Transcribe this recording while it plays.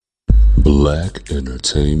Black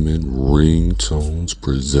Entertainment Ringtones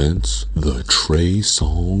presents the Trey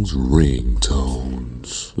Songz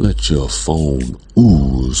Ringtones. Let your phone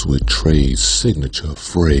ooze with Trey's signature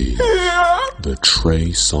phrase. The Trey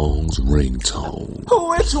Songz Ringtone.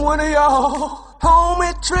 Which one of y'all?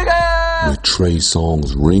 Homie Trigger! With Trey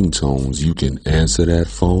Songz Ringtones, you can answer that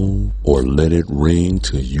phone or let it ring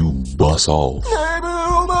till you bust off.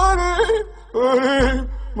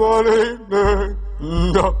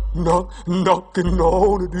 Knocking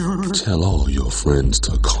on the door. Tell all your friends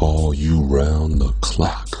to call you round the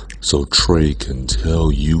clock so Trey can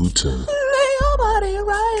tell you to lay your body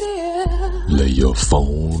right here. lay your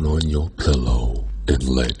phone on your pillow and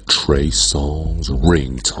let Trey Songz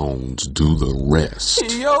Ringtones do the rest.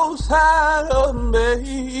 Your side of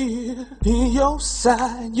me. Your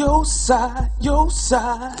side, your side, your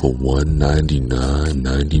side. For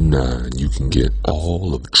 $199.99, you can get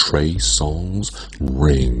all of Trey Songz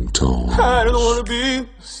Ringtones. I don't want to be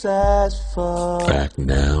satisfied. Back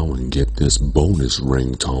now and get this bonus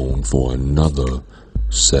ringtone for another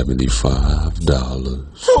 $75.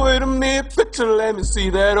 Wait a minute, picture, let me see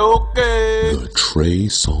that, okay? The Trey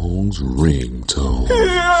Songz Ringtone.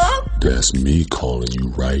 Yeah. That's me calling you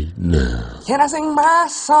right now. Can I sing my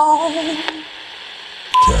song? 10, 9,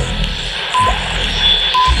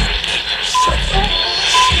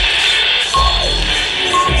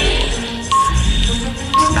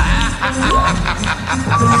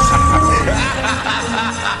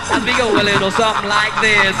 I think go a little something like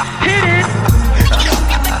this. Hit it!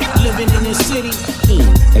 Living in the city.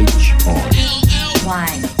 P-H-R. Why?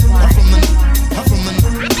 I'm from the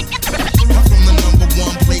number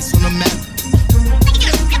one place on the map.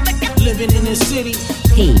 Living in the city.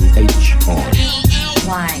 P-H-R.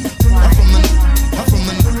 Why? I'm from the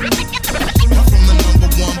number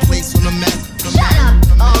one place on the map. Shut up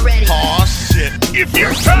already. Aw, shit. If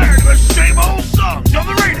you're tired of the same old songs on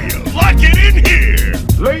the radio, like it in here.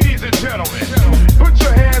 Ladies and gentlemen, put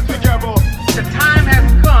your hands together. The time has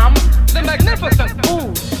come. The magnificent.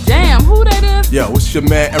 Ooh, damn, who that is? Yo, it's your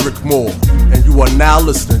man Eryk Moore, and you are now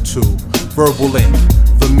listening to Verbal Ink,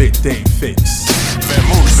 the Midday Fixx.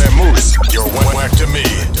 Vamoose, you're whack to me.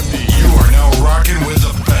 You are now rocking with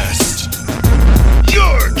the best.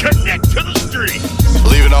 You're connect to the street.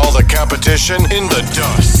 Leaving all the competition in the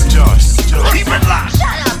dust. Keep it locked.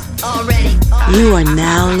 Shut up already. You are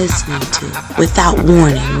now listening to Without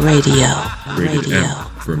Warning Radio.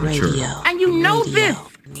 And you know this,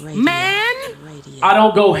 man. I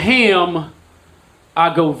don't go ham,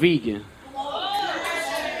 I go vegan.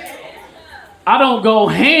 I don't go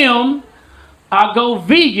ham, I go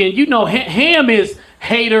vegan. You know, ham is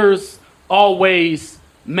haters always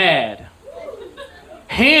mad.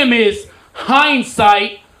 Ham is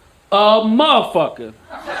hindsight a motherfucker.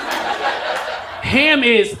 Ham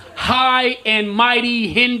is high and mighty,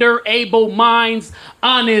 hinder able minds.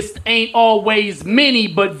 Honest ain't always many,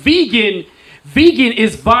 but vegan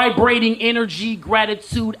is vibrating energy,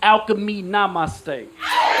 gratitude, alchemy, namaste.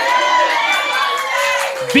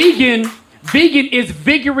 Vegan is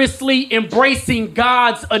vigorously embracing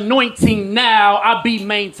God's anointing now. I be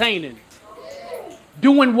maintaining.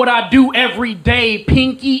 Doing what I do every day,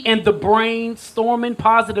 Pinky and the brain, storming,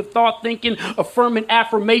 positive thought thinking, affirming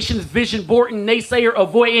affirmations, vision boarding, naysayer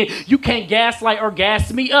avoiding. You can't gaslight or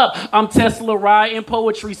gas me up. I'm Tesla riding,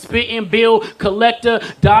 poetry spitting, bill collector,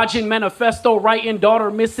 dodging, manifesto writing, daughter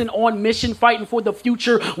missing, on mission, fighting for the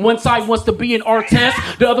future. One side wants to be an artist,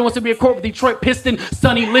 the other wants to be a corporate Detroit Piston,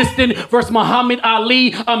 Sonny Liston versus Muhammad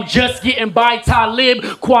Ali. I'm just getting by Talib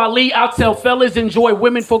Kweli. I'll tell fellas, enjoy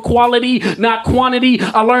women for quality, not quantity.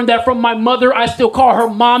 I learned that from my mother. I still call her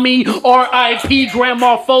mommy. R.I.P.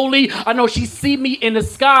 Grandma Foley. I know she see me in the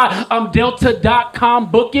sky. I'm Delta.com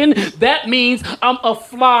booking. That means I'm a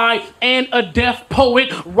fly and a deaf poet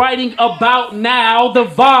writing about now. The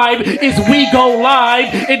vibe is we go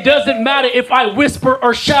live. It doesn't matter if I whisper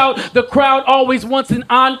or shout. The crowd always wants an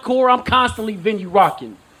encore. I'm constantly venue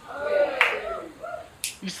rocking.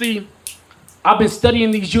 You see, I've been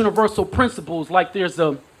studying these universal principles like there's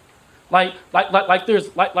a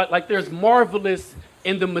there's marvelous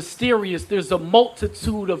in the mysterious. There's a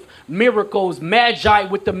multitude of miracles, magi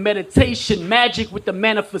with the meditation, magic with the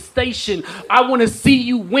manifestation. I want to see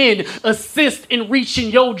you win, assist in reaching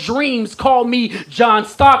your dreams. Call me John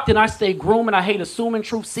Stockton. I stay grooming. I hate assuming,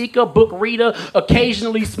 truth seeker, book reader,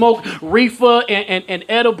 occasionally smoke reefer and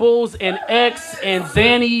edibles and X and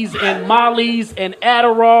Xannies and Mollies and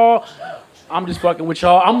Adderall. I'm just fucking with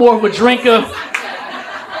y'all. I'm more of a drinker.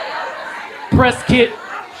 Press kit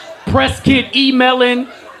emailing,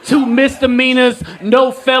 2 misdemeanors,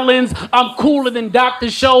 no felons. I'm cooler than Dr.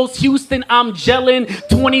 Shows. Houston, I'm gelling.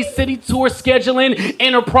 20 city tour scheduling.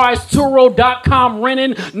 EnterpriseTuro.com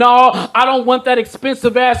renting. No, I don't want that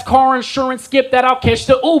expensive ass car insurance. Skip that, I'll catch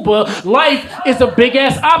the Uber. Life is a big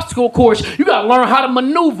ass obstacle course. You gotta learn how to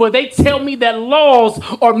maneuver. They tell me that laws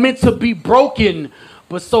are meant to be broken,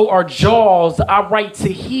 but so are jaws. I write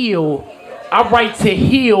to heal. I write to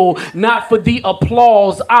heal, not for the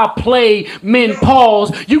applause. I play, men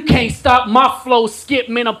pause. You can't stop my flow, skip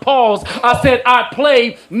menopause. I said I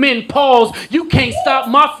play, men pause. You can't stop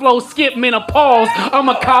my flow, skip menopause. I'm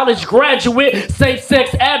a college graduate, safe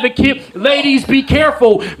sex advocate. Ladies, be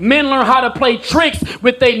careful. Men learn how to play tricks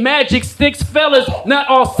with they magic sticks. Fellas, not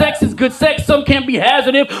all sex is good sex. Some can be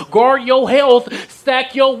hazardous. Guard your health,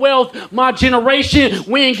 stack your wealth. My generation,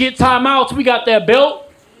 we ain't get timeouts. We got that belt.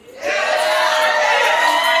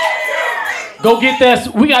 Go get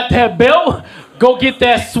that. We got that belt. Go get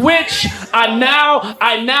that switch. I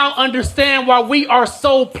now understand why we are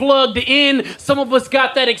so plugged in. Some of us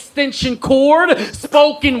got that extension cord.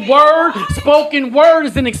 Spoken word. Spoken word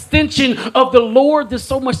is an extension of the Lord. There's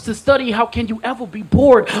so much to study. How can you ever be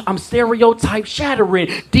bored? I'm stereotype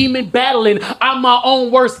shattering, demon battling. I'm my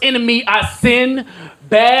own worst enemy. I sin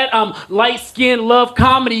bad. I'm light skinned, love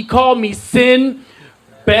comedy. Call me sin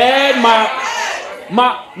bad.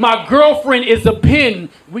 My girlfriend is a pen.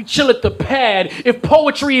 We chill at the pad. If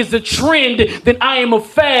poetry is a trend, then I am a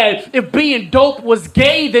fad. If being dope was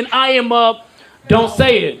gay, then I am a... Don't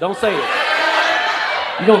say it. Don't say it.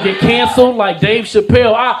 You're going to get canceled like Dave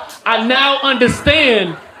Chappelle. I now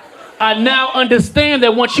understand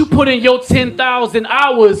that once you put in your 10,000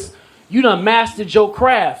 hours, you done mastered your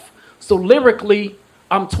craft. So lyrically,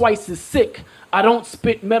 I'm twice as sick. I don't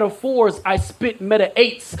spit metaphors, I spit meta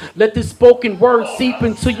 8s. Let this spoken word seep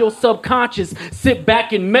into your subconscious. Sit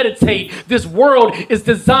back and meditate. This world is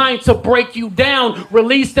designed to break you down.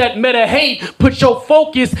 Release that meta hate. Put your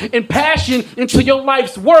focus and passion into your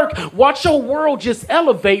life's work. Watch your world just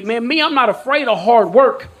elevate, man. Me, I'm not afraid of hard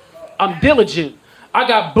work. I'm diligent. I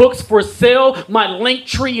got books for sale. My link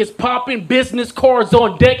tree is popping. Business cards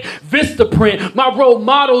on deck. Vistaprint. My role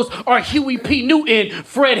models are Huey P. Newton,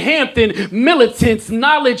 Fred Hampton, militants.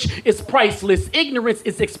 Knowledge is priceless. Ignorance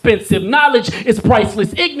is expensive. Knowledge is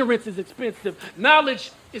priceless. Ignorance is expensive.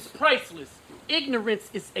 Knowledge is priceless. Ignorance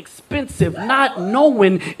is expensive. Not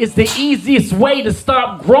knowing is the easiest way to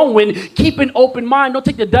stop growing. Keep an open mind. Don't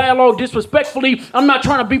take the dialogue disrespectfully. I'm not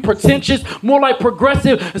trying to be pretentious. More like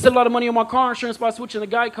progressive. I spent a lot of money on my car insurance by switching to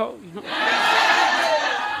Geico.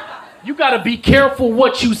 You got to be careful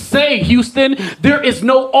what you say, Houston. There is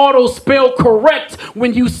no auto spell correct.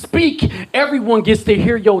 When you speak, everyone gets to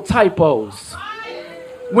hear your typos.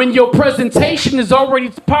 When your presentation is already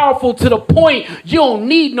powerful to the point, you don't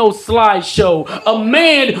need no slideshow. A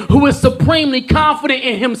man who is supremely confident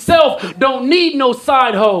in himself don't need no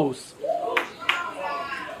side hoes.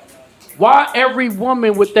 Why every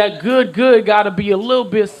woman with that good gotta be a little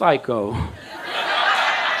bit psycho?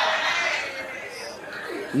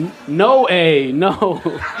 No A, no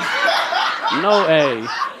A.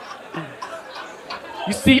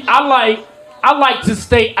 You see, I like to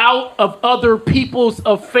stay out of other people's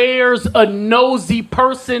affairs. A nosy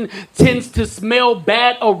person tends to smell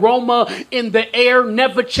bad aroma in the air.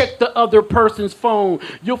 Never check the other person's phone.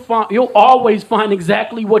 You'll always find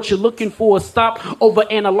exactly what you're looking for. Stop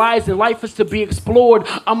overanalyzing. Life is to be explored.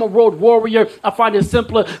 I'm a road warrior. I find it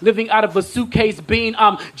simpler living out of a suitcase bean.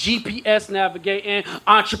 I'm GPS navigating,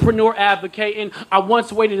 entrepreneur advocating. I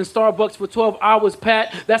once waited in Starbucks for 12 hours,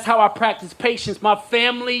 Pat. That's how I practice patience. My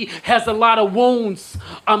family has a lot of wounds.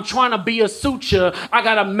 I'm trying to be a suture. I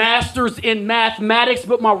got a master's in mathematics,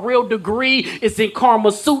 but my real degree is in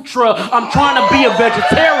Karma Sutra. I'm trying to be a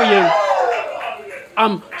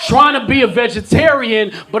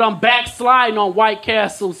vegetarian. But I'm backsliding on White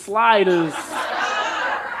Castle sliders.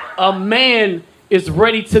 A man is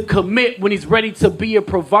ready to commit when he's ready to be a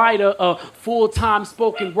provider. A full-time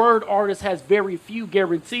spoken word artist has very few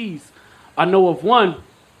guarantees. I know of one.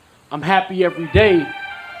 I'm happy every day.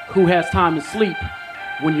 Who has time to sleep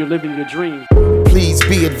when you're living your dream? Please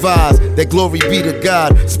be advised that glory be to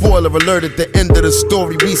God. Spoiler alert, at the end of the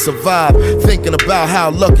story we survived. Thinking about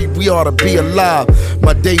how lucky we are to be alive.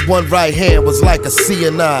 My day one right hand was like a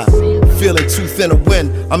CNI. feeling too thin to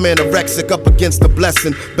win. I'm anorexic up against the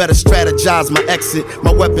blessing. Better strategize my exit.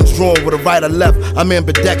 My weapon's drawn with a right or left. I'm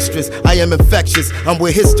ambidextrous, I am infectious. I'm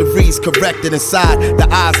where history's corrected inside the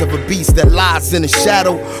eyes of a beast that lies in the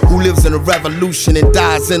shadow, who lives in a revolution and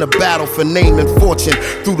dies in a battle for name and fortune.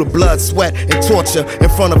 Through the blood, sweat, and torture in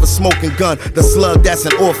front of a smoking gun. The slug that's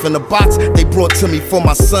an orphan. The box they brought to me for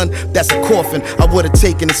my son, that's a coffin. I would've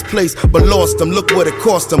taken his place, but lost him. Look what it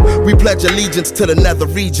cost him. We pledge allegiance to the nether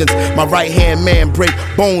regions. My right hand man break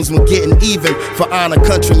bones when getting even. For honor,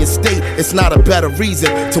 country, and state, it's not a better reason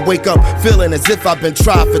to wake up feeling as if I've been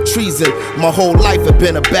tried for treason. My whole life had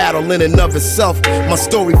been a battle in and of itself. My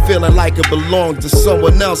story feeling like it belonged to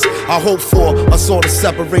someone else. I hope for us all to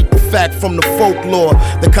separate the fact from the folklore.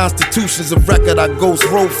 The Constitution's a record I ghost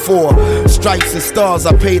wrote for. Stripes and stars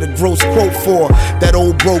I paid a gross quote for. That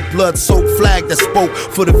old broke blood soaked flag that spoke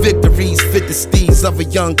for the victories. Fit the steeds of a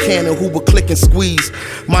young cannon who would click and squeeze.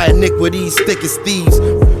 My iniquities thick as thieves,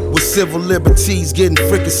 with civil liberties getting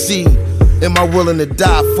fricasseed. Am I willing to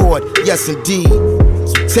die for it? Yes indeed.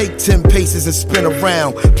 So take 10 paces and spin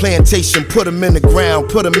around. Plantation, put him in the ground,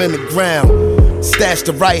 put him in the ground. Stash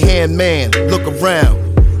the right hand man, look around.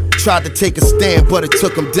 Tried to take a stand, but it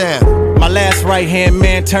took him down. My last right hand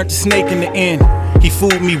man turned to snake in the end. He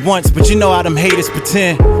fooled me once, but you know how them haters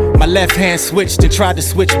pretend. My left hand switched and tried to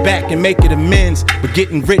switch back and make it amends. But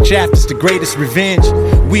getting rich after's the greatest revenge.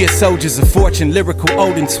 We are soldiers of fortune, lyrical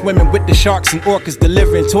Odin, swimming with the sharks and orcas,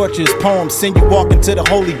 delivering torturous poems. Send you walking to the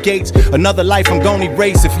holy gates. Another life I'm gonna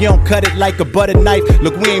erase if you don't cut it like a butter knife.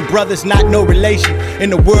 Look, we ain't brothers, not no relation.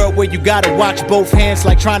 In a world where you gotta watch both hands,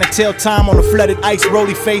 like trying to tell time on a flooded ice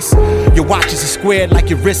roly face. Your watches are squared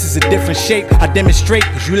like your wrist is a different shape. I demonstrate,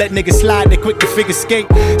 cause you let niggas slide, they quick to figure skate.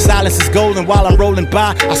 Silence is golden while I'm rolling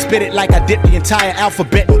by. I spit it like I dipped the entire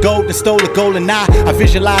alphabet in gold and stole a golden eye. I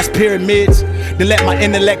visualize pyramids, then let my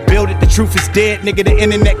intellect build it. The truth is dead, nigga, the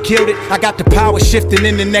internet killed it. I got the power shifting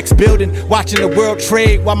in the next building, watching the world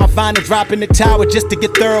trade while my vinyl drop in the tower just to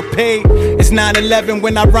get thorough paid. It's 9/11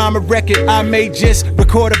 when I rhyme a record I made, just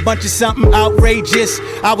record a bunch of something outrageous.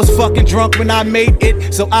 I was fucking drunk when I made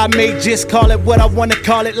it, so I made just call it what I wanna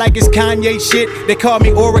call it, like it's Kanye shit. They call me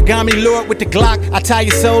Origami Lord with the Glock. I tie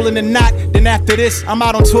your soul in a knot, then after this I'm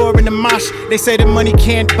out on tour in the mosh. They say that money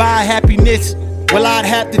can't buy happiness. Well, I'd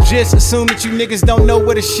have to just assume that you niggas don't know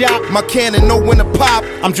where to shop. My cannon know when to pop.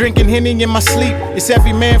 I'm drinking Henny in my sleep. It's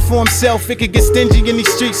every man for himself. It could get stingy in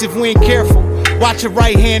these streets if we ain't careful. Watch your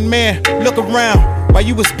right hand man, look around. While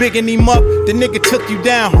you was bigging him up, the nigga took you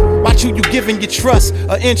down. Watch who you giving your trust,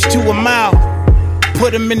 an inch to a mile.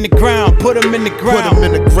 Put him in the ground, put him in the ground. Put him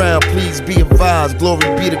in the ground, please be advised. Glory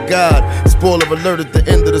be to God. Spoiler alert at the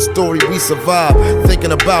end of the story, we survived.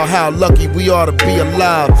 Thinking about how lucky we are to be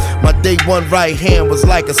alive. My day one right hand was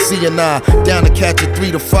like a CNI. Down to catch it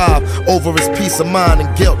 3 to 5. Over his peace of mind and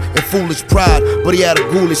guilt and foolish pride. But he had a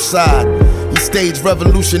ghoulish side. He staged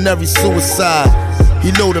revolutionary suicide.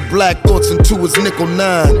 He loaded black thoughts into his nickel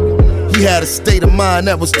 9. He had a state of mind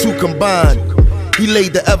that was two combined. He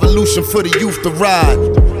laid the evolution for the youth to ride.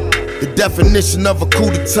 The definition of a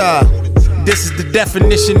coup d'etat. This is the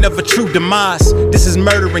definition of a true demise. This is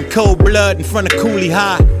murder in cold blood in front of Cooley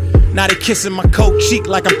High. Now they kissing my coke cheek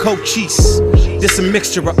like I'm Cochise. This a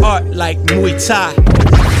mixture of art like Muay Thai.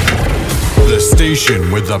 The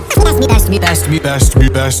station with the best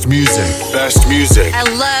music. Best music. I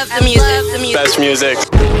love the music. Best music.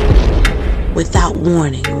 Without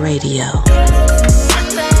Warning Radio.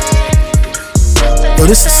 Yo,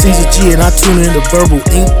 this is Caesar G and I tune in to Verbal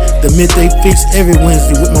Inc., the Midday Fixx every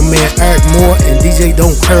Wednesday with my man Eryk Moore and DJ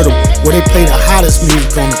Don't Hurt 'em, where they play the hottest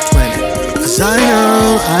music on the planet. Cause I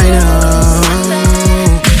know.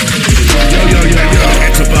 Yo,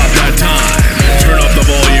 it's about that time. Turn up the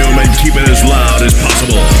volume and keep it as loud as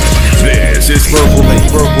possible. This is Verbal Inc.,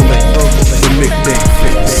 the Midday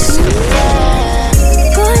Fixx.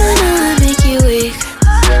 Gonna make you weak.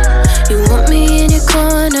 You want me in your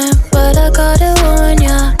corner, but I gotta warn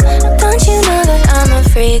ya. Don't you know that I'm a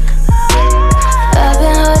freak? I've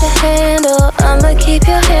been hard to handle, I'ma keep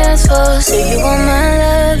your hands full. So you want my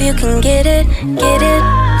love, you can get it.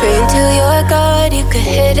 Bring to your guard, you can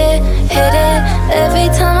hit it. Every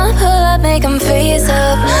time I pull up, make them freeze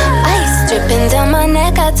up. Ice dripping down my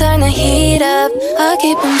neck, I turn the heat up. I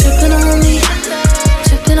keep them dripping on me,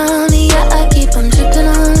 yeah, I keep them dripping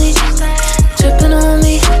on me.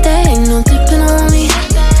 There ain't no dipping on me,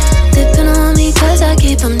 cause I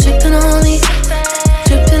keep them dripping on me,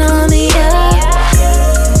 yeah.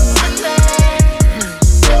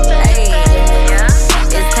 Hey,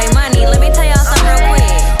 it's K-Money, let me tell y'all something real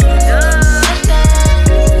quick.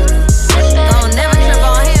 Don't never trip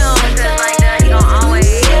on him, cause like that he gon' always.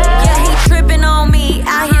 Yeah, he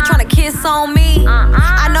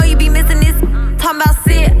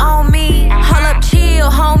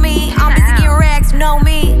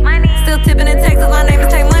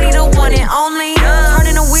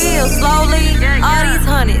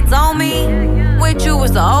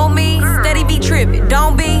Cause the old me steady be tripping,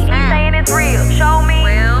 don't be saying it's real, show me.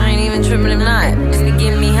 Well, I ain't even tripping if not. Just be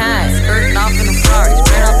getting me high, skirting off in the Ferrari,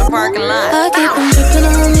 straight off the parking lot. I keep them dripping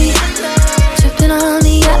on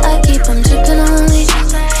me, yeah, I keep them dripping on me,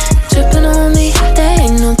 there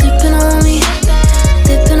ain't no dipping on me,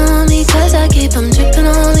 cause I keep them dripping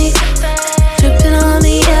on me, yeah.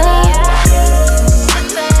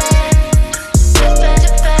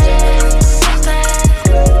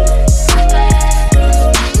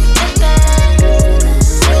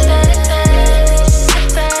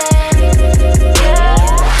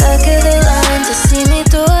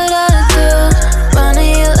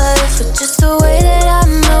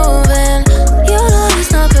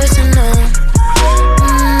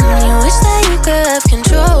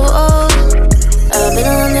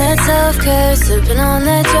 Sipping on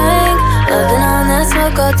that drink, loving on that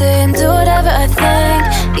smoke all day and do whatever I think.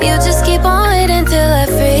 You just keep on waiting till I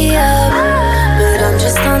free up, but I'm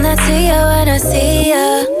just on that see ya when I see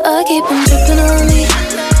ya. I keep them dripping on me,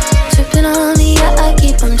 yeah, I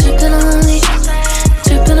keep them dripping on me,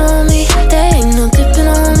 there ain't no dipping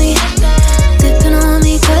on me,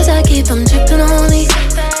 cause I keep them dripping on me,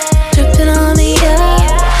 yeah.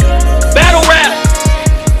 Battle rap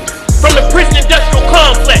from the prison industrial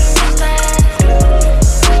complex.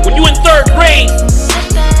 When you in 3rd grade,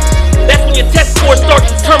 that's when your test scores start to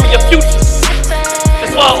determine your future.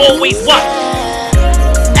 That's why I always watch,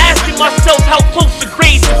 asking myself how close your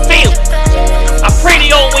grades to failing. I pray they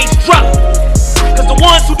always drop, cause the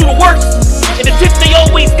ones who do the worst and the tips they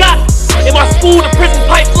always got. In my school, the prison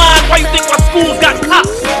pipeline, why you think my school's got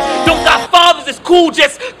cops? Don't got fathers, it's cool,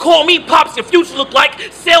 just call me pops. Your future look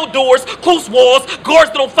like cell doors, close walls, guards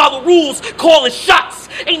that don't follow rules, calling shots.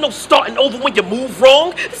 Ain't no starting over when you move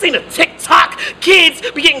wrong. This ain't a TikTok. Kids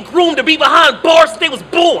be getting groomed to be behind bars since they was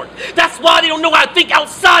born. That's why they don't know how to think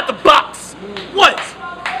outside the box. What?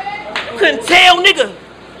 You couldn't tell, nigga.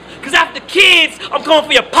 Cause after kids, I'm coming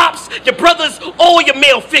for your pops, your brothers, all your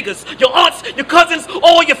male figures, your aunts, your cousins,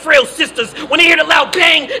 all your frail sisters. When they hear the loud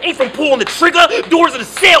bang, ain't from pulling the trigger, doors of the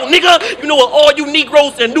cell, nigga. You know what all you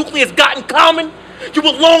Negroes and the nucleus got in common? You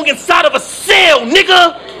belong inside of a cell,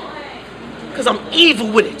 nigga. Cause I'm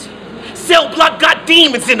evil with it. Cell block got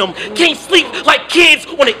demons in them. Can't sleep like kids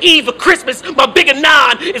on the eve of Christmas. My bigger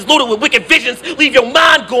 9 is loaded with wicked visions. Leave your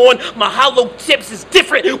mind going. My hollow tips is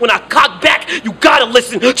different. When I cock back, you gotta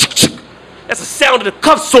listen. That's the sound of the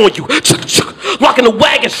cuffs on you. Locking the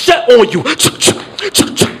wagon shut on you.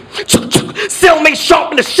 Cellmate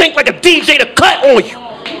sharpen the shank like a DJ to cut on you.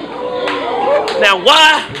 Now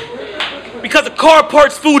why? Because of car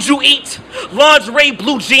parts, food you eat, lingerie,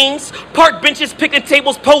 blue jeans, park benches, picnic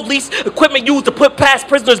tables, police, equipment used to put past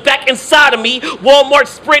prisoners back inside of me, Walmart,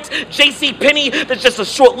 Sprint, JCPenney. That's just a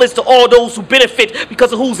short list of all those who benefit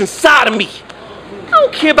because of who's inside of me. I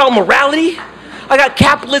don't care about morality. I got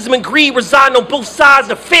capitalism and greed residing on both sides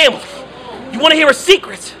of the family. You want to hear a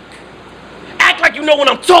secret? Act like you know when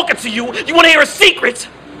I'm talking to you. You want to hear a secret?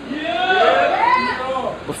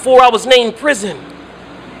 Yeah. Before I was named prison,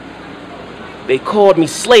 they called me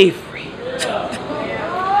slavery.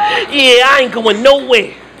 Yeah, I ain't going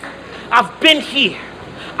nowhere. I've been here.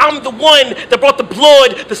 I'm the one that brought the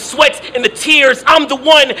blood, the sweat, and the tears. I'm the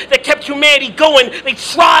one that kept humanity going. They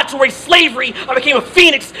tried to erase slavery. I became a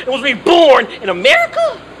phoenix and was reborn in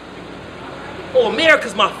America? Oh,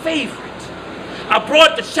 America's my favorite. I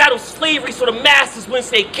brought the shadow slavery so the masses wouldn't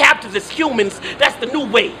stay captives as humans. That's the new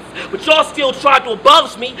wave. But y'all still tried to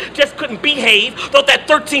abolish me, just couldn't behave. Thought that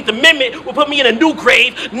 13th Amendment would put me in a new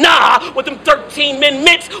grave. Nah, what them 13 men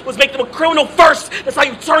meant was make them a criminal first. That's how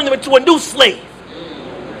you turn them into a new slave.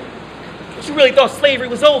 But you really thought slavery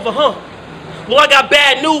was over, huh? Well, I got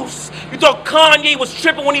bad news. You thought Kanye was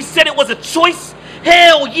tripping when he said it was a choice?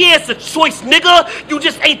 Hell yeah, it's a choice, nigga. You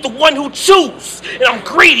just ain't the one who choose. And I'm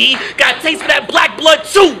greedy, got a taste for that black blood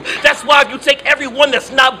too. That's why if you take everyone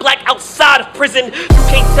that's not black outside of prison, you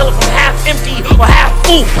can't tell it from half empty or half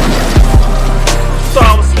full. You thought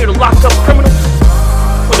I was here to lock up criminals?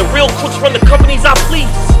 When the real crooks run the companies I please.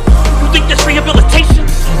 You think this rehabilitation?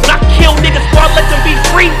 When I kill niggas before I let them be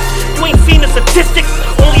free? You ain't seen the statistics,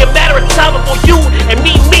 only a matter of time before you and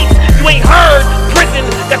me meet. You ain't heard prison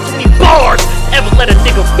got too many bars to ever let a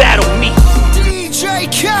nigga battle me. DJ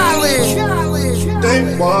Khaled. They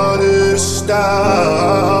wanted to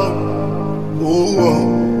stop,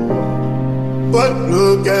 ooh, but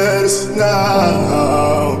look at us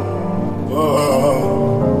now.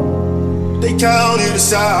 Oh. They counted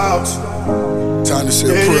us out. Time to say a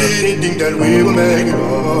prayer. They didn't think that we would make it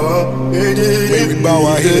up. They didn't we bow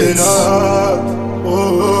our heads.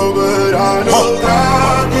 Oh, but I know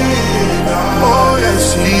God did. Oh,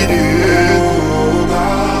 yes, He did.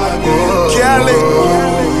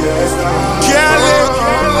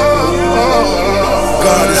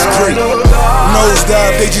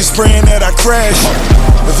 cash.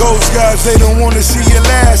 Those guys, they don't wanna see you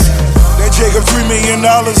last. That Jacob $3 million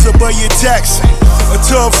above your tax. A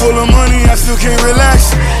tub full of money, I still can't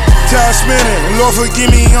relax. Time spinning, Lord forgive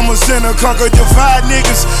me, I'm a sinner. Conquer divide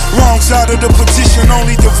niggas. Wrong side of the petition,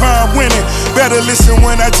 only divine winning. Better listen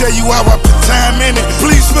when I tell you how I put time in it.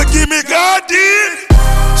 Please forgive me, God did.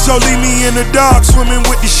 So leave me in the dark, swimming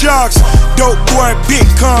with the sharks. Dope boy, big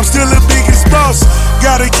calm, still the biggest boss.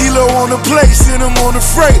 Got a kilo on the plate, send him on the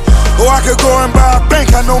freight. Or I could go and buy a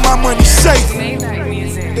bank, I know my money's safe.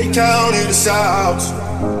 They counted us out.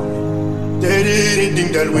 They didn't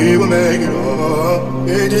think that we would make it up.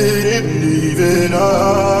 They didn't believe in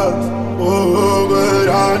us. Oh, but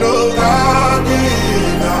I know God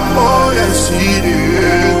did. Oh, yes, He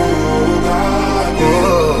did. Oh,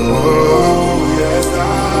 yes,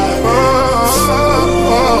 I did.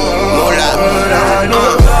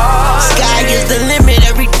 Sky is the limit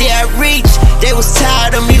every day I reach. They was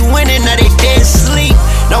tired of me winning, now they dead sleep.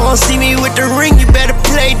 No one see me with the ring, you better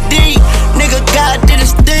play D. Nigga, God did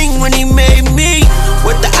his thing when he made me.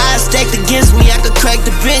 With the eyes stacked against me, I could crack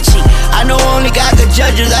the Vinci. I know only God could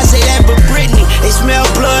judge us, I say that for Britney. They smell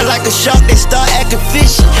blood like a shark, they start acting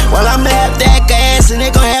fishy. Well, I'ma have to act a ass and they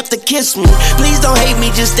gon' have to kiss me. Please don't hate me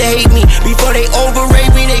just to hate me. Before they overrate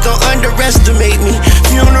me, they gon' underestimate me.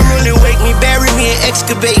 Funeral and wake me, bury me and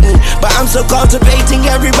excavate me. But I'm so cultivating,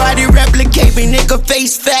 everybody replicate me. Nigga,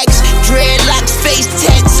 face facts, dreadlocks, face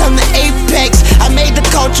tats, I'm the apex. I made the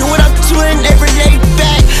culture, what I'm doing, they relate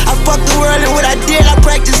back. I fucked the world and what I did, I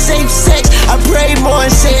practiced safe sex. I prayed more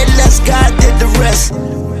and said less, God did the rest.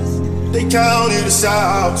 They counted us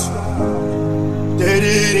out. They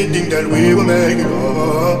didn't think that we would make it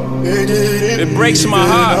up. They didn't. It breaks my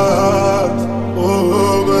heart.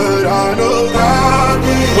 Oh, but I know God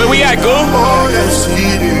did. Where we at, go? Oh, yes,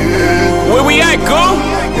 He did. Where we at, go?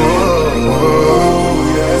 Oh,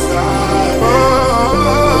 yes,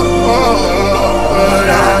 but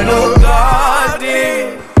I know God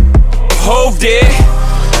did. Hove did.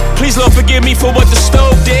 Please, Lord, forgive me for what the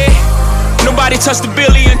stove did. Nobody touched the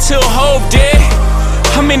billy until Hove did.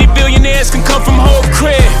 How many billionaires can come from Hove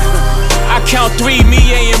crib? I count 3, me,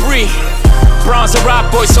 A, and Ree. Bronze and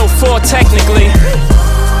rock boy, so 4 technically.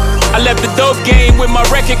 I left the dope game with my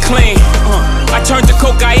record clean. I turned the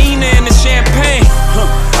cocaine into champagne.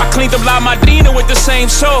 I cleaned up La Madrina with the same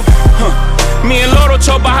soap. Me and Loro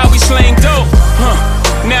talk about how we slang dope.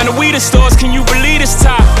 Now the weed stores, can you believe this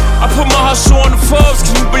top? I put my hustle on the Forbes,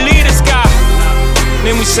 can you believe this guy?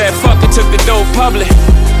 Then we said fuck it, took the dope public.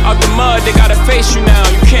 Out the mud, they gotta face you now,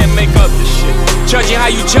 you can't make up this shit. Judging how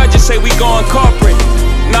you judge it, say we going corporate.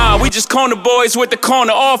 Nah, we just corner boys with the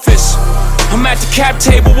corner office. I'm at the cap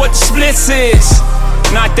table, what the splits is.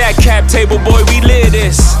 Not that cap table, boy, we live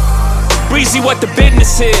this. Breezy, what the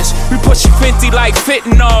business is. We pushing 50 like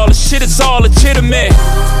fentanyl, the shit is all legitimate.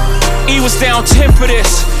 E was down 10 for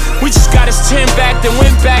this. We just got his 10 back, then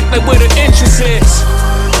went back like where the interest is.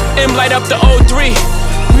 M light up the 03.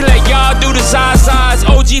 We let y'all do the Zazas,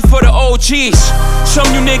 OG for the OGs. Some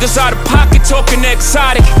you niggas out of pocket talking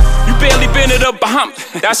exotic. You barely been it up behind.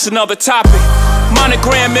 That's another topic.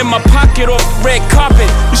 Monogram in my pocket off the red carpet.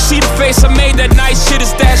 You see the face I made that night, shit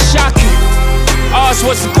is that shocking. Ours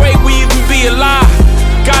wasn't great, we even be alive.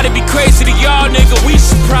 Gotta be crazy to y'all, nigga, we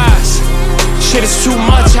surprised. Shit is too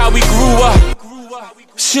much how we grew up.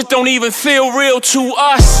 Shit don't even feel real to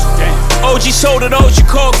us. OG sold it, OG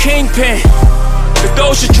called Kingpin. If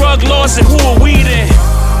those are drug laws, then who are we then?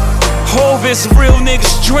 Hove is a real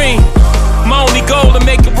nigga's dream. My only goal to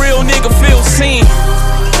make a real nigga feel seen.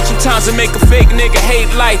 Sometimes I make a fake nigga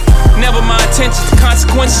hate life. Never my intentions, the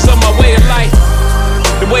consequences of my way of life.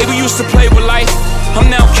 The way we used to play with life,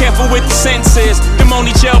 I'm now careful with the sentences. Them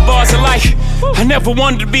only jail bars of life. I never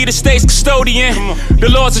wanted to be the state's custodian. The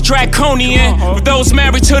laws are draconian. For those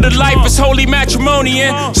married to the life, it's holy matrimony.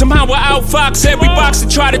 Somehow I outfox every box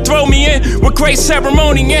that try to throw me in with great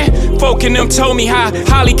ceremony. Folk in them told me how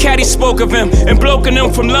Holly Caddy spoke of him, and bloke in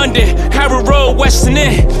them from London, Harrow Road, Western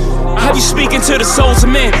End. I be speaking to the souls of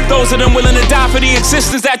men, those of them willing to die for the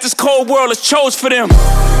existence that this cold world has chose for them.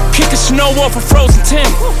 Kicking snow off a frozen Tim,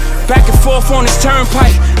 back and forth on this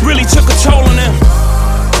turnpike, really took a toll on them.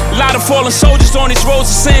 A lot of fallen soldiers on these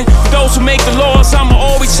roads of sin. For those who make the laws, I'ma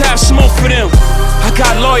always have smoke for them. I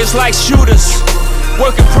got lawyers like shooters,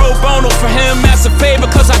 working pro bono for him as a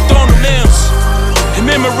favor cause I thrown them limbs. In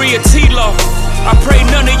memory of T-Lo, I pray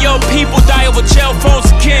none of your people die over jail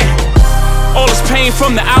phones again. All this pain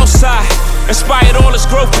from the outside inspired all this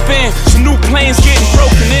growth within. Some new planes getting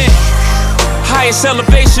broken in. Highest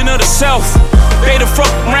elevation of the self. They done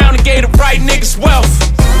fucked around and gave the right niggas wealth.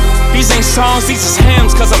 These ain't songs, these is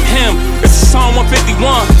hymns, cause I'm him. It's a Psalm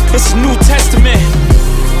 151, it's a New Testament.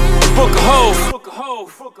 Book of Hov.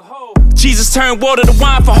 Jesus turned water to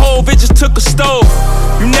wine for Hov, it just took a stove.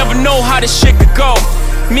 You never know how this shit could go.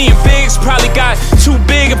 Me and Biggs probably got too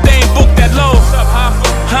big if they ain't booked that low.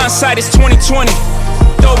 Hindsight is 2020.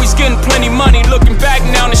 Though he's getting plenty money, looking back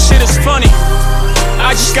now the shit is funny.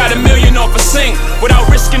 I just got $1 million off a sink without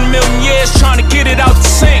risking a million years trying to get it out the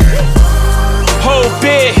sink. Whole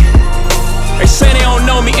big. They say they don't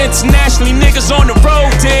know me internationally, niggas on the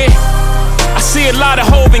road did. I see a lot of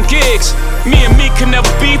Hov and gigs. Me and me can never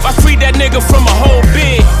beef. I freed that nigga from a whole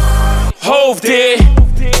big. Hov did.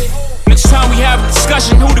 Next time we have a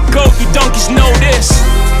discussion, who the GOAT? You donkeys know this.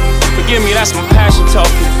 Forgive me, that's my passion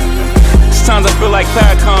talking. Sometimes I feel like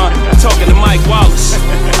Farrakhan talking to Mike Wallace.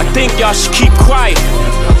 I think y'all should keep quiet.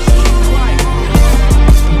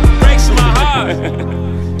 Breaks my heart.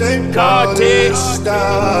 God did.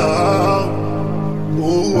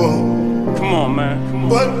 Come on, man. Come on.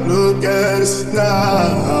 But look at us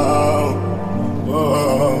now.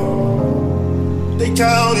 They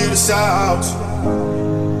counted us out.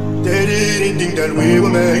 They didn't think that we were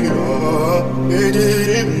making up. They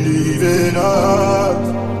didn't believe in us.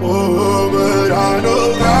 Oh, but I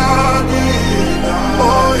know God did.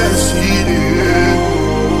 Oh, yes, He did.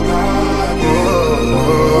 Oh,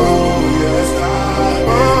 yes, God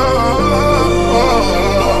did.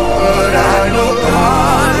 But I know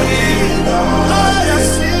God did. Oh, yes,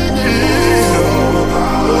 He did.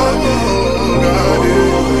 Oh, God did.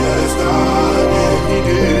 Yes, God did. He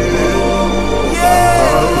did.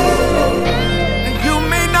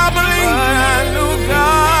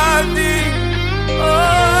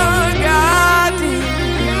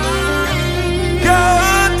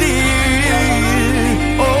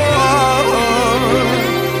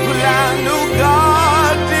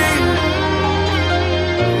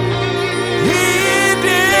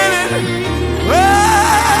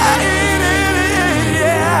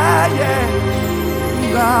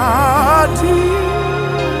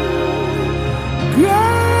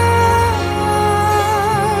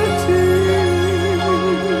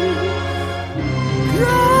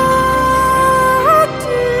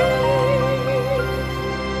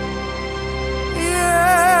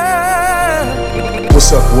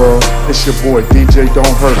 What's up, world? It's your boy DJ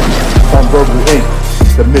Don't Hurt Me on Verbal Inc.,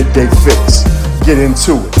 the Midday Fixx. Get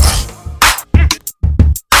into it.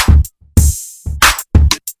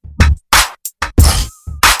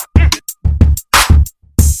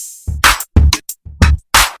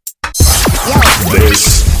 This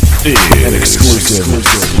is an exclusive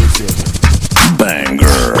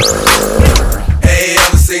banger. Hey,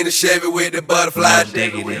 ever seen a Chevy with the butterfly?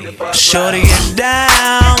 Shorty get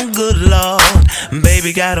down, good lord.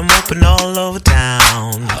 Baby got 'em open all over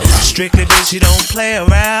town. Strictly bitch, she don't play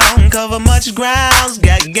around. Cover much grounds,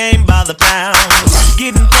 got game by the pound.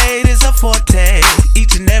 Getting paid is a forte,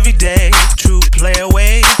 each and every day. True play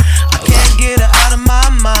away, I can't get her out of my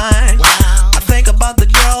mind. I think about the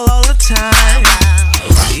girl all the time.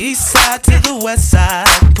 East side to the west side,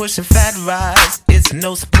 pushing fat rides, it's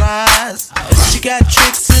no surprise. She got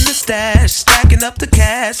tricks in the stash, stacking up the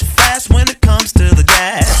cash, fast when it comes to the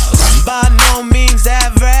gas. By no means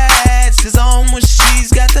average, it's on when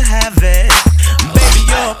she's got to have it. Baby,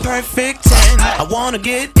 you're a perfect 10, I wanna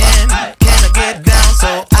get in. Can I get down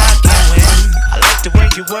so I can win? I like the way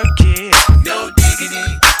you work it, no diggity.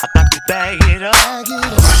 I got to bag it up.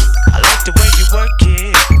 I like the way you work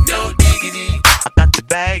it, no diggity. I got to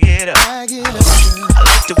bag it up. I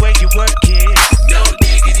like the way you work it, no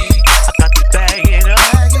diggity. I got to bag it up.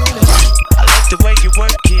 I like the way you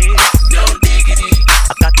work it, no diggity.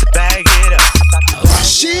 I got to bag it up.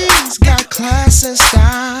 She's got class and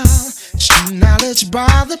style, street knowledge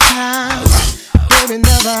by the pound. Baby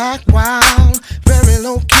never act wild, very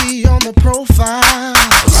low key on the profile.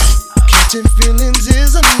 Catching feelings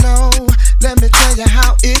is a no, let me tell you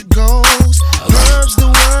how it goes. Verbs the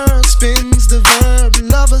word, spins the verb,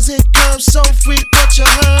 lovers hit curves so free, but you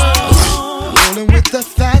heard. Rolling with the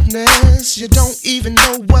fatness, you don't even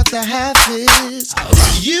know what the half is.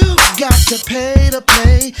 You got to pay to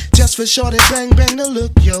play, just for shorty bang bang to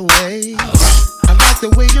look your way. I like the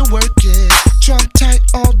way you work it, trump tight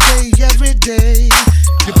all day, every day.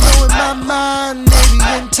 You're blowing my mind, maybe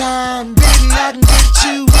in time, baby I can get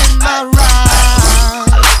you in my ride.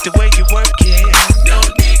 I like the way you work it, no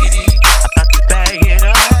diggity. I got to bag it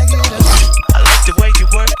up. I like the way you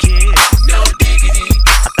work it, no diggity.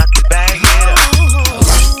 I got to bag it up.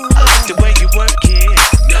 I like the way you work it,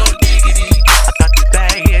 no diggity. I got to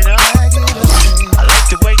bag it up. I like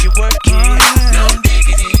the way you work it, no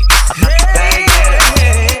diggity. I got to bag it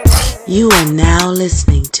up. You are now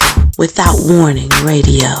listening to Without Warning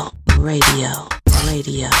Radio. Radio.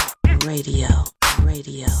 Radio. Radio.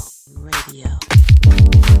 Radio. Radio.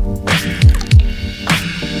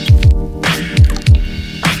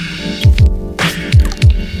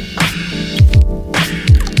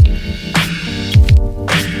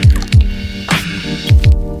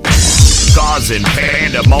 Causing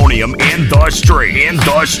pandemonium in the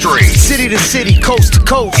street. City to city, coast to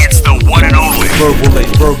coast. It's the one and only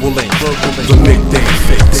Verbal Link, the Midday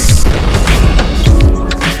Fixx.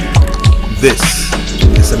 This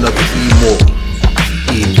is another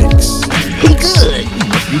E-Mix. He good.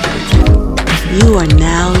 You are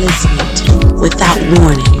now listening to Without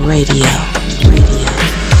Warning Radio.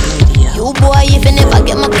 You boy, if you never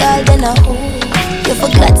get my call, then I who? You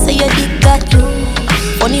forgot say you did got you.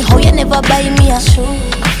 Funny how you never buy me a shoe,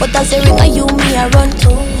 but as a ringer you me a run to.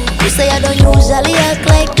 You say I don't usually act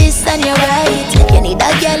like this and you're right. You need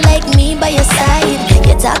a girl like me by your side.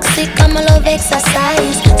 You're toxic, I'm a love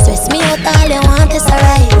exercise. Stress me out, all you want is a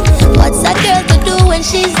ride. What's a girl to do when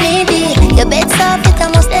she's needy? Your bed's soft, it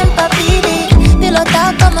almost empathy. Pillow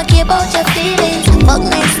talk, I'ma care about your feelings. Fuck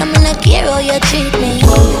nice, I'm gonna care how you treat me.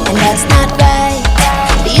 And that's not right.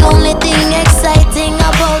 The only thing exciting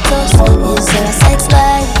about us is our sex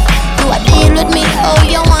life. You a deal with me how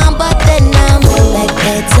you want, but then I'm like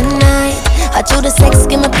that tonight. I do the sex,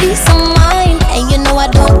 give me peace of mind. And you know I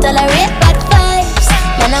don't tolerate bad vibes.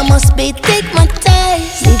 Man, I must be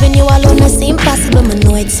stigmatized. Leaving you alone may seem possible, I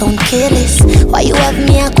know it sound careless. Why you have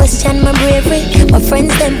me, I question my bravery. My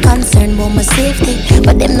friends, them concerned about my safety,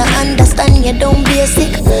 but them not understand you don't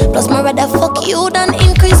basic. Plus my rather fuck you than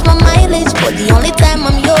increase my mileage. But the only time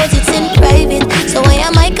I'm yours, it's in private. So why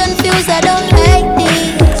am I confused? I don't like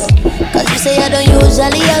this. Cause you say I don't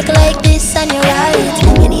usually act like this, and you're right.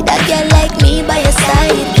 You need a girl like me by your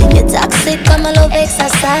side. You're toxic, I'm a love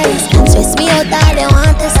exercise. Stress me out, all they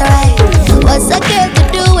want is a ride. What's a girl to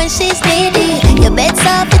do when she's needy? Your bed's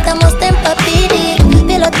soft, it almost empathy.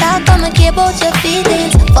 Pillow talk, I'ma care about your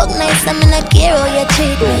feelings. Fuck nice, I'm gonna care how you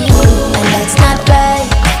treat me. And that's not right.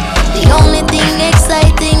 The only thing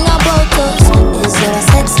exciting about us is your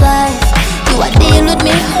sex life. You a deal with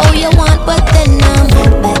me how you want, but then I'm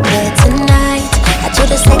back there tonight. I do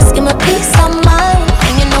the sex, give me peace of mind.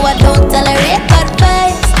 And you know I don't tolerate bad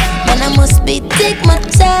vibes. Man, I must be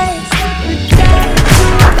stigmatized.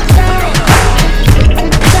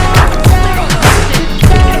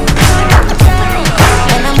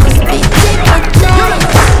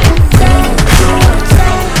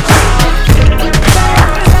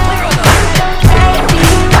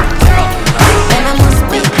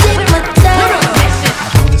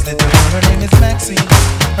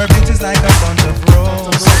 Her beauty's like a bunch of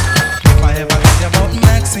roses. If I ever tell you about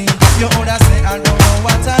Maxine, you would say I don't know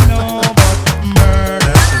what I know, but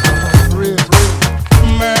murder she wrote,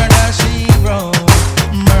 murder she wrote,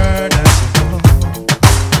 murder she wrote,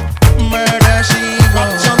 murder she wrote.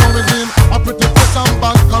 Action origin, a pretty face and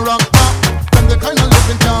bad character. Them the kind of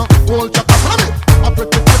living can hold chaka. Follow me. A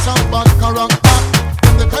pretty face and bad character.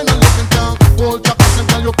 Them the kind of living can hold chaka. Say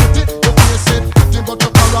girl you pretty, you face it pretty, but your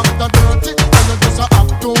character dirty. And you just a act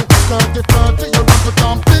too 30-30. You run to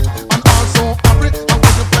Tom Dick and also Harry. And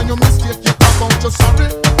when you plan your mistake, you talk about your sorry.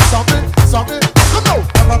 Come now.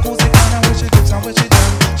 Have a cozy kind of when she dips and when she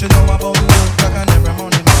done. She know about love, like an every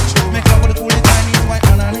morning man. Make love with the cool Chinese white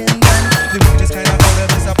man and Indian. The wickedest kind of girl that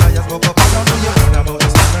this suppliers woke up. I don't know you heard about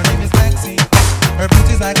this girl, her name is Maxine. Her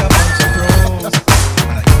beauty's like a bunch of roses.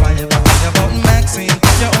 And if I ever tell you about Maxine,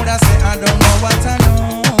 you would say I don't know what I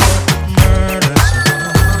know.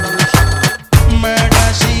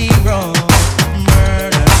 Murder she wrote,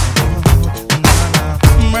 murder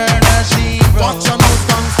she wrote. Watch your mouth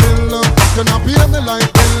stand still. You not pay me like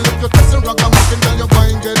bill. If you test and rock and muffin, then you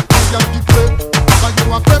going get free and keep it. Cause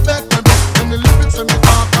you a baby. In the lyrics and the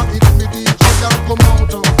talk and it me DJ and come out.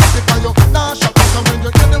 Because you nah shop out when you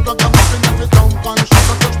hear the rock and muffin, if you jump and shut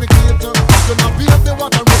and touch me gator. You not pay me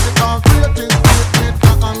what I really can't create is great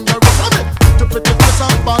and the rest of it. The pretty face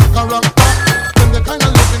and bad character. Then the kind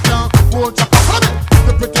of living can hold chaka.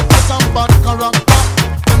 The pretty face and bad character.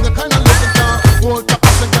 Then the kind of living can hold chaka.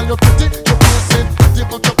 Say girl you pretty, you face it pretty,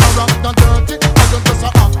 but your character dirty. And you just a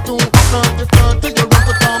act too 30-30. You run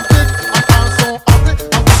to Tom Dick and also Harry.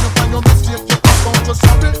 And when you find your mistake, you talk about your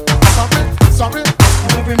sorry.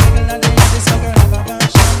 Every mingle and day, this girl have a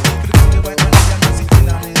passion. For the cool white man, and you see feel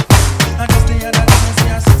on it. And just the other day, I see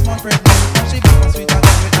her 6 months pregnant. And she become sweet and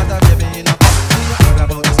with a baby in her back. Do you heard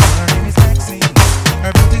about this girl? Her name is Maxine.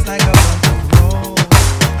 Her beauty's like a bunch of roses.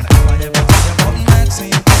 And if I ever tell you about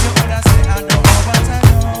Maxine, you would say I don't know what I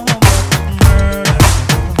know, but murder she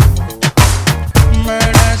wrote.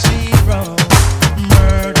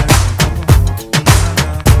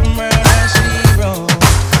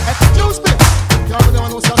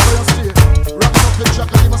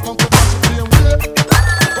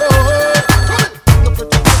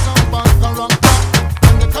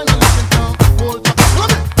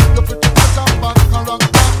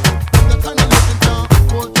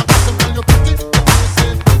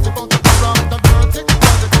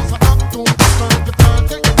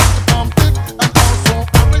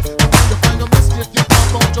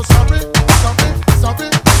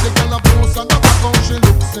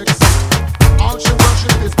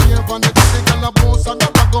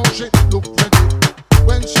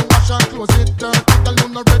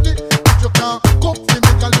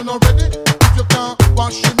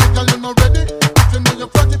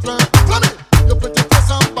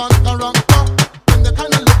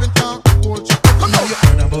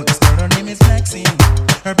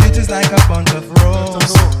 like a bunch of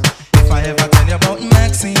roses. If I ever tell you about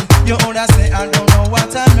Maxine, you older say I don't know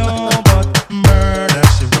what I know, but murder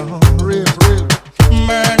she wrote.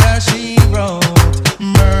 Murder she wrote.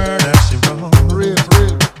 Murder she wrote.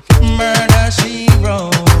 Murder she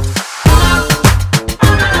wrote.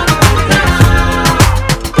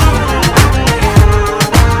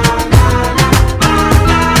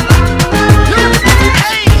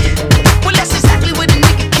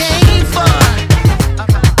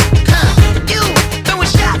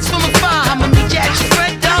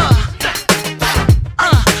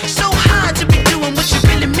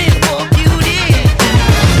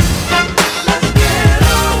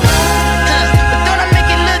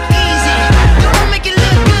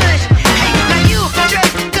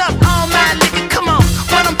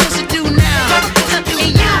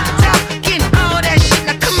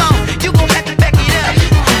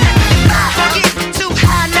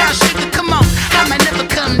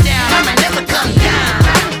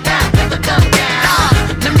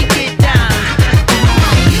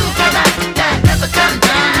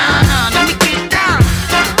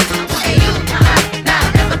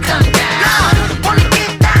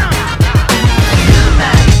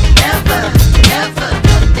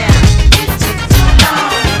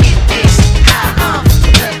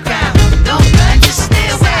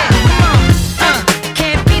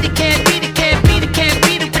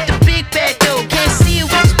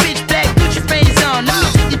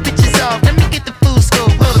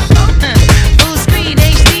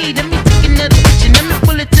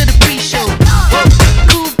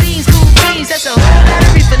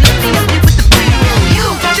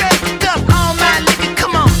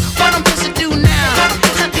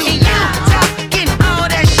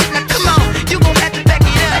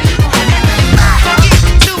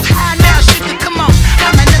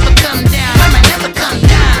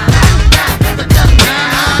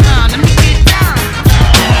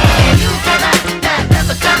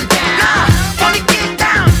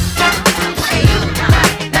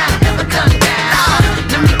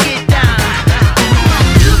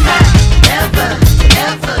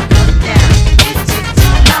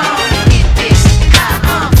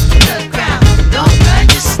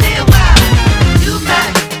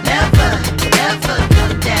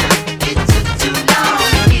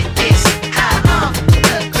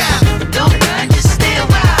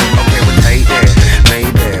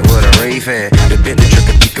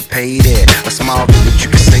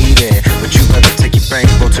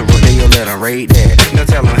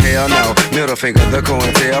 Finger the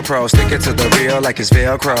COINTELPRO, stick it to the real like it's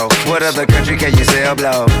Velcro. What other country can you sell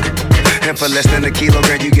blow? And for less than a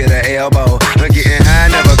kilogram, you get an elbow. I'm getting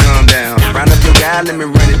high, never come down. Round up your guy, let me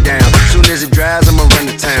run it down. Soon as it dries, I'ma run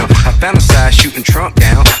to town. I fantasize shooting Trump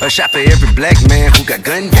down. A shot for every black man who got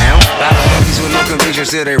gunned down. A lot of monkeys with no conviction,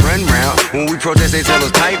 still they run round. When we protest, they tell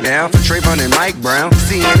us pipe down. For Trayvon and Mike Brown.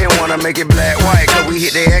 CNN wanna make it black white, cause we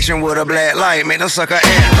hit their action with a black light. Make no sucker act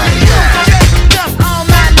right. Dressed up all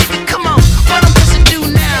my nigga, come on. What I'm supposed to do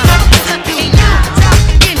now?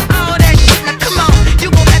 Getting all that shit, now come on.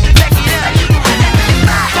 You gon' have to back it up. If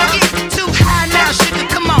I get too high now, sugar,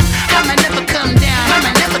 come on. I might never come down. I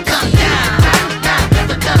might never come down.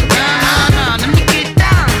 Never come down. Let me get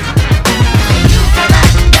down. You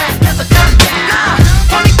never come down.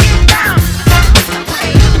 Wanna get down.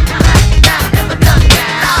 You never come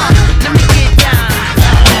down. Let me get down.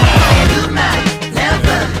 You might never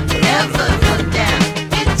come down.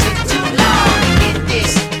 It took too long to get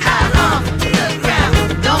this high off the ground.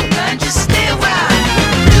 Don't run, just stay a while.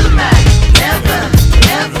 You might never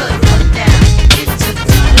come down. It took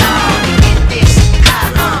too long to get this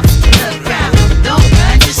high off the ground. Don't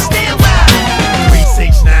run, just stay a while.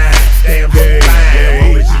 369, damn good fine.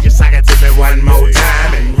 Roll it, you just sock it to me one more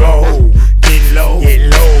time and roll. Get low, get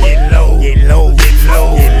low, get low, get low, get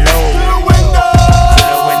low, get low. To the window, to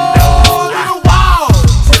the window, to the wall,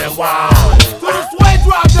 to the wall. To the sweat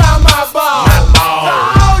drop down my ball. My ball.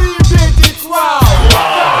 All these bitches crawl.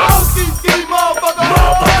 All these ski motherfucker.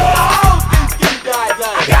 All these ski die.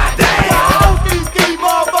 Goddamn. All these ski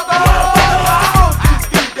motherfucker. All these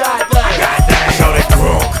ski die. Goddamn. So they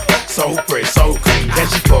drunk, so fresh, so clean. Then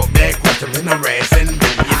she fucked that question in her ass and me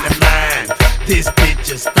in the mind. This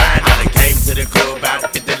bitch is fine. I done came to the club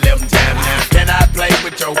about 50-11 times now. Can I play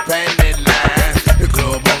with your panty line? The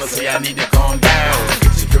club wanna say I need to calm down.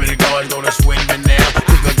 Security guards gonna swing me now.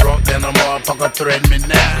 Nigga drunk, then a motherfucker threaten me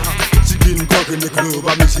now. She getting drunk in the club,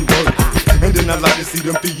 I mean she working. And then I like to see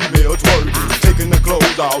them females twerking. Taking the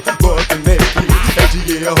clothes off, bucking naked.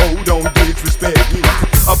 AGL, hold on, disrespect it.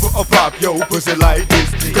 I pop your pussy like this.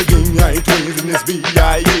 Cause yin yang twins in this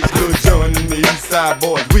B.I.H. Lil Jon and the East Side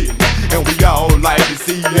boys with me. And we all like to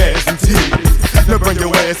see ass bring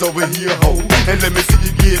your ass over here, ho, and let me see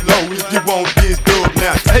you get low. If you want this dub,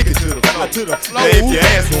 now take it to the floor. Now if your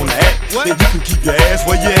ass wanna act, then you can keep your ass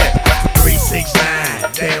where you at. 3, 6,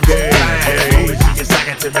 9, damn good fine. But you can suck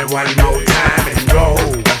it to me one more time and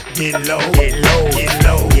roll. Get low, get low, get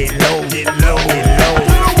low, get low, get low, get low. To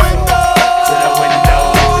the window, to the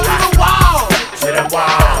window, to the wall, to the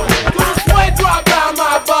wall. To the sweat drop down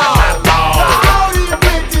my ball. All these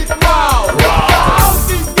bitches raw. All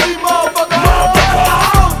these three motherfuckers. All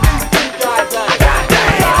these three goddamn.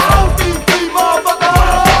 All these three motherfuckers.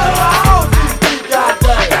 All these three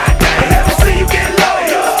goddamn. Let me see you get low,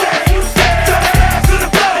 you stay, you stay. To the ass, to the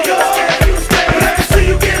floor, you stay, you stay. Let me see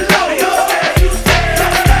you get low, you stay, you stay. To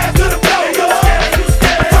the ass, to the floor, you stay, you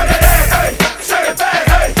stay. Turn that ass, hey, shake it back,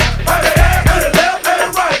 hey. Turn that ass to the left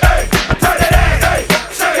and right, hey. Turn that ass, hey,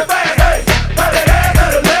 shake it back, hey. Turn that ass to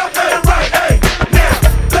the left and right, hey. Now,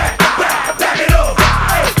 back it up,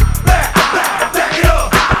 hey. Back it up, hey. Back it up,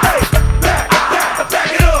 hey.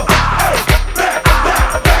 Back it up, hey.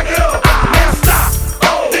 Back it up. Now stop,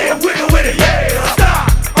 then wiggle with it, yeah. Stop,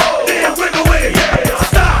 then wiggle with it, yeah.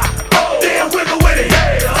 Stop, then wiggle with it,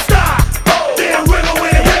 yeah. Stop, then wiggle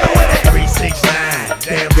with it, wiggle with it. 3, 6, 9,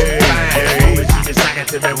 damn good fine. But you just suck it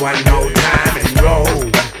to me one more time and roll.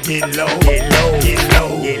 Get low, get low, get low,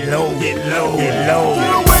 get low, get low, get low. To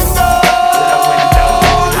the window, to the window,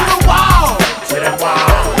 to the wall, to the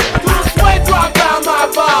wall. To the sweat drop down my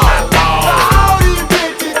ball. All these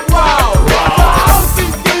bitches raw. All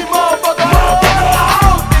these three motherfuckers. All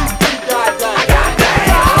these three goddamn.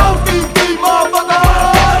 All these three motherfuckers.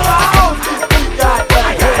 All these three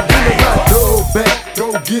goddamn. Go back, go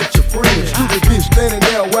get your friends. Stupid bitch standing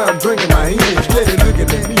there while I'm drinking my hands. Steady looking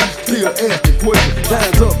at me, still asking questions.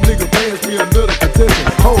 Time's up, nigga, pass me another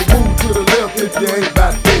contestant. Whole move to the left if you ain't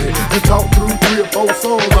about that. You talk through 3 or 4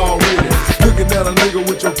 songs already. Looking at a nigga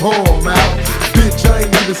with your palm out. Bitch, I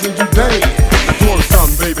ain't even seen you dance. Work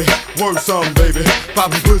something, baby. Work something, baby.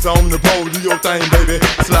 Pop your pussy on the pole, do your thing, baby.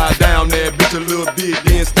 Slide down there, bitch, a little bit,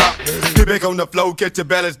 then stop. Get back on the floor, catch your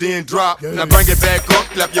balance, then drop. Now bring it back up,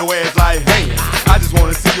 clap your ass like hands. I just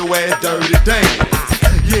wanna see your ass dirty dance.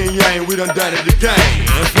 Yin yang, we done it again.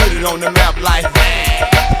 And put it on the map like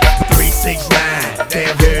 3, 6, 9,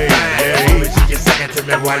 damn good fine. But you just suck it to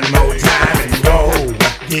me one more time and roll.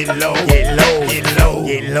 Get low, get low, get low,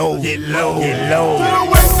 get low, get low, get low. To the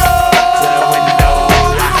window, to the window,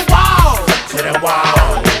 to the wall, to the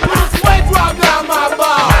wall. To the sweat drop down my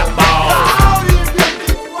ball. All these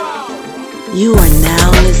bitches raw. You are now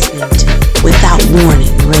listening to Without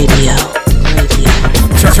Warning Radio.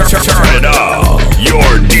 Turn it up. Your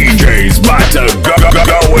DJ's about to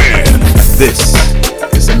go in. This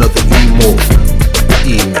is another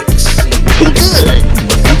E-mix. Good.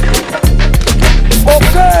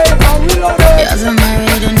 Okay, I'm reloaded. You have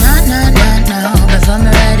married a na-na-na-na. Before me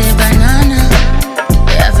ride a banana.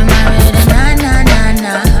 You have married a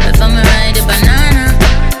na-na-na-na. Before me ride a banana.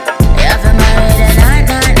 You have married a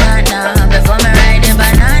na-na-na-na. Before me ride a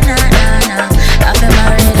banana-na-na. You have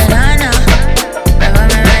married a na-na. Before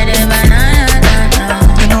me ride a banana-na-na.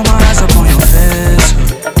 You know my eyes up on your face,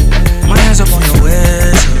 my hands up on your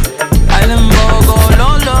waist. I limbo go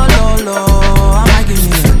low, low, low, low. I might give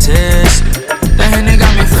me a taste. The Henny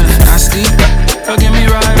got me feeling nasty. So give me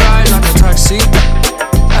ride like a taxi.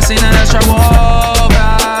 I seen an extra walk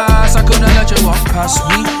past. I couldn't let you walk past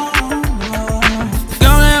me.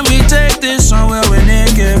 Don't let me take this somewhere we're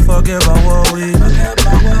naked. Forget about what we do.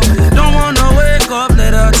 Don't wanna wake up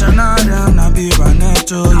later tonight and I'll be right next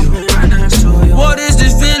to you. What is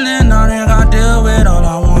this feeling? I ain't got to deal with. All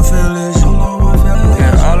I want feel is you.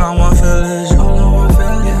 Yeah, all I want feel is you.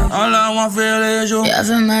 All I want feel is you. You have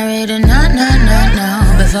married a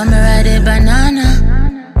na-na-na-na. Before me ride a banana.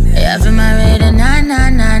 You have married a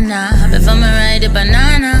na-na-na-na. Before me ride a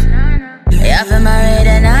banana. You have married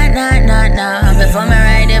a na-na-na-na. Before me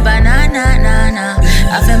ride a banana-na-na. You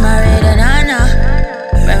have married a na-na.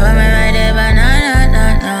 Before me ride a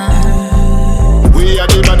banana-na-na. We are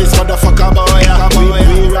the baddest motherfucker boy.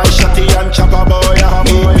 We ride shotty and chopper boy.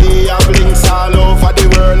 Me have links all over the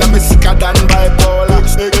world. I'm sicker than bipolar.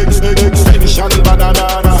 Extension banana.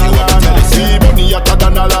 See money hotter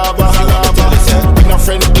than a lava. We no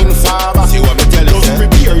friend in farmer. Just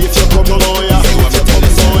prepare if you come lawyer.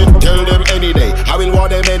 Tell them any day, I will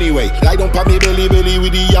want them anyway. Lie down pa me belly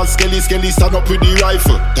with the young skelly stand up with the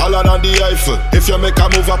rifle. Taller than the Eiffel. If you make a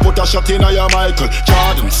move, I put a shot in your Michael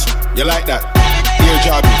Jordans. You like that? Air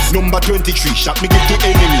Jordans. Number 23, shot me give to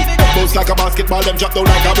enemy. Bounce like a basketball, them drop down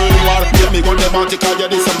like a burning wall. Tell me go them article, yeah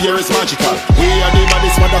disappear is magical. We are the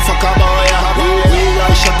baddest motherfucker boy. We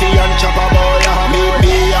ride shotty and chopper boy.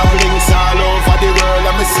 Me have links all over the world.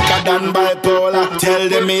 I'm sicker than bipolar. Tell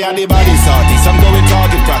them me a the body artist. I'm going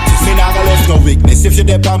target practice. Me nah gonna left no weakness. If you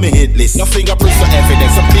dip on me hit list, no fingerprints or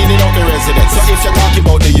evidence. I'm cleaning out the residents. So if you're talking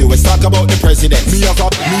about the US, talk about the president. Me have a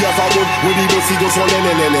good when he goes, so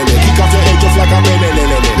lelelelele. Kick off your head just like a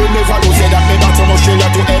lelelelele. We never go say that me back from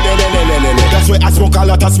Australia to lelelelele. That's why I smoke a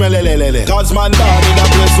lot of smell lelelele. Cause man born in a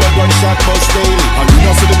place where gunshot bust daily. And you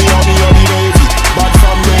know see the army or the navy. Bad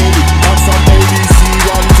from baby, bad from ABC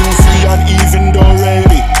 1, 2, 3 and even though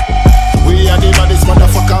ready. We are the baddest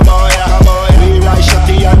motherfucker boy, boy. We ride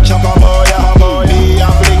shotty and chopper boy, boy. Me a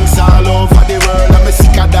blinks all over the world. I'm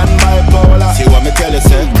sicker than bipolar. See what me tell you,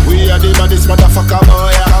 say? We are the baddest motherfucker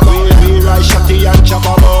boy, boy. We ride shotty and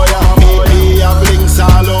chopper boy, boy. Me a blinks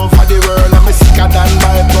all over the world. I'm sicker than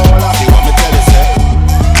bipolar. See what me tell you, say?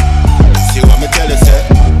 See what me tell you, say?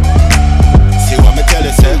 See what me tell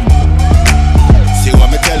you, say? See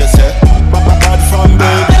what me tell you, say? Bad from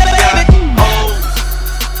baby.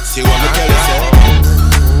 See what me tell you, say?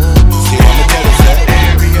 See what me tell you, say?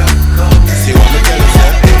 See what me tell you,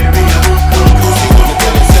 say? See what me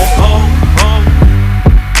tell you, say?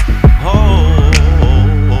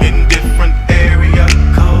 In different area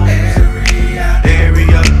codes.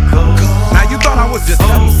 Area codes. Now you thought I was just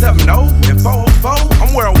 770 and 404?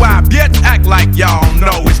 I'm worldwide, bitch. Act like y'all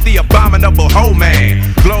know it's the abominable hoe man.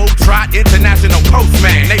 Globetrot International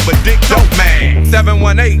Postman. Neighbor Dick Dope Man.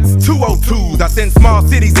 718s, 202s. I send small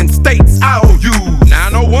cities and states. I owe you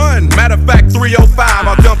 901. Matter of fact, 305.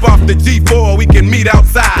 I'll jump off the G4. We can meet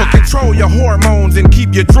outside. So control your hormones and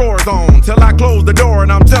keep your drawers on till I close the door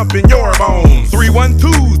and I'm jumping your bones.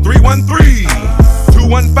 312s, 313s,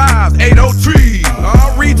 215s, 803.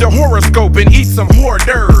 I'll read your horoscope and eat some hors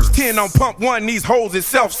d'oeuvres. 10 on pump 1. These hoes is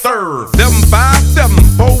self-serve. 757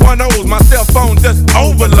 410s. My cell phone just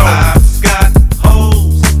overload. I've got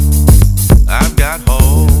hoes. I've got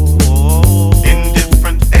hoes in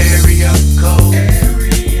different area codes.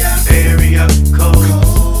 Area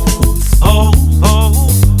codes. Hoes,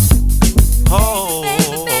 hoes, hoes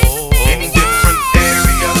in different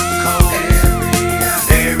area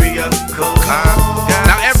codes. Area codes.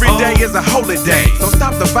 Now every day is a holiday, so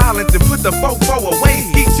stop the violence and put the fofo away.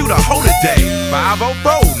 Eat you the holiday.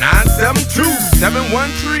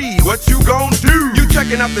 504-972-713. What you gon' do? You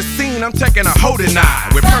checking out the scene, I'm checking a hoe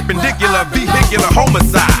tonight with perpendicular vehicular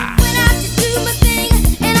homicide.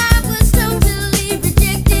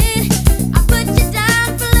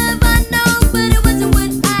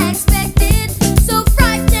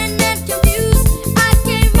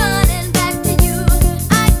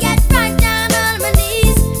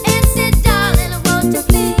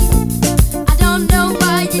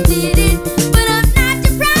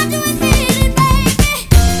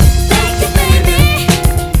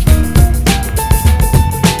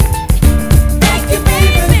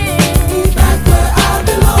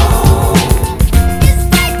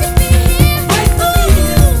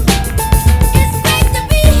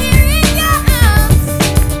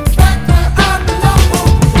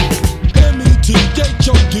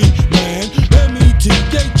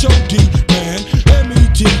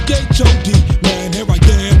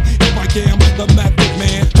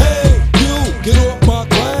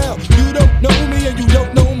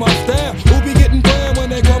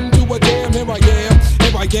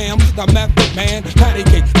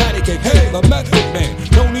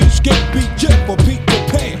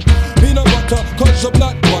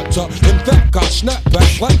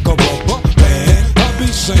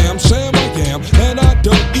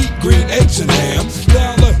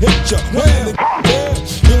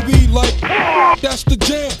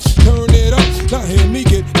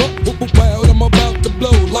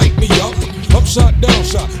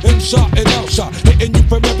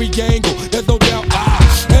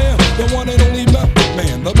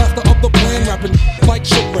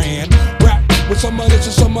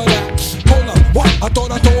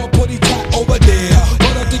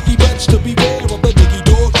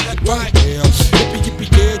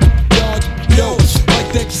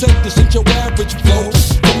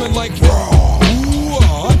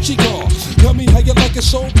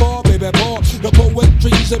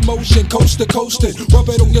 Coasting, rub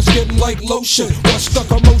it on your skin like lotion. What's the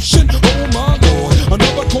commotion? Oh my lord,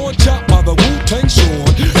 another corn chop by the Wu-Tang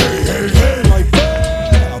sword. Hey, hey, hey, like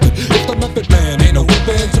that. It's the Method Man, ain't no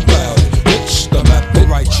ifs about it. It's the Method,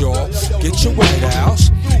 right, y'all? Get your White House,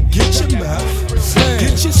 get your meth,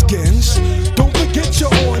 get your skins. Don't forget your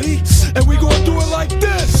orty, and we gon' do it like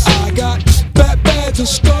this. I got fat bags and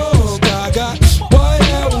skunk. I got White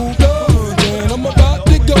House guns, and I'm about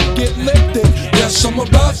to go get lifted. Yes, I'm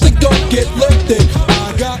about to go get lifted.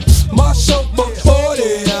 I got myself a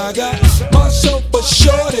 40, I got myself a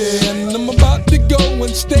shorty, and I'm about to go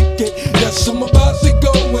and stick it. Yes, I'm about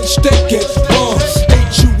mistaken.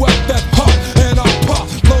 H-U-F-F, huh, and I pop,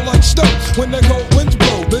 blow like snow. When the cold winds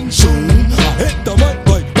blow, then soon I hit the mic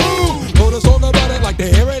like boom. Put a song about it like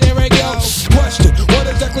the here it go. Question, what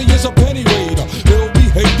exactly is a penny raider? Ill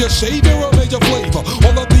behavior, savior, or major flavor?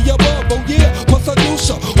 All of the above, oh yeah, plus a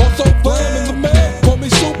producer. Also flam in the man, call me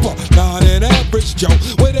super. Not an average Joe,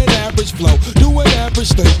 with an average flow. Doing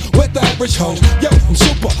average things with average hoes. Yo, I'm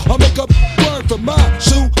super, I make a word for my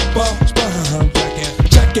super sperm.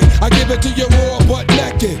 Check it, I give it to you raw but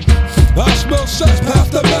naked. I smell sex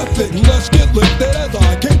past the method. Let's get lifted as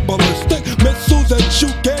I kick ballistic missiles and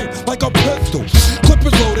shoot game like a pistol. Clip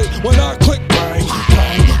is loaded when I click bang,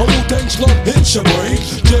 bang. A Wu-Tang slug hits your brain.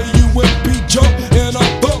 J-U-M-P jump and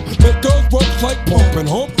I bump. Make girls ropes like pumping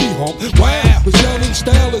Humpty Hump. Wow, the shining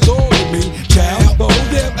style is all in me. Child, the whole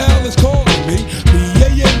damn L is calling me.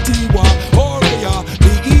 B-A-N-T-Y-R-A-I-B-E-R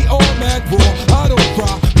mad raw. I don't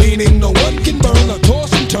cry, meaning no one can burn or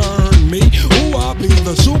toss and turn me. Ooh, I be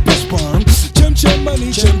the super sperm. Chim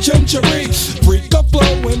chimney, chim chim cherry. Freak up flow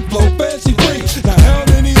and flow fancy free. Now how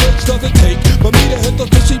many hits does it take for me to hit the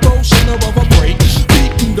fishy bowl center of a break?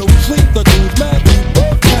 Beating don't sleep, the dudes mad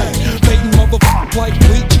people bang. Making motherfuckers like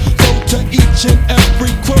bleach. So to each and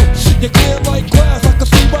every crew, you clear like glass, I can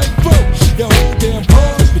see right through. Your whole damn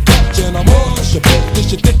pause, you catching I'm on. Your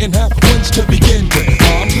business you didn't have wins to begin with.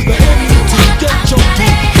 I'm the M.U.T. Get your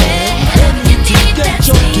deep man. M.U.T. Get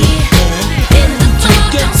your deep man. M.U.T.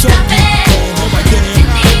 Get your deep man. Oh my damn,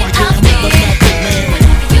 the magic man.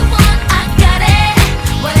 Whatever you want, I got it.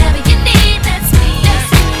 Whatever you need, that's me.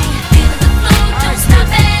 Feel the flow, don't stop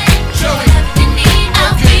it. Whatever you need,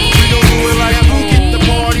 I'll be. We gon' do it like who get the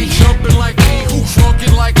party jumping like me, who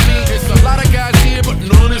funkin' like me. There's a lot of guys here, but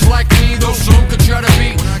none is like me. Though some could try to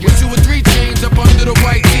be with 2 or 3 chains up under the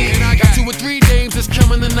white tee. And I got 2 or 3 dames that's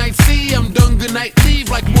coming tonight. See, I'm done good night, leave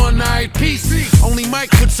like one-eyed piece. Only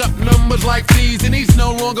Mike puts up numbers like these, and he's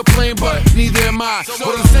no longer playing, but neither am I.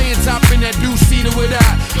 What I'm saying, top in that deuce-seater with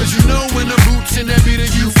I. Cause you know when the boots and that beater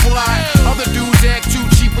you fly. Other dudes act too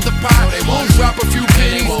cheap with the pot. They won't drop a few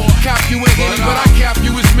pennies. Cop you a henny, but I cap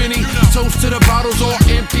you as many. Toast to the bottles all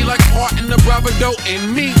empty like heart in the bravado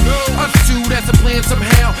and me. Us two, that's a plan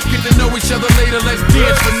somehow. Get to know each other later, let's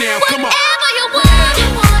dance for now. Come on. Whatever you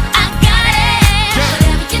want, I got it.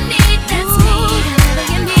 Whatever you need, that's me. Whatever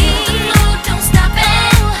you need, flow, don't stop it.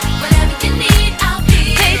 Whatever you need, I'll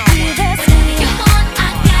be. Whatever you want, I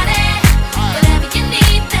got it. Whatever you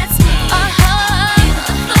need, that's me. Feel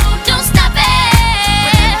the flow, don't stop it.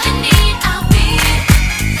 Whatever you need, I'll be.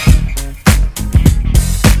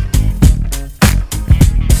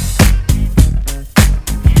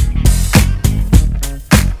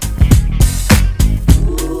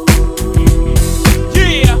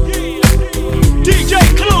 Yeah, DJ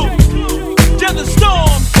Clue, Desert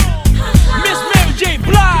Storm, Miss Mary J.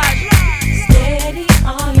 Blige. Steady,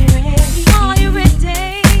 are you ready? Are you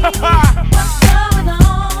ready? What's going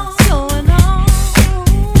on?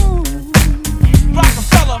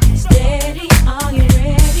 Rockefeller. Steady, are you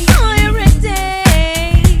ready? Are you ready?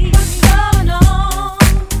 What's going on?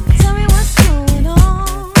 Tell me what's going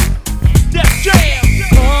on. Def Jam.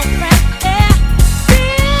 Walk right there.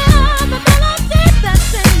 Feel the melody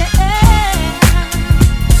that's in the air.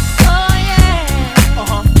 Oh yeah.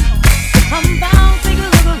 I'm bound to take a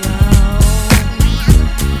look around.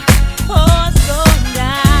 Oh, it's going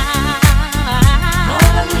down.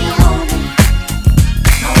 However do you want me?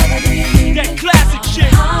 However do you need me? That classic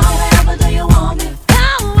shit. However do you want me?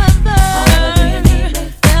 However do you need me?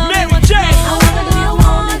 Mary J. However do you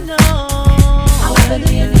want me? However do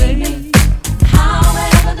you need me?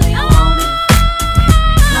 However do you want me?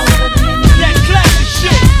 However do you need me? That classic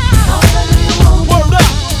shit. However do you want me? Word up.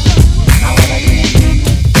 However do you need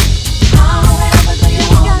me? However do you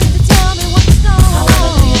want me? You got to tell me what's going on.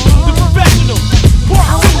 The professional.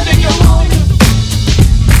 Part 2, nigga.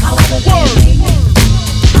 However do you need me?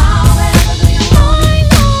 However do you want me?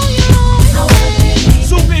 However do you need me?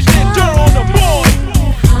 Soup is that dirt on the board.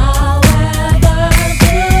 However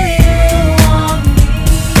do you want me?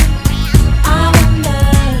 I wonder.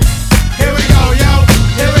 Here we go, yo.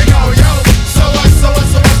 Here we go, yo. So what's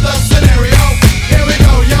the scenario? Here we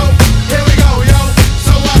go, yo. Here we go, yo.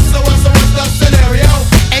 So what's the scenario?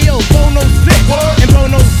 Ayo, Bono's this and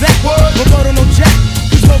Bono's that. Roberto no jack,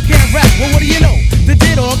 cause Mo can't rap. Well, what do you know? The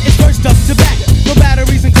D-Dog is first up to back. No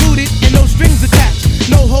batteries included and no strings attached.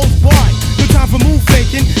 No holds barred, no time for move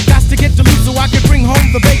faking. Got to get to loose so I can bring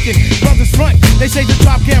home the bacon. Brothers front, they say the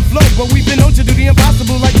drop can't flow, but we've been known to do the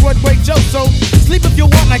impossible like Broadway Joe. So sleep if you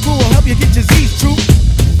want, like who will help you get your Z's true.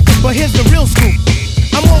 But here's the real scoop.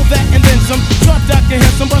 I'm all that and then some. Drop Dr.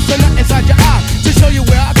 Handsome, bust a nut inside your eye to show you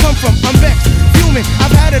where I come from. I'm vexed, fuming.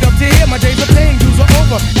 I've had it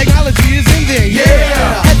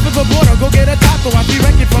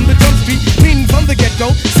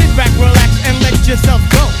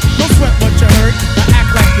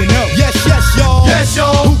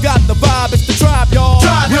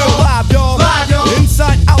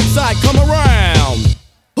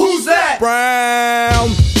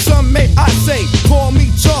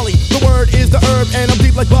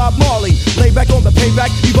Marley. Lay back on the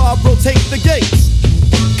payback, evolve, rotate the gates.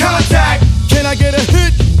 Contact! Can I get a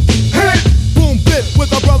hit? Hit! Boom bit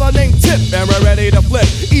with a brother named Tip, and we're ready to flip.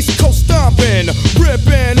 East Coast stomping,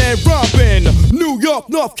 ripping and romping. New York,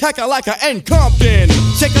 North, Kakalaka, and Compton.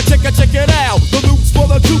 Check it out. The loops for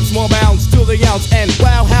the troops, more bounds to the ounce. And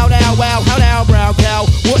wow, how now, brown cow.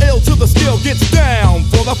 We're ill till the skill gets down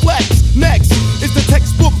for the flex. Next is the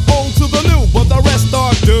textbook old to the new, but the rest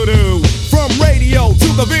are doo-doo. From radio to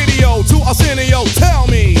the video to Arsenio, tell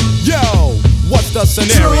me, yo, what's the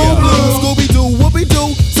scenario? True blue, Scooby-Doo,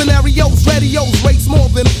 whoopie-doo. Scenarios, radios, rates more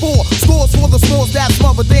than 4. Scores for the scores that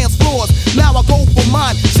smother dance floors. Now I go for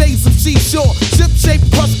mine, shades of seashore.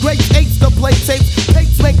 Ship-shaped, crush grapes, eights to play tapes.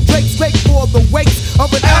 Pates make drakes, fake for the weights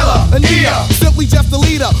of an Ella, Anita. Simply just a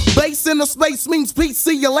leader. Bass in the space means peace,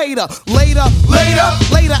 see you later. Later,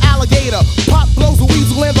 alligator. Pop blows a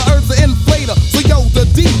weasel and the herbs are inflator. So yo, the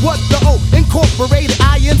D, what the O? Incorporated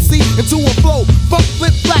INC into a flow. Funk,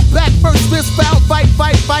 flip, flat, back, first fist, foul, fight,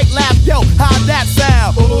 laugh. Yo, how'd that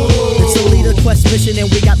sound? It's a leader quest mission and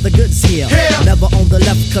we got the goods here. Never on the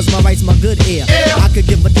left cause my right's my good ear. I could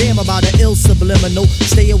give a damn about an ill subliminal.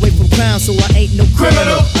 Stay away from crime so I ain't no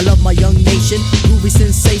criminal. I love my young nation, groovy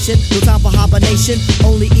sensation. No time for hibernation,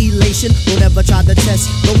 only elation. Don't ever try to test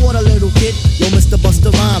the water, little kid. Yo, Mr.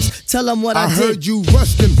 Busta Rhymes, tell them what I did. I heard you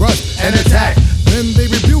rushed and attacked. Then they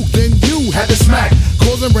rebuked, then you had to smack.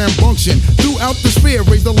 Causing rambunction throughout the sphere.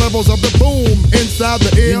 Raise the levels of the boom inside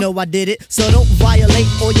the air. You know I did it, so don't violate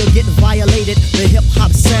or you'll get violated. The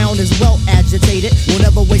hip-hop sound is well agitated. We'll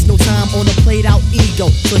never waste no time on a played-out ego.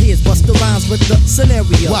 So here's Busta Rhymes with the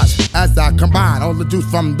scenario. Watch as I combine all the juice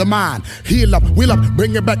from the mind. Heal up, wheel up,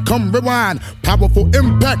 bring it back, come rewind. Powerful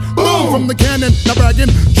impact, boom from the cannon. Now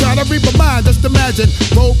bragging, try to read my mind, just imagine.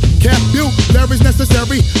 Vocabulary's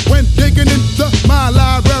necessary when digging into my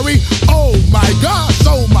library. Oh my gosh,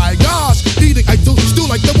 eating I do stew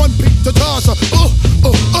like the one pizza tosser.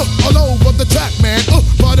 All over the track, man.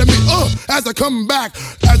 Pardon me, as I come back.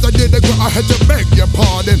 As I did the I had to beg your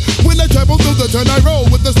pardon. When I travel through the turn, I roll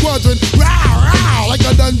with the squadron. Row, like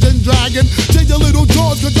a dungeon dragon. Change your little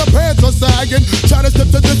jaws cause your pants are sagging. Try to step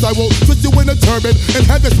to this, I will twist you in a turban and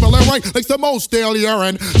have it smelling right like some old stale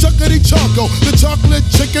urine. Chuckity choco, the chocolate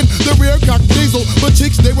chicken, the rear cock diesel, but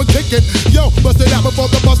cheeks they were kicking. Yo, bust it out before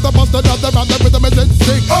the bust another round. The rhythm is in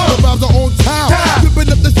sync. The rhymes are on time. Ripping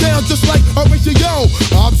up the sound just like a ratio.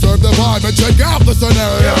 Observe the vibe and check out the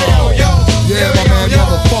scenario. Yeah, my man,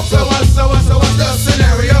 motherfucker. So what's the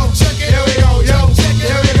scenario? Check it. Here we go, yo. Check it.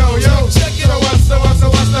 Here we go, yo. Check it. So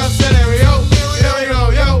what's the scenario? Here we go,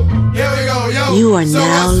 yo. Here we go, yo. You are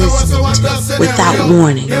now listening to Without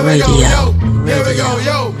Warning Radio. Here we go,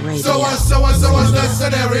 yo. So what's the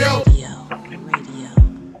scenario?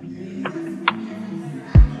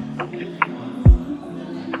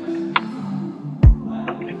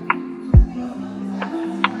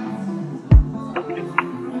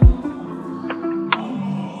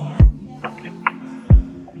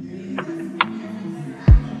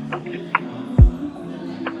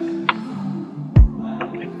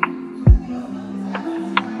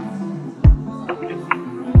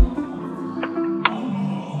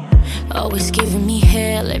 Always giving me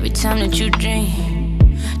hell every time that you drink.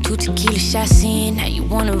 2 tequila shots in, now you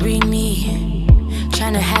wanna read me.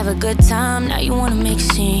 Tryna have a good time, now you wanna make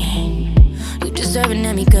a scene. You deserve an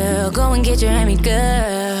Emmy, girl, go and get your Emmy,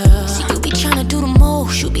 girl. See, you be tryna do the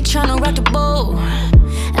most, you be tryna rock the boat.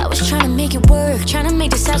 I was tryna make it work, tryna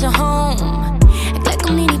make this house a home. Act like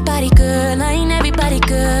I'm anybody, girl, I ain't everybody,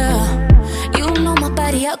 girl. You know my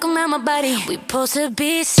body, how come I'm my body? We supposed to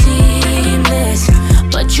be seamless,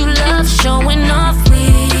 but you love showing off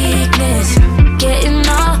weakness. Getting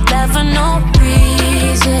all that for no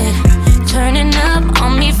reason. Turning up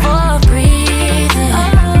on me for a breathing.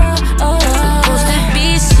 We supposed to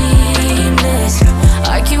be seamless,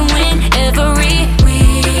 arguing every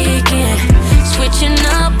weekend. Switching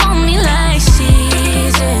up on me like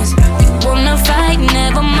seasons. You wanna fight,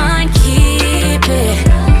 never mind, keep it.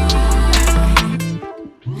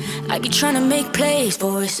 I be tryna make plays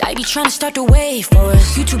for us, I be tryna start the wave for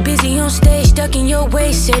us. You too busy on stage, stuck in your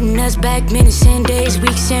ways, setting us back minutes and days,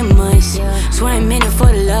 weeks and months. Swear I'm in it for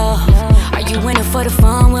the love. Are you in it for the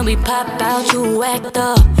fun? When we pop out, you act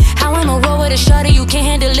up. How I'ma roll with a shorty, you can't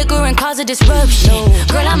handle liquor and cause a disruption.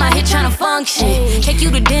 Girl, I'm out here tryna function, take you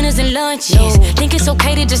to dinners and lunches. Think it's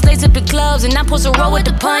okay to just lace up your gloves and not supposed to roll with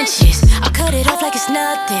the punches. I cut it off like it's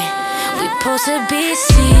nothing. We supposed to be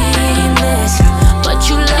seamless, but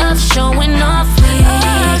you love showing off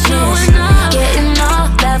weakness. Getting all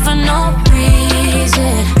that for no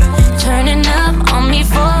reason. Turning up on me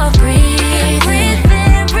for a breathing.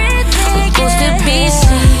 We supposed to be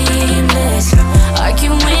seamless,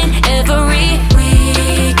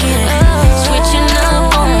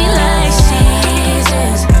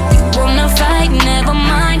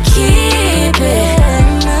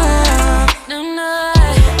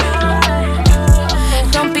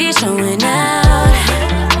 showing out?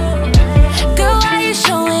 Girl, why you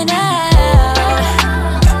showing out?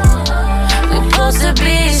 We're supposed to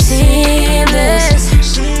be seamless.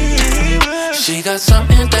 She got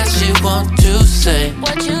something that she want to say.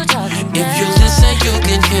 What you talking about? If you listen, you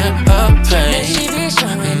can hear her pain.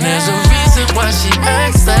 And there's a reason why she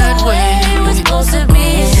acts that way. We're supposed to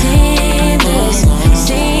be seamless,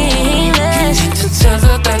 seamless. You need to tell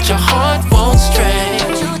her that your heart won't stray.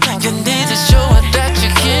 You need to show her that you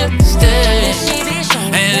can't stay.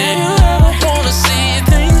 And if you ever wanna see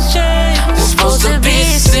things change, we're supposed to be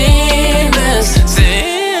seamless, seamless.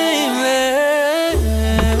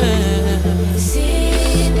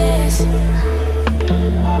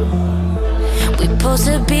 Supposed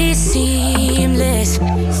to be seamless,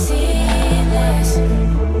 seamless.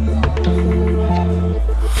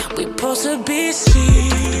 We're supposed to be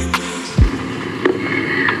seamless.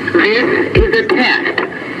 This is a test.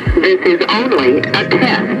 This is only a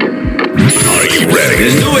test. Are you ready?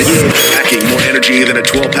 Let's do it. Packing more energy than a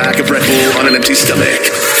 12-pack of Red Bull on an empty stomach.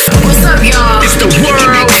 What's up, y'all? It's the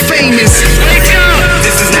world famous. Wake up!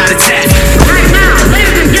 This is not a test. Right now,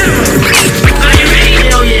 ladies and gentlemen, are you ready?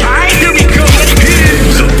 Hell yeah. All right, here we go.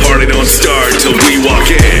 The party don't start till we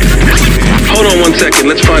walk in. Hold on 1 second,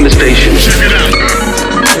 let's find the station. Check it out.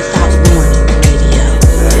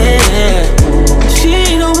 Yeah.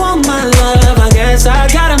 She don't want my love, I guess I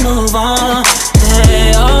gotta move on.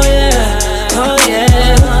 Hey, oh yeah, oh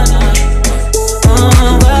yeah.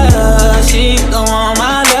 Well, she don't want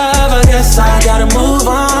my love, I guess I gotta move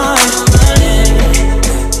on.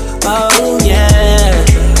 Oh yeah,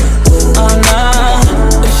 oh no.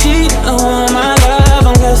 If she don't want my love,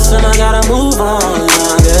 I'm guessing I gotta move on.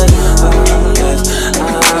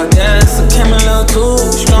 I guess I came a little too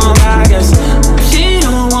strong, I guess. She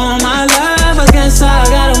don't want my love, I guess I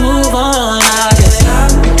gotta move on, I guess.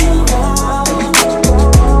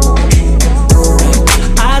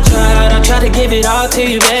 I tried to give it all to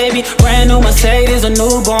you, baby. Brand new Mercedes, a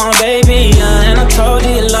newborn baby, yeah. And I told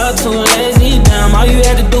you your love too lazy, damn. All you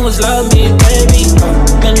had to do was love me, baby.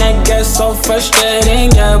 And that gets so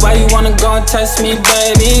frustrating, yeah. Why you wanna go and test me,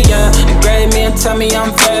 baby, yeah. Degrade me and tell me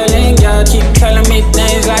I'm failing, yeah. Keep telling me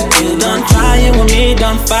things like you done trying with me,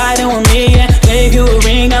 done fighting with me, yeah. Gave you a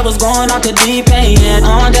ring that was going off the deep end, yeah.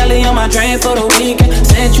 On deli on my drain for the weekend.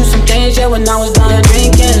 Sent you some things, yeah, when I was done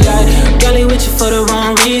drinking. Like, girlie with you for the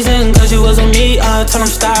wrong reason, cause you wasn't me, told him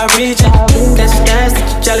stop reaching. That's that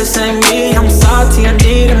you jealous of me. I'm salty, I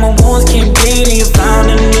need it, my wounds keep bleeding. You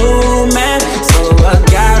found a new man, so I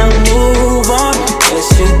gotta move on.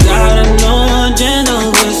 Guess you got a new agenda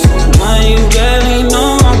with someone you barely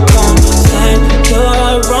know. I'm gonna say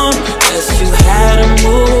you're wrong. Guess you had to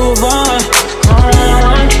move on.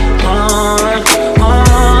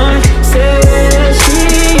 Say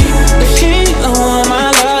if she don't want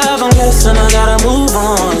my love, I'm guessing I gotta move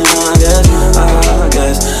on.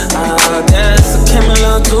 I guess I came a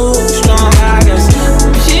little too strong, I guess.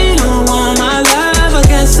 If she don't want my love, I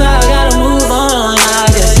guess I gotta move on,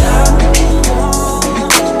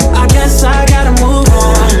 I guess I gotta move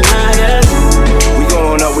on, I guess. We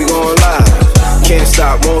going up, we going live. Can't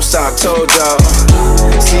stop, won't stop, told y'all.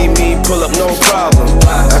 See me pull up, no problem.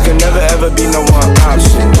 I can never ever be no one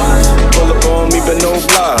option. Pull up on me, but no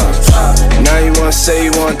blocks. Now you wanna say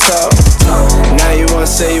you wanna talk. Now you wanna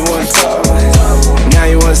say you wanna talk. Now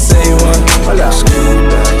you wanna say you wanna. Hold up. Stay in your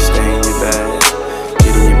bag, stay in your bag.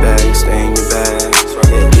 Get in your bag, stay in your bag.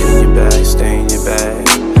 Get in your bag, stay in your bag.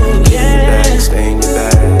 Get in your bag, stay in your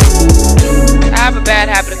bag. I have a bad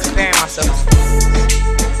habit of comparing myself.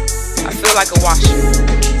 I feel like a washer.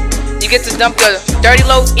 You get to dump your dirty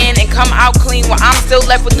loads in and come out clean while I'm still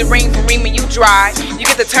left with the ring from reaming you dry. You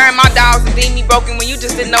get to turn my dials and deem me broken when you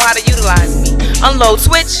just didn't know how to utilize me. Unload,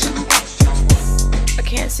 switch. I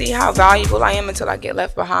can't see how valuable I am until I get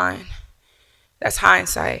left behind. That's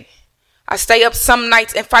hindsight. I stay up some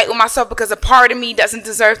nights and fight with myself because a part of me doesn't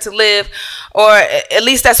deserve to live, or at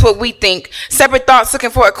least that's what we think. Separate thoughts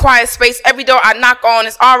looking for a quiet space. Every door I knock on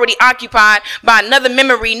is already occupied by another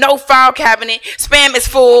memory. No file cabinet. Spam is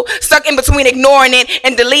full. Stuck in between ignoring it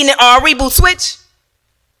and deleting it or reboot switch.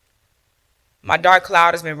 My dark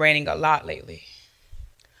cloud has been raining a lot lately.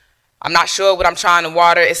 I'm not sure what I'm trying to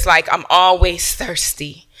water. It's like I'm always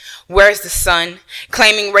thirsty. Where's the sun?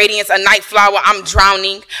 Claiming radiance, a night flower, I'm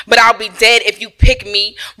drowning. But I'll be dead if you pick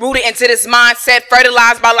me. Rooted into this mindset,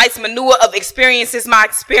 fertilized by life's manure of experiences. My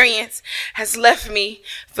experience has left me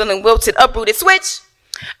feeling wilted, uprooted. Switch.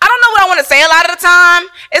 I don't know what I want to say a lot of the time.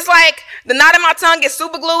 It's like the knot in my tongue gets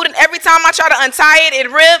super glued, and every time I try to untie it, it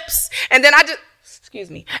rips. And then I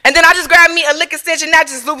just grab me a lick extension that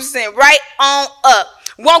just loops it right on up.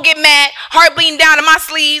 Won't get mad, heart bleeding down in my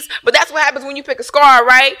sleeves, but that's what happens when you pick a scar,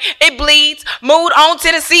 right? It bleeds. Mood on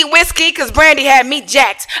Tennessee whiskey, cause Brandy had me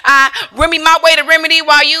jacked. I Remy my way to remedy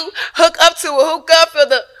while you hook up to a hookah, fill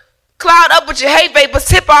the cloud up with your hate vapors,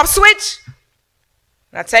 tip off switch.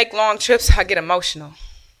 When I take long trips, I get emotional.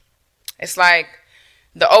 It's like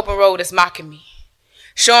the open road is mocking me,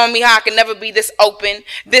 showing me how I can never be this open,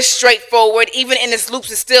 this straightforward. Even in its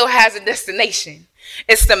loops, it still has a destination.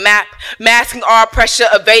 It's the map, masking all pressure,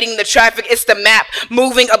 evading the traffic. It's the map,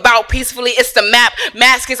 moving about peacefully. It's the map,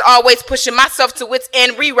 mask is always pushing myself to its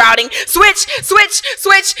end, rerouting. Switch, switch,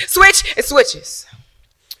 switch, switch. It switches.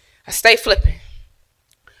 I stay flipping.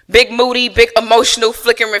 Big moody, big emotional,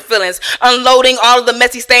 flickering feelings. Unloading all of the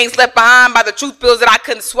messy stains left behind by the truth pills that I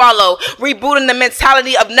couldn't swallow. Rebooting the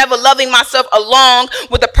mentality of never loving myself along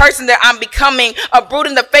with the person that I'm becoming.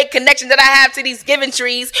 Uprooting the fake connection that I have to these given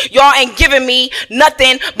trees. Y'all ain't giving me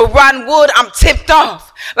nothing but rotten wood. I'm tipped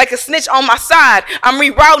off like a snitch on my side. I'm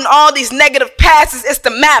rerouting all these negative passes. It's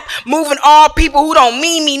the map, moving all people who don't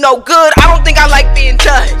mean me no good. I don't think I like being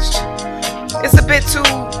judged. It's a bit too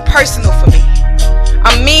personal for me.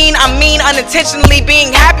 I mean unintentionally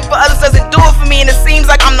being happy for others doesn't do it for me, and it seems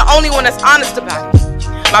like I'm the only one that's honest about it.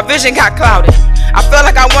 My vision got clouded. I felt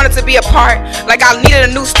like I wanted to be a part, like I needed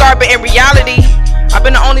a new start, but in reality, I've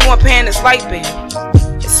been the only one paying this light bill.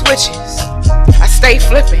 It switches. I stay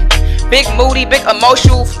flipping. Big moody, big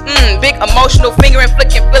emotional fingering,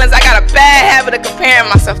 flicking feelings. I got a bad habit of comparing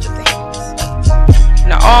myself to things,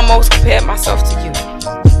 and I almost compared myself to you.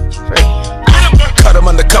 Free. Cut him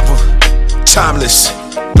undercover. Timeless,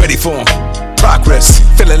 ready for him. Progress,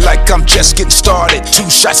 feeling like I'm just getting started. 2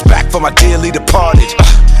 shots back for my dearly departed.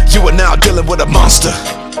 You are now dealing with a monster.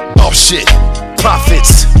 Oh shit,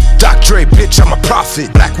 profits. Doc Dre, bitch, I'm a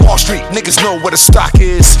prophet. Black Wall Street, niggas know where the stock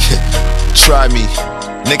is. Try me.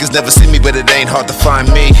 Niggas never see me, but it ain't hard to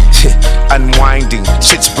find me. Unwinding,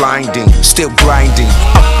 shit's blinding. Still grinding,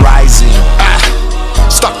 uprising.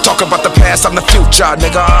 Stop talking about the past, I'm the future,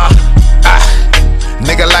 nigga.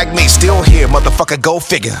 Nigga like me, still here, motherfucker, go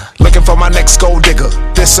figure. Looking for my next gold digger.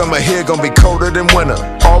 This summer here gon' be colder than winter.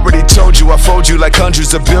 Already told you, I fold you like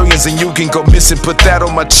hundreds of billions, and you can go missing, put that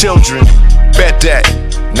on my children. Bet that,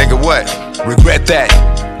 nigga what? Regret that,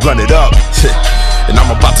 run it up. And I'm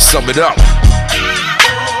about to sum it up.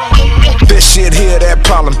 This shit here, that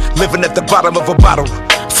problem. Living at the bottom of a bottle.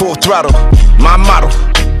 Full throttle, my motto.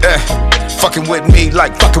 Fucking with me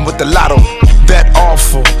like fucking with the lotto. That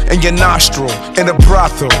awful in your nostril, in a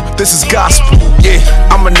brothel. This is gospel, yeah.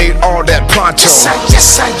 I'ma need all that pronto. Yes sir, yes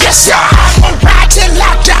sir, yes sir. I'ma ride till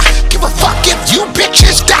I die. Give a fuck if you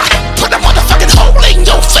bitches die. Put a motherfucking hole in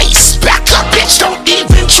your face. Back up, bitch, don't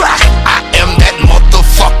even try. I am that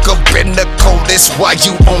motherfucker in the coldest. Why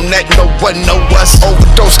you on that? No one know us.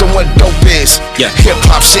 Overdosed on what dope is. Yeah. Hip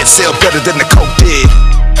hop shit sell better than the coke did.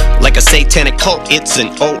 Like a satanic cult, it's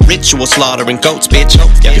an old ritual slaughtering goats, bitch.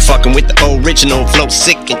 You're fucking with the original flow,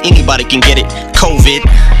 sick and anybody can get it. COVID,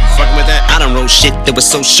 fucking with that. I done wrote shit that was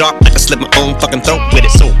so sharp I could slit my own fucking throat with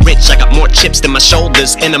it. So rich, I got more chips than my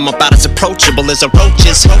shoulders, and I'm about as approachable as a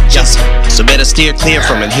roaches. So better steer clear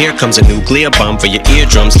from it. Here comes a nuclear bomb for your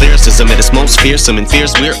eardrums. Lyricism at its most fearsome and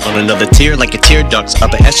fierce. We're on another tier like your tear ducts.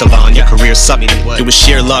 Upper echelon, your career sucked. It was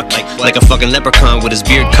sheer luck, like a fucking leprechaun with his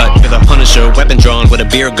beard cut. With a Punisher, weapon drawn with a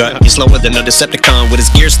beer gut. You're slower than a Decepticon with his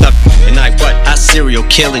gear stuck. And I serial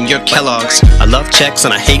killing your Kellogg's. I love checks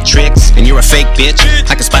and I hate tricks. And you're a fake bitch.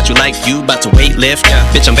 I can spot you like you about to weight lift.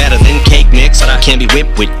 Bitch, I'm better than cake mix. But I can't be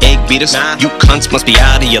whipped with egg beaters. You cunts must be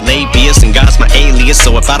out of your labius. And God's my alias.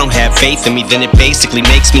 So if I don't have faith in me, then it basically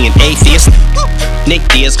makes me an atheist. Nick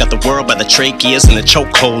Diaz got the world by the tracheas and the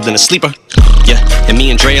chokehold and a sleeper. Yeah, and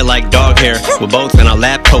me and Dre are like dog hair. We're both in our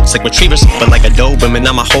lab coats like retrievers. But like a Doberman,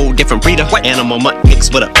 I'm a whole different breeder. Animal mutt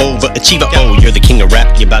mixed with an overachiever. Oh, you're the king of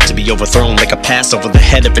rap. You're about to be overthrown like a pass over the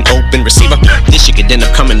head of an open receiver. This shit could end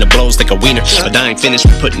up coming to blows like a wiener. But I ain't finished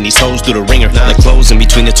with putting these hoes through the ringer. Like clothes in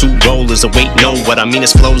between the two rollers. Wait, no, what I mean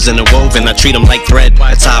is flows in a woven. I treat them like thread.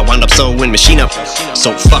 That's how I wind up sewing machine up.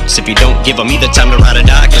 So fucks if you don't give them either time to ride or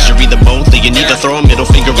die. Cause you're either both or you need to throw a middle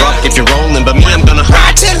finger up if you're rolling. But me, I'm gonna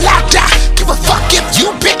ride till I die. Give a fuck if you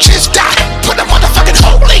bitches die. Put a motherfucking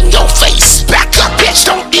hole in your face. Back up, bitch,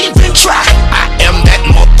 don't even try. I am that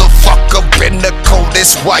motherfucker in the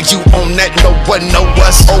coldest. Why you on that? No one know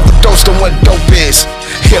us. Overdosed on what dope is.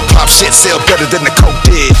 Hip hop shit sell better than the coke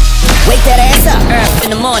did. Wake that ass up in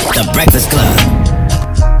the morning. The Breakfast Club.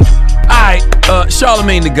 Alright,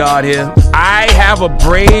 Charlemagne the God here. I have a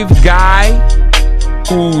brave guy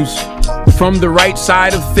who's from the right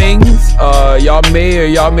side of things. Y'all may or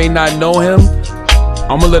y'all may not know him.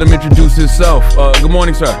 I'm gonna let him introduce himself. Good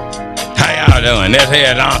morning, sir. Hi, How y'all doing? This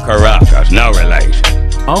here is Uncle Ruckus, no relation.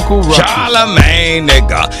 Uncle Ruckus. Charlemagne,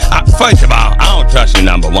 nigga. First of all, I don't trust you,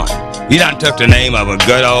 number one. You done took the name of a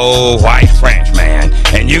good old white French man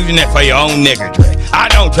and using it for your own niggardry. I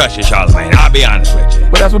don't trust you, Charlemagne. I'll be honest with you.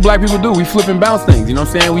 But that's what black people do. We flip and bounce things. You know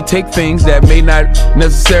what I'm saying? We take things that may not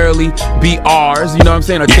necessarily be ours. You know what I'm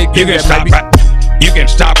saying? Or take you can stop right. You can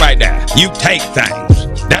stop right there. You take things.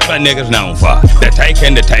 That's what niggas known for. The take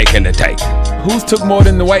and the take and the take. Who's took more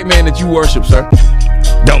than the white man that you worship, sir?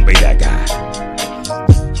 Don't be that guy.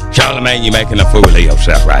 Charlemagne, you're making a fool of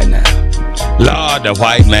yourself right now. Lord, the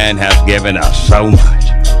white man has given us so much.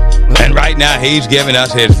 And right now, he's giving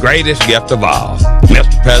us his greatest gift of all.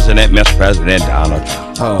 Mr. President Donald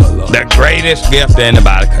Trump. Oh, Lord. The greatest gift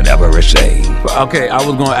anybody could ever receive. Okay, I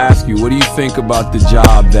was going to ask you, what do you think about the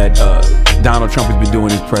job that Donald Trump has been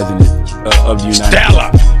doing as president of the United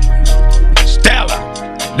States? Stella.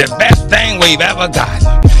 The best thing we've ever gotten.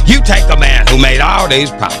 You take a man who made all these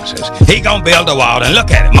promises. He gonna build a wall, and look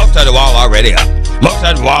at it. Most of the wall already up. Most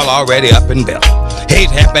of the wall already up and built. He's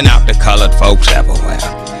helping out the colored folks everywhere.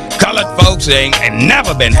 Colored folks ain't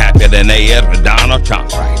never been happier than they is with Donald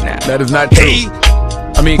Trump right now. That is not true.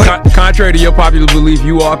 Contrary to your popular belief,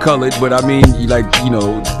 you are colored, but I mean,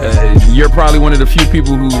 you're probably one of the few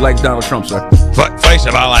people who like Donald Trump, sir. First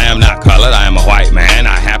of all, I am not colored. I am a white man.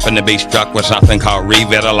 I happen to be struck with something called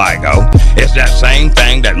revitiligo. It's that same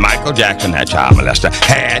thing that Michael Jackson, that child molester,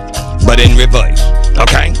 had, but in reverse.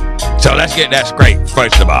 Okay? So let's get that straight,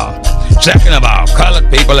 first of all. Second of all,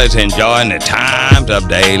 colored people is enjoying the times of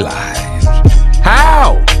their lives.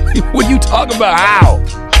 How? What are you talking about? How?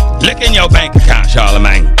 Look in your bank account,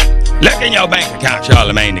 Charlemagne. Look in your bank account,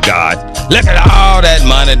 Charlemagne the God. Look at all that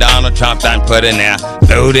money Donald Trump done put in there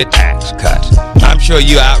through the tax cuts. I'm sure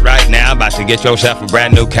you out right now about to get yourself a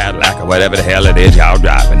brand new Cadillac or whatever the hell it is y'all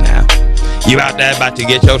driving now. You out there about to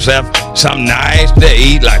get yourself something nice to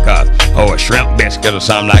eat, like a shrimp biscuit or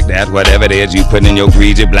something like that, whatever it is you put in your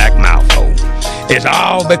greasy black mouth hole. It's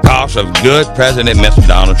all because of good President Mr.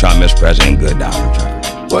 Donald Trump, Mr. President good Donald Trump.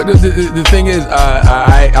 Well, the thing is,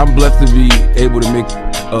 I'm blessed to be able to make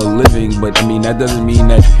a living, but I mean, that doesn't mean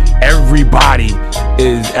that everybody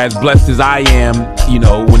is as blessed as I am,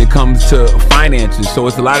 when it comes to finances. So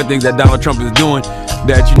it's a lot of things that Donald Trump is doing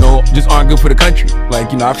that, just aren't good for the country.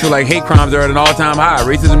 Like, I feel like hate crimes are at an all-time high.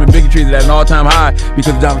 Racism and bigotry is at an all-time high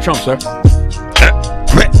because of Donald Trump, sir.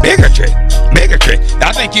 Bigotry?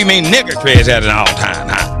 I think you mean niggotry is at an all-time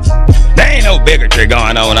high. There ain't no bigotry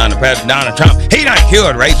going on under President Donald Trump. He done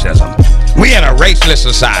cured racism. We in a raceless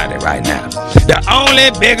society right now. The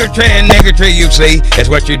only bigotry and niggotry you see is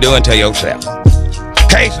what you're doing to yourself.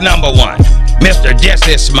 Case number one, Mr.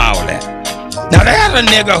 Jesse Smollett. Now there's a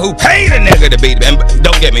nigga who paid a nigga to beat him.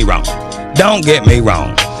 Don't get me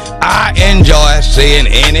wrong. I enjoy seeing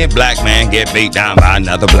any black man get beat down by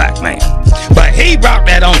another black man. But he brought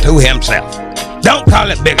that on to himself. Don't call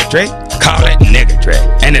it bigotry, call it niggotry.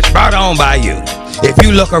 And it's brought on by you. If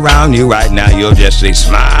you look around you right now, you'll just see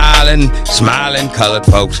smiling colored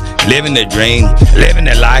folks living the dream, living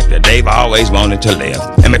the life that they've always wanted to live.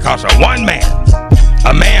 And because of one man,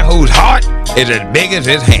 a man whose heart is as big as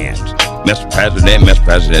his hands, Mr.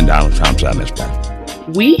 President Donald Trump, Mr.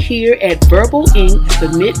 President. We here at Verbal Inc., the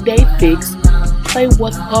Midday Fixx, play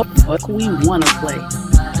what the fuck we want to play.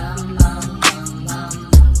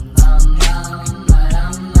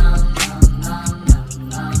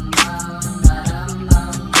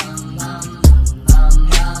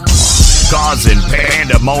 Causing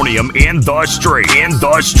pandemonium in the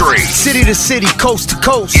street. City to city, coast to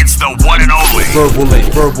coast. It's the one and only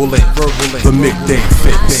Verbal Inc. The Midday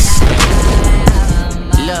Fixx.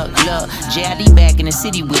 Look, JID back in the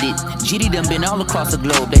city with it. Jitty done been all across the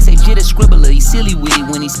globe. They say Jit a scribbler, he silly witty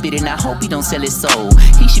when he spit it. And I hope he don't sell his soul.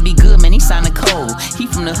 He should be good, man, he signed a code. He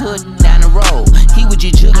from the hood, down the road. He was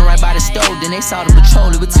just jugging right by the stove. Then they saw the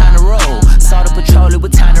patrol, it was time to roll. Saw the patrol, it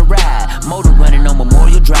was time to ride. Motor running on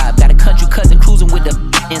Memorial Drive. Got a country cousin cruising with the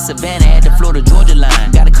in Savannah at the Florida-Georgia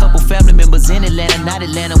line. Got a couple family members in Atlanta, not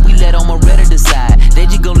Atlanta. We let on Moretta decide. They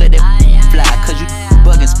just gon' let that fly, cause you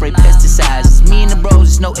bugging, spray pesticides. It's me and the bros,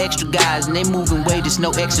 it's no extra guys. And they moving weight, it's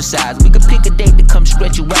no exercise. We could pick a date to come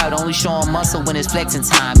stretch you out. Only showing muscle when it's flexing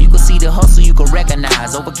time. You can see the hustle, you can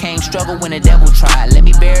recognize. Overcame struggle when the devil tried. Let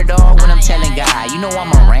me bear it all when I'm telling God. You know I'm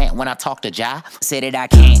a rant when I talk to Jai. Say that I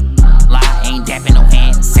can't lie, ain't dapping no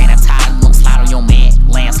hand. Sanitize, won't slide on your man.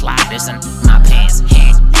 Landslide, this in my pants.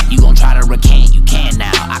 You gon' try to recant, you can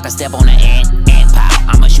now. I can step on the ant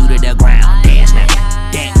pow. I'ma shoot at the ground. Dance now,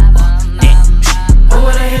 dance. Oh,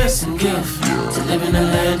 what a handsome gift to live in the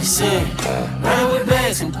land of sin. Ride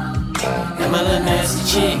bags and got my little nasty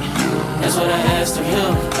chick. That's what I asked of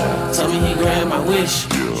him. Told me he wish.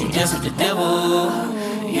 You dance with the devil,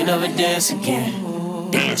 you never dance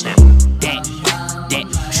again. Dance now, dance,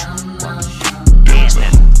 dance, dance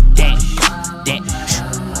now, dance, dance,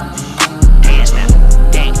 dance now,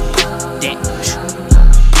 dance, dance.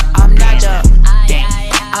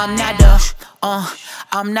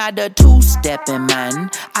 I'm not the two-stepping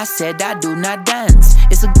man. I said I do not dance.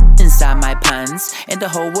 It's a inside my pants, and the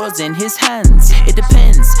whole world's in his hands. It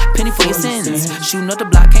depends, penny for your sins. Shooting up the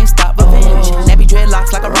block, can't stop revenge. Nappy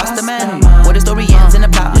dreadlocks like a Rasta man. Where the story ends in the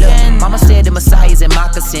plot again. Mama said the Messiah's in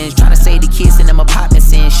moccasins, trying to say the kids in them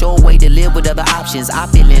apartments in. Show a way to live with other options.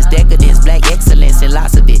 Opulence, decadence, black excellence, and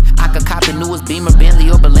lots of it. I could cop the newest Beamer,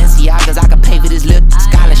 Bentley, or Balenciagas. I could pay for this little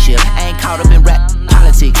scholarship. I ain't caught up in rap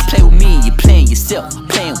politics. Play with me, you're playing yourself.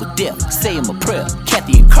 Playing with death, saying my prayer.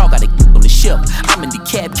 Kathy and Carl gotta get on the shelf. I'm in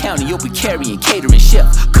DeKalb County, you'll be carrying catering chef.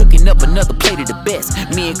 Cooking up another plate of the best.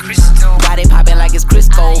 Me and Crystal, body popping like it's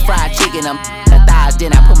Crisco. Fried chicken, I'm the thighs,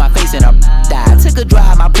 then I put my face in her thigh. Took a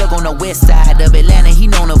drive, my plug on the west side of Atlanta. He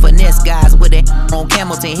known to finesse guys with it on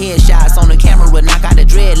Camelton headshots on the camera. Knock out the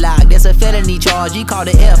dreadlock, that's a felony charge. He called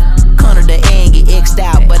the F, Connor the A and get X'd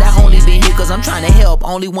out. But I only been here cause I'm trying to help.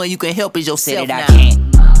 Only one you can help is yourself. Said that I can't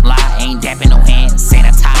lie, ain't dapping no hands.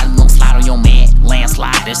 Sanitize, gon' slide on your man.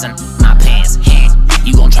 Landslide, there's in my pants.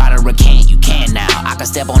 You gon' try to recant, you can now. I can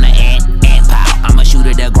step on the ant pile. I'ma shoot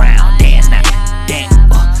at the ground. Dance now, dance,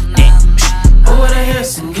 dance. Oh, what a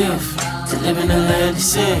handsome gift to live in the land of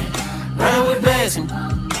sin. Ride with bags and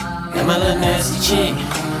my little nasty chick.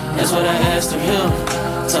 That's what I asked of him.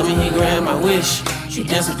 Told me he grabbed my wish. You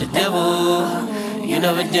dance with the devil, you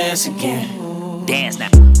never dance again. Dance now,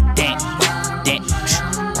 dance, dance.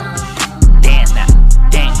 Dance now,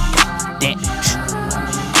 dance, dance.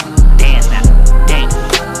 Dance now, dance,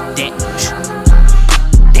 dance.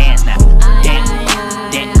 Dance now, dance,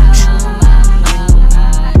 dance.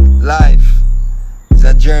 Life is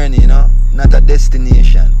a journey, you know, not a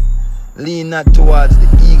destination. Lean not towards the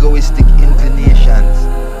egoistic inclinations.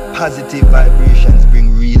 Positive vibrations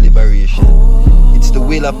bring real liberation. It's the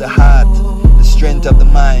will of the heart, the strength of the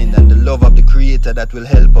mind, and the love of the Creator that will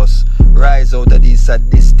help us rise out of these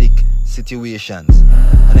sadistic situations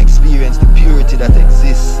and experience the purity that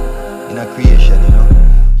exists in a creation, you know.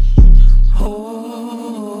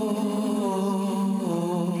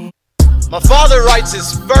 My father writes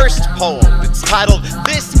his first poem. It's titled,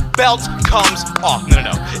 This Belt Comes Off.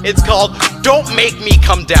 No. It's called, Don't Make Me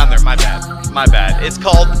Come Down There. My bad. It's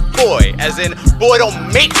called Boy, as in, boy,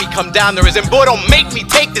 don't make me come down there, as in, boy, don't make me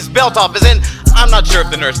take this belt off, as in, I'm not sure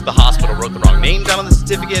if the nurse at the hospital wrote the wrong name down on the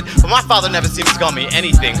certificate, but my father never seems to call me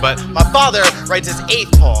anything. But my father writes his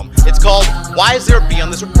 8th poem. It's called, Why Is There a B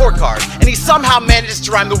on This Report Card? And he somehow manages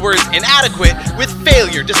to rhyme the words inadequate with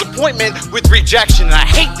failure, disappointment with rejection. And I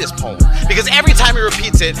hate this poem, because every time he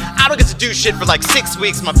repeats it, I don't get to do shit for like 6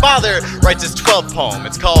 weeks. My father writes his 12th poem.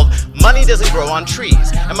 It's called, Money Doesn't Grow on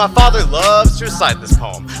Trees. And my father loves to recite this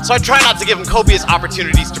poem, so I try not to give him copious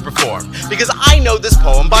opportunities to perform, because I know this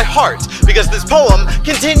poem by heart, because this poem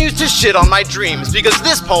continues to shit on my dreams, because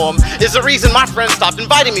this poem is the reason my friends stopped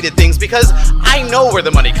inviting me to things, because I know where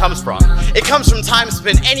the money comes from. It comes from time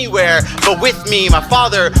spent anywhere but with me. My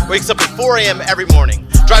father wakes up at 4 a.m. every morning,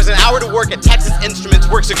 drives an hour to work at Texas Instruments,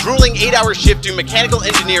 works a grueling 8-hour shift doing mechanical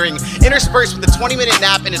engineering, interspersed with a 20-minute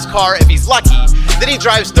nap in his car if he's lucky. Then he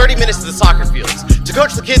drives 30 minutes to the soccer fields to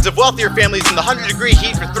coach the kids of wealthier families in the 100-degree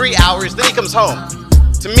heat for 3 hours. Then he comes home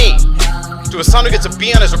to me, to a son who gets a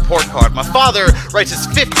B on his report card. My father writes his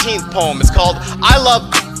 15th poem. It's called, I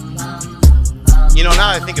Love... You know,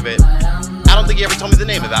 now that I think of it, I don't think he ever told me the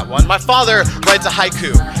name of that one. My father writes a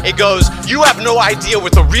haiku. It goes, you have no idea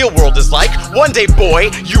what the real world is like. One day,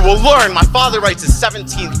 boy, you will learn. My father writes his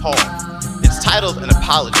 17th poem. It's titled An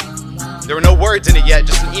Apology. There were no words in it yet,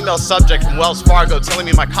 just an email subject from Wells Fargo telling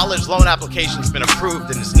me my college loan application's been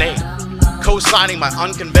approved in his name. Co-signing my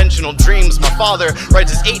unconventional dreams, my father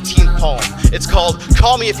writes his 18th poem. It's called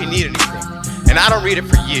Call Me If You Need Anything. And I don't read it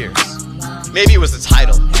for years. Maybe it was the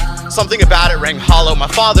title. Something about it rang hollow. My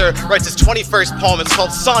father writes his 21st poem. It's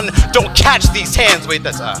called Son, Don't Catch These Hands. Wait,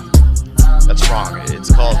 that's wrong. It's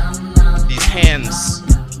called These Hands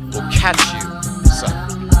Will Catch You, Son.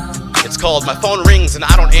 It's called My Phone Rings and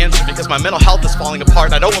I Don't Answer because my mental health is falling apart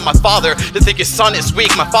and I don't want my father to think his son is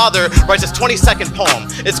weak. My father writes his 22nd poem.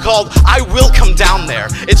 It's called I Will Come Down There.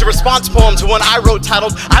 It's a response poem to one I wrote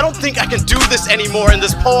titled I Don't Think I Can Do This Anymore. And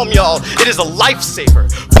this poem, y'all, it is a lifesaver.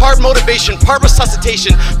 Part motivation, part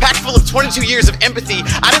resuscitation, packed full of 22 years of empathy.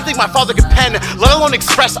 I didn't think my father could pen, let alone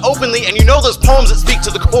express openly. And you know those poems that speak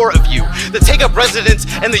to the core of you, that take up residence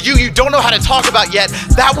and the you don't know how to talk about yet.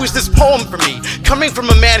 That was this poem for me, coming from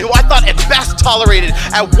a man who I thought thought and best tolerated.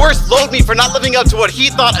 At worst, loathed me for not living up to what he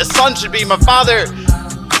thought a son should be. My father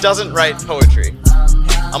doesn't write poetry.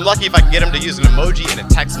 I'm lucky if I can get him to use an emoji in a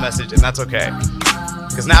text message, and that's okay.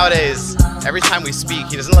 Because nowadays, every time we speak,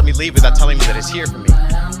 he doesn't let me leave without telling me that he's here for me.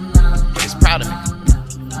 That he's proud of me.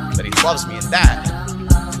 That he loves me, and that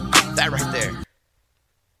right there,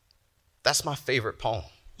 that's my favorite poem.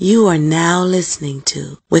 You are now listening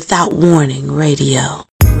to Without Warning Radio.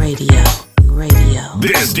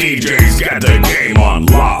 This DJ's got the game on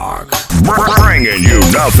lock. Bringing you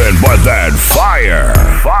nothing but that fire.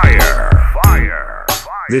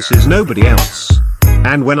 This is nobody else.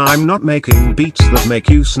 And when I'm not making beats that make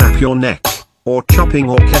you snap your neck, or chopping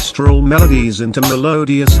orchestral melodies into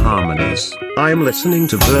melodious harmonies, I'm listening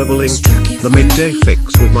to Verbal Ink, the Midday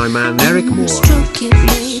Fixx with my man Eryk Moore.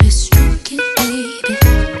 Peace.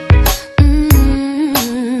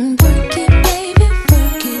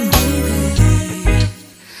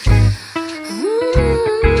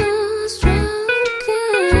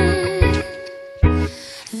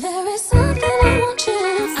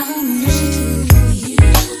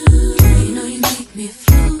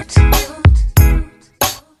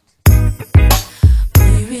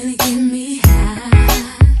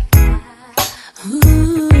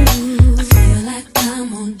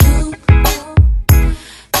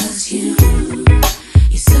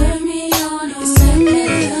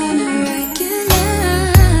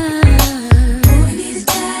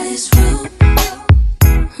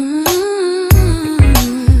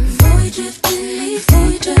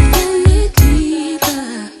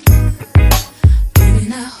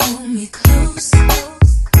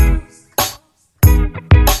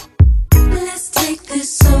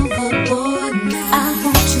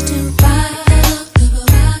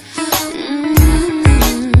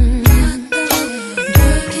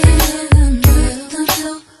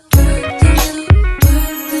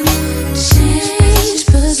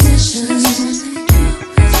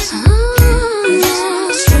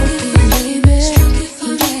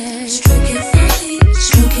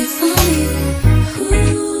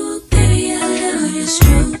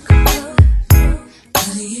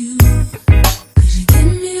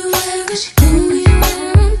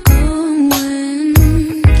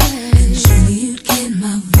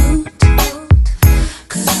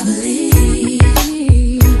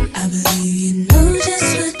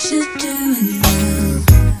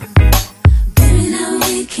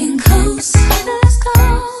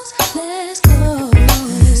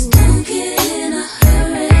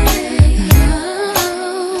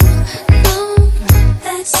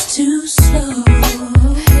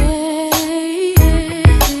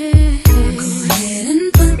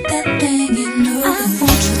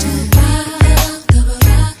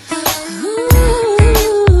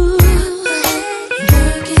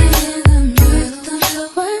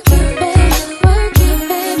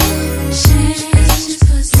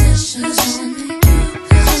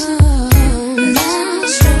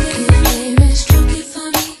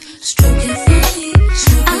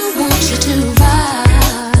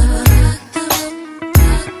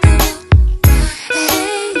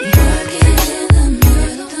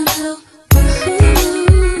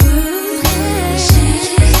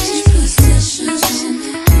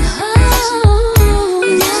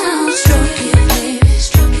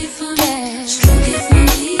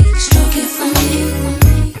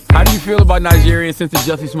 Nigerians since the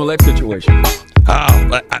Jussie Smollett situation?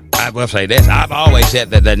 I will say this. I've always said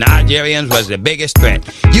that the Nigerians was the biggest threat.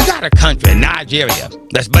 You got a country, Nigeria,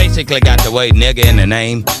 that's basically got the word nigga in the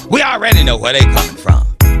name. We already know where they coming from.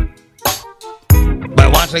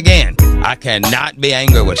 But once again, I cannot be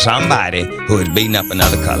angry with somebody who is beating up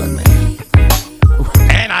another colored man.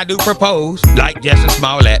 And I do propose, like Jussie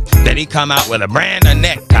Smollett, that he come out with a brand of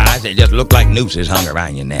neckties that just look like nooses hung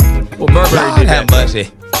around your neck. Well, Burberry did that. Mercy.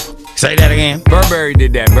 Say that again. Burberry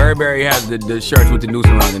did that. Burberry has the shirts with the noose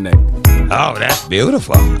around the neck. Oh, that's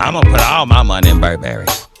beautiful. I'm going to put all my money in Burberry.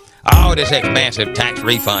 All this expensive tax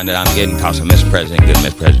refund that I'm getting because of Mr. President, good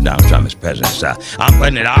Mr. President Donald Trump, Mr. President, so I'm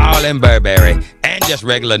putting it all in Burberry and just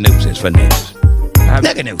regular nooses for niggas.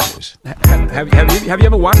 Nigga nooses. Have you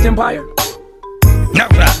ever watched Empire? No,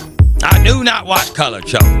 sir. I do not watch colored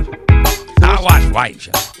shows. I watch white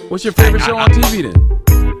shows. What's your favorite show on TV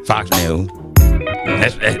then? Fox News.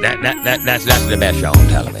 That's the best show on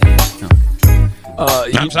television.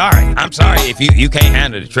 I'm sorry if you can't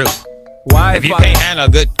handle the truth. Why? If you can't handle a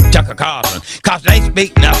good Tucker Carlson, cause they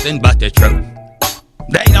speak nothing but the truth.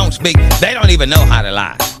 They don't even know how to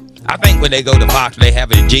lie. I think when they go to Fox, they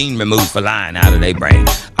have a gene removed for lying out of their brain.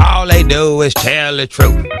 All they do is tell the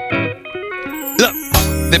truth. Look,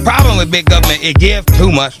 the problem with big government, it gives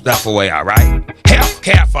too much stuff away, all right? Health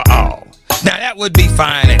health care for all. Now that would be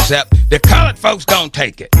fine, except the colored folks don't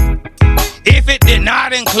take it. If it did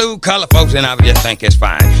not include colored folks, then I would just think it's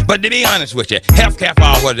fine. But to be honest with you, health care for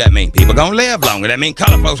all, what does that mean? People gonna live longer. That means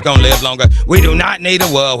colored folks gonna live longer. We do not need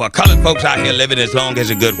a world where colored folks out here living as long as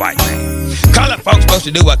a good white man. Colored folks supposed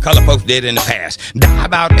to do what colored folks did in the past. Die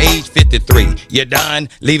about age 53. You're done.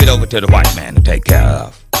 Leave it over to the white man to take care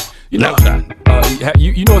of. You know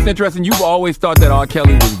what's interesting? You've always thought that R.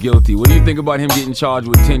 Kelly was guilty. What do you think about him getting charged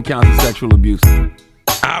with 10 counts of sexual abuse?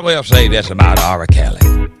 I will say this about R. Kelly.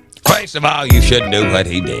 First of all, you shouldn't do what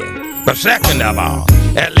he did. But second of all,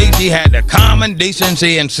 at least he had the common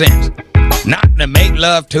decency and sense not to make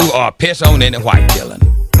love to or piss on any white children.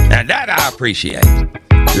 And that I appreciate.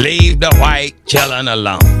 Leave the white children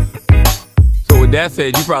alone. So with that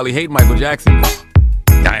said, you probably hate Michael Jackson.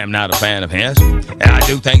 I am not a fan of his, and I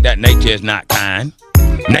do think that nature is not kind.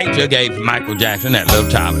 Nature gave Michael Jackson, that little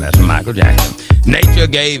child molester Michael Jackson, nature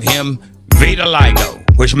gave him vitiligo,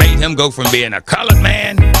 which made him go from being a colored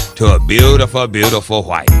man to a beautiful, beautiful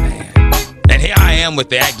white man. And here I am with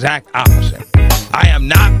the exact opposite. I am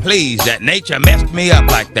not pleased that nature messed me up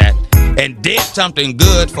like that and did something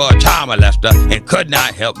good for a child molester and could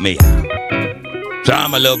not help me out. So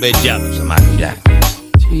I'm a little bit jealous of Michael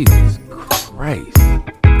Jackson. Jesus Christ.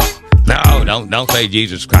 No, don't say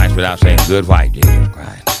Jesus Christ without saying good white Jesus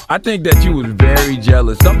Christ. I think that you was very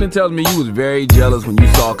jealous. Something tells me you was very jealous when you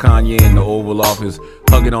saw Kanye in the Oval Office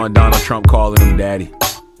hugging on Donald Trump, calling him daddy.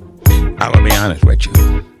 I will be honest with you.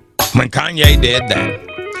 When Kanye did that,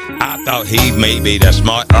 I thought he may be the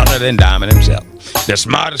smart, other than Diamond himself, the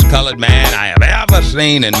smartest colored man I have ever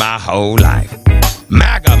seen in my whole life.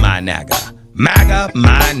 MAGA, my nagga. MAGA,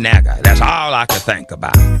 my nagga. That's all I could think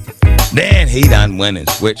about. Then he done went and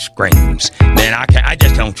switched screens. Then I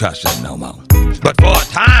just don't trust him no more. But for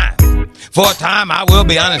a time, I will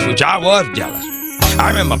be honest with you, I was jealous. I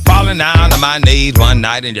remember falling down on my knees one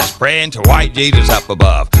night and just praying to white Jesus up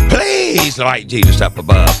above. Please, white Jesus up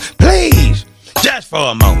above. Please, just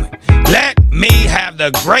for a moment, let me have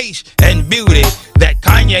the grace and beauty that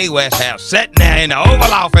Kanye West has sitting there in the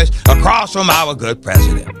Oval Office across from our good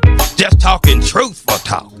president. Just talking truthful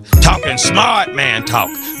talk, talking smart man talk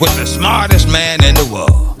with the smartest man in the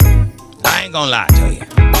world. I ain't gonna lie to you.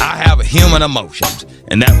 I have human emotions,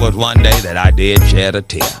 and that was one day that I did shed a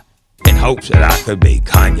tear in hopes that I could be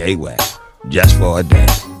Kanye West just for a day.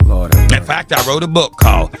 Lord, in fact, I wrote a book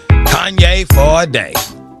called Kanye for a Day.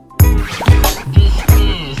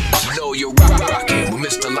 Yo, you're rockin' with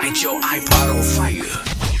Mr. Light Your iPod on Fire,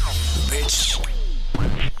 bitch.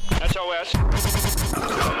 SOS.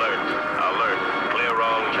 Alert. Clear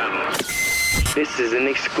wrong channel. This is an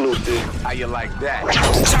exclusive. How you like that?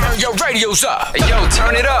 Turn your radios up. Hey, yo,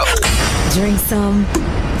 turn it up. Drink some,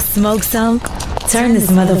 smoke some, turn this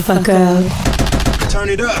motherfucker up. Turn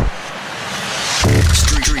it up.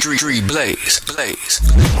 Street blaze.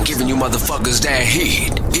 Giving you motherfuckers that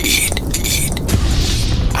heat.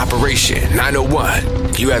 Operation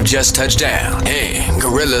 901. You have just touched down in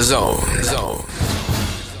Gorilla Zone.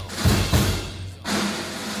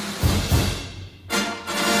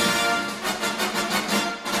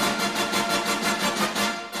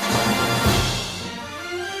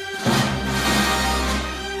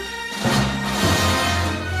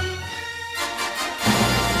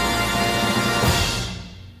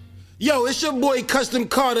 Yo, it's your boy Custom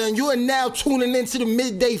Carter, and you are now tuning into the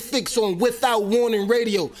Midday Fixx on Without Warning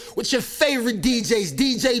Radio with your favorite DJs,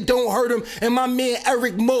 DJ Don't Hurt Him, and my man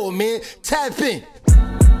Eryk Moore, man. Tap in.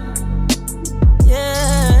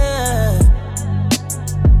 Yeah.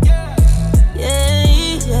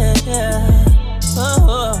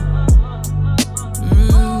 Oh.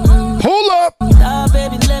 Hold up. Nah,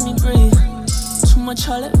 baby, let me breathe. Too much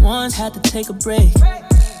all at once, had to take a break.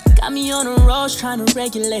 Got me on the roads trying to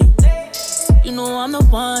regulate. You know I'm the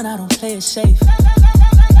one, I don't play it safe.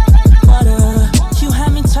 But you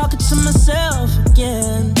had me talking to myself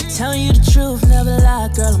again. Telling you the truth, never lie,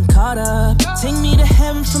 girl, I'm caught up. Take me to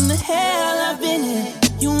heaven from the hell I've been in.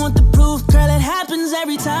 You want the proof, girl, it happens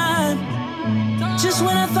every time. Just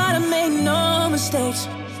when I thought I made no mistakes,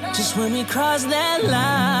 just when we crossed that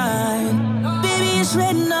line, baby, it's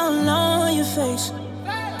written all on your face.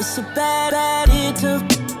 It's a bad idea to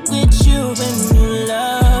with you when you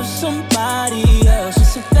love somebody else.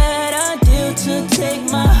 It's a bad idea to take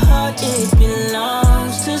my heart, it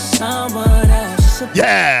belongs to someone else. It's a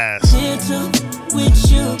bad idea to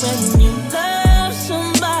with you when you love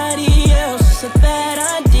somebody else. It's a bad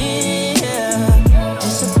idea.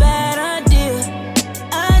 It's a bad idea.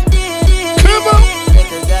 Come on.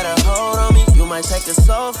 Nigga got a hold on me. You might take a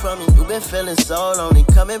soul from me. You been feeling so lonely.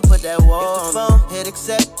 Come and put that wall on the phone. Hit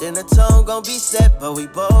accept, then the tone gon' be set. But we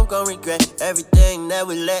both gon' regret everything that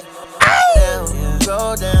we let down,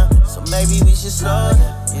 go down. So maybe we should slow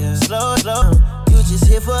down, slow down. You just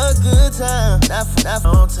here for a good time, not for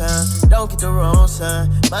long time. Don't get the wrong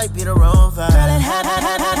sign, might be the wrong vibe. Girl, it had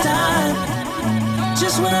time.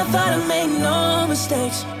 Just when I thought I made no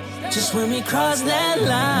mistakes. Just when we crossed that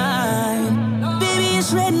line. Baby,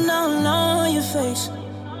 it's written all on your face.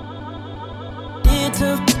 Did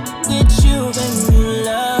to with you when you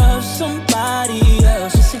love somebody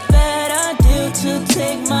else. It's a bad idea to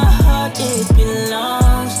take my heart. It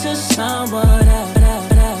belongs to someone else.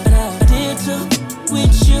 Did to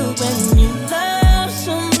with you when you love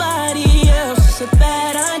somebody else. It's a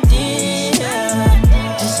bad idea.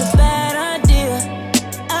 It's a bad idea.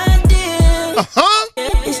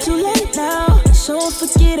 It's too late now, so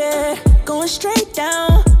forget it. Going straight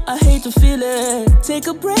down, I hate to feel it. Take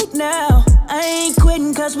a break now, I ain't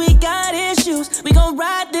quitting cause we got issues. We gon'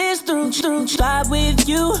 ride this through. Slide with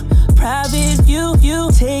you, private view.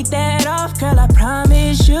 Take that off, girl, I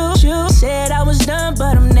promise you. Said I was done,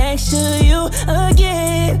 but I'm next to you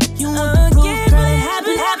again. You want the proof, girl, it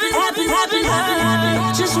happened.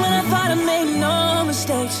 Just when I thought I made no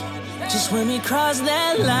mistakes. Just when we crossed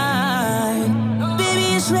that line.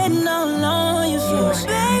 Baby, it's written all on your face.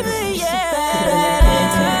 Baby, yeah.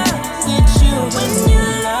 With you when you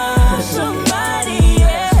love somebody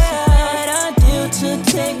else. Bad idea to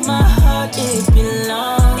take my heart. It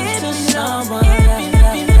belongs to someone else.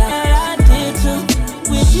 Bad idea to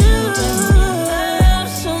with you when you love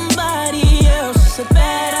somebody else. It's a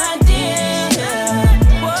bad idea.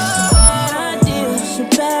 Bad idea. It's a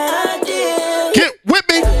bad idea. Get with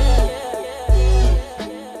me.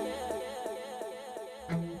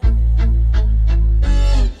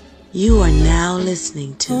 You are now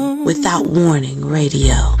listening to Without Warning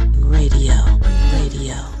Radio.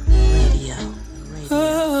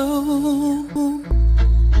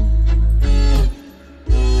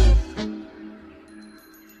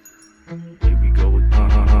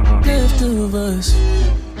 Left of us,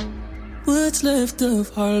 what's left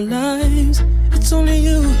of our lives? It's only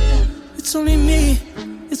you, it's only me,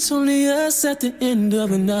 it's only us at the end of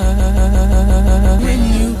the night. When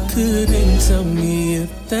you couldn't tell me a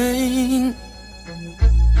thing.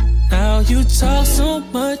 Now you talk so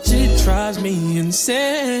much it drives me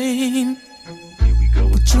insane.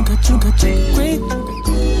 But you got great.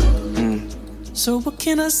 So what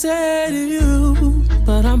can I say to you?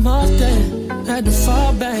 But I'm off that, had to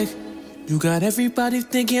fall back. You got everybody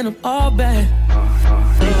thinking I'm all bad.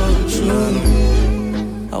 True,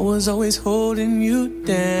 I was always holding you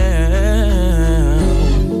down.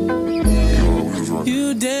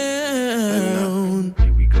 You down.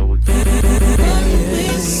 We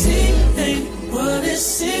see ain't what it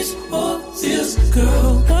seems or feels,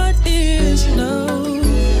 girl. What is love?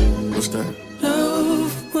 What's that?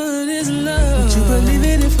 Love, what is love? Would you believe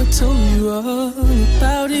it if I told you all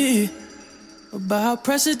about it? About how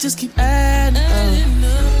pressure just keep adding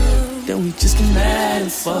up. Then we just get mad and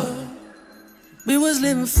fuck. We was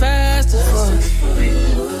living fast as fuck.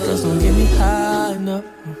 Girls don't get me high enough.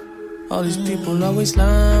 All these people always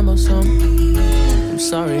lying about something. I'm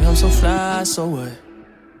sorry, I'm so fly, so what?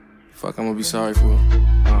 Fuck, I'm gonna be sorry for it.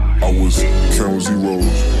 I was counting zeros.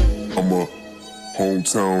 I'm a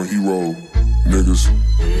hometown hero. Niggas,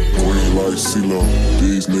 green like CeeLo.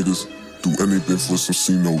 These niggas do anything for some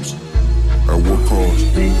C-notes. At what cost?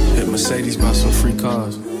 Hit Mercedes by some free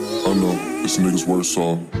cars. I know, this nigga's worse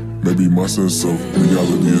off. Maybe my sense of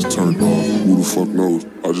reality is turned off. Who the fuck knows?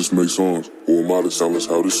 I just make songs. Or am I the soundless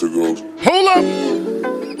how this shit goes? Hold up!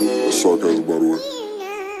 That's sarcasm, by the way.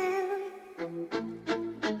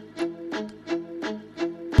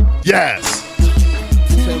 Yes!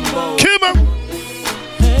 Kimmer!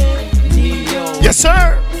 Yes,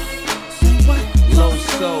 sir!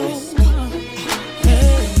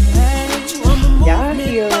 Y'all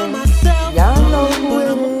hear him. Y'all know who it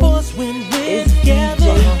is. It's DJ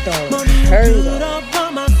Don't Hurt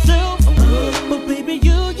Him. But baby,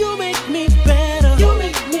 you make me better. You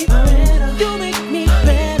make me better. You make me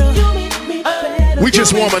better. You make me better. We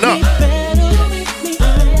just warming up.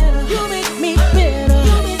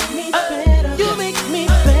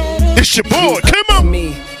 It's your boy, come on.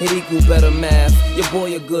 Me, it equal better math. Your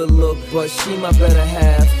boy a good look, but she my better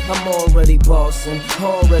half. I'm already bossing,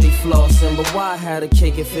 already flossing. But why have a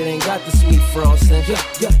cake if it ain't got the sweet frosting?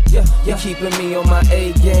 Yeah. You're keeping me on my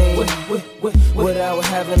A game without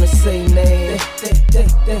having to say name.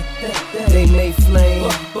 They may flame,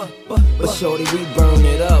 but shorty, we burn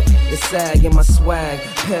it up. The sag in my swag,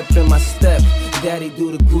 pep in my step. Daddy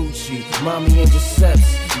do the Gucci, mommy and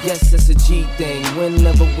Giuseppe's. Yes, it's a G thing.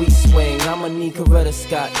 Whenever we swing, I'ma need Coretta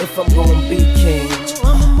Scott if I'm gonna be king.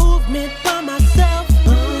 I'm a movement by myself,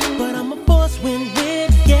 but I'm a force when we're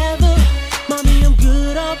together. Mommy, I'm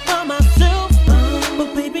good all by myself,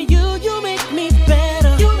 but baby, you make me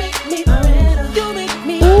better. You make me better. You make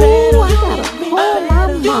me better. Ooh, I gotta call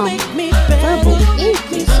my mom. You make me better. Verbal ink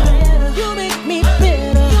this song. You make me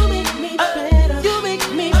better. You make me better. You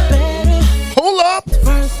make me better. Hold up.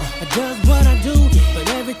 First, I does what I do, but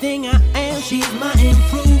everything I am, she's my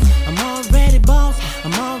improve. I'm already boss,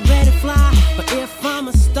 I'm already fly, but if I'm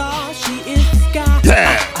a star, she is the sky.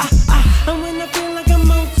 Yeah. And when I feel like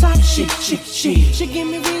I'm on top, she give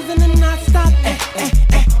me reason to not stop.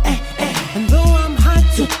 And though I'm hot,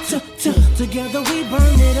 together we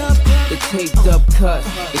burn it up. The taped up cut,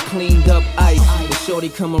 the cleaned up ice. The shorty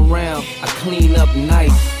come around, I clean up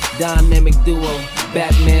nice. Dynamic duo,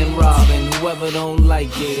 Batman Robin. Whoever don't like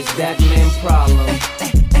it, it's that man problem.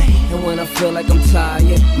 And when I feel like I'm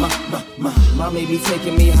tired, my baby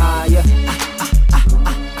taking me higher.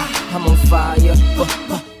 I'm on fire,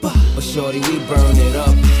 but shorty, we burn it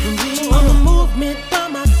up. I'm a movement by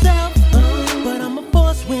myself, but I'm a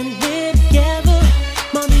force when we're together.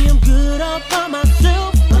 Mommy, I'm good all by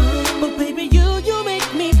myself, but baby, you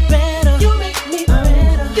make me better. You make me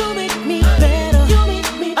better. You make me better. You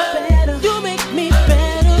make me better. You make me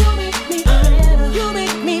better. You make me better. You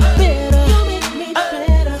make me better. You make me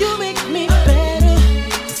better. You make me better.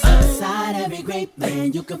 Inside every great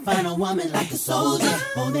man, you can find a woman like a soldier,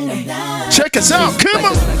 holding him down. Check us out, come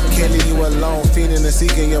on. Can't leave you alone, feeding and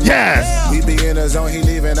seeking your Yes. We be in the zone, he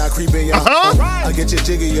leaving, I creep in your I get your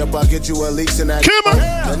jiggy up, I get you a leaks in that. Come on.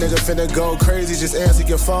 That nigga finna go crazy, just answer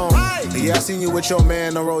your phone. Yeah, I seen you with your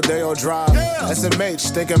man on Rodeo Drive.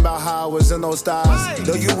 SMH, thinking about how I was in those styles.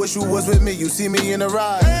 Though you wish you was with me, you see me in the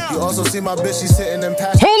ride. You also see my bitch, she sitting in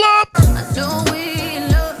passion. Hold up. I know we in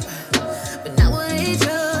love, but not with each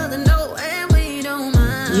other, no, and we don't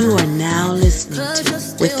mind. You are now listening to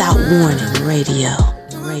Without Warning Radio.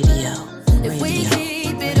 If we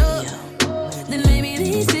keep it up, then maybe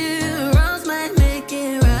these 2 wrongs might make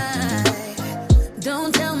it right.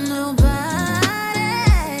 Don't tell nobody.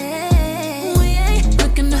 We ain't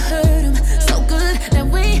looking to hurt him. So good that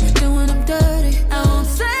we doing him dirty. I won't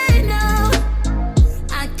say no.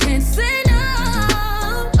 I can't say no.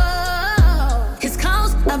 His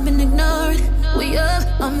calls I've been ignoring. We up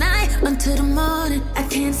all night until the morning. I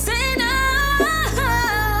can't say no.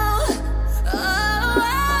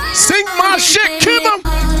 Sing my shit, come on.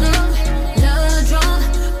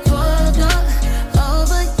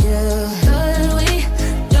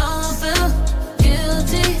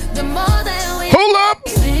 Hold up.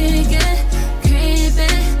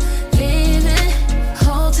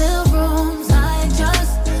 Hotel rooms, I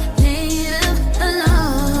just need him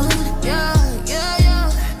alone. Yeah.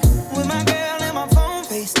 With my girl and my phone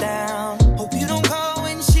face down. Hope you don't call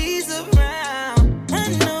when she's around. I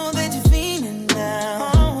know that you're feeling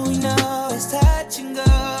now. Oh, you know it's touch and go.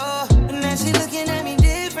 And now she looking at me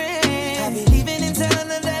different. I be leaving and telling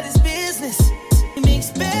her that it's business. It makes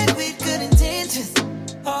bad with good intentions.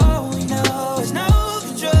 Oh, you know it's no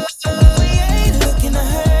control. We ain't looking to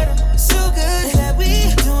hurt him. So good that we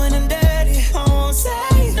doing him dirty. I won't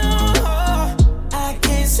say no. I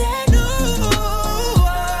can't say no.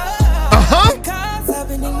 Cause I've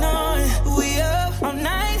been ignoring. We up all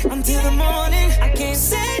night until the morning. I can't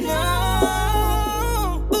say no.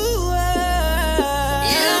 Ooh,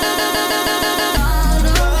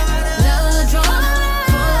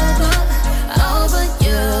 over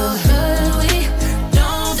you. We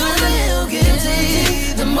don't feel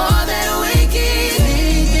guilty. The more that we keep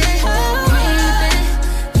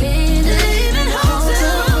leaving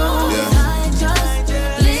hotel rooms, I just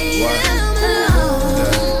leave him alone.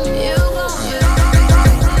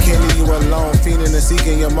 Can't leave you alone, feeding and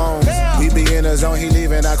seeking your moans. We be in the zone, he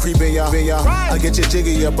leaving, I creep in y'all. I get your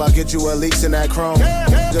jiggy up, I get you a leaks in that chrome.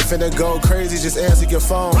 Just finna go crazy, just answer your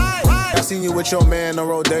phone. I seen you with your man on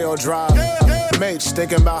Rodeo Drive. Mate,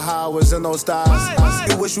 thinking about how I was in those styles.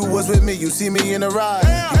 You wish you was with me, you see me in the ride.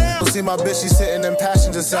 You see my bitch, she sitting in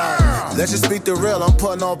passenger side. Let's just speak the real, I'm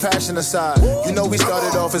putting all passion aside. You know we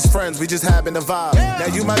started off as friends, we just happened to vibe. Now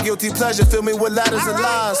you my guilty pleasure, fill me with ladders and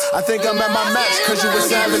lies. I think I'm at my max, cause you were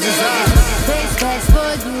savage as I. Face that's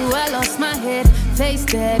for you, I lost my head. Face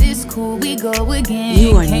that is cool, we go again.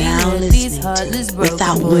 You are now listening to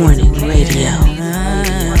Without Warning Radio.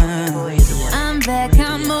 I'm back,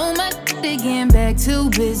 I'm on my again, back to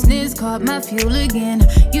business, caught my fuel again.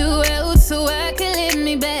 You out so I can let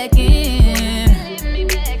me back in.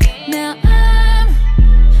 Now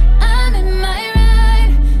I'm in my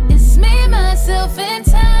ride. It's me, myself.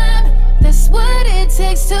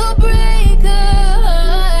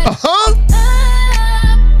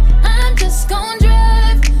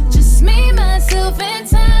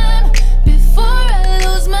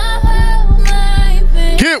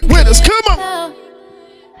 Get with us, come on.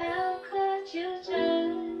 How could you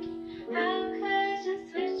turn? How could you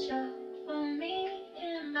switch up for me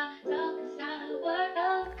in my darkest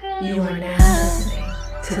hour? You are now listening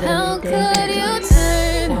to the How Midday could you Fixx.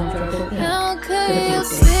 turn? How could you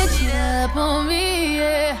switch it up on me?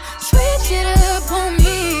 Yeah. Switch it up on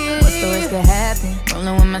me. Yeah. What's the worst could happen?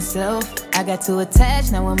 Rolling with myself. I got too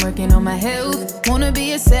attached, now I'm working on my health. Wanna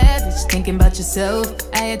be a savage, thinking about yourself.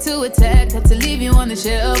 I had to attack, had to leave you on the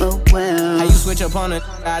shelf. Oh well. How you switch up on it?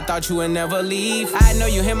 I thought you would never leave. I know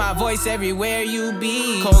you hear my voice everywhere you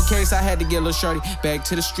be. Cold case, I had to get a little shorty back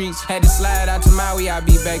to the streets. Had to slide out to Maui, I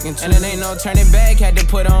be back in. And it ain't no turning back, had to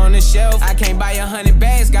put her on the shelf. I can't buy 100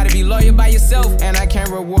 bags, gotta be loyal by yourself. And I can't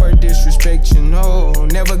reward disrespect, you know.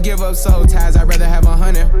 Never give up soul ties, I'd rather have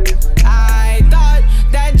 100. I thought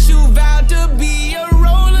that you vowed to be a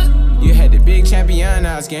roller. You had the big champion,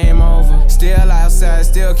 now it's game over. Still outside,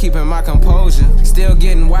 still keeping my composure. Still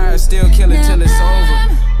getting wired, still killing till it's over.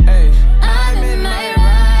 Hey, I'm in my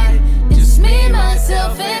ride, just me,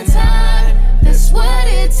 myself, and time. That's what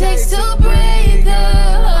it takes to break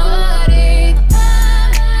a heartache.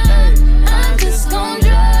 I'm just gon'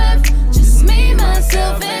 drive, just me,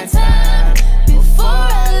 myself, and time. Before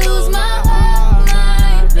I lose my whole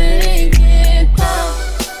mind, baby.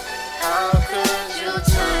 How could you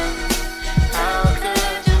turn? How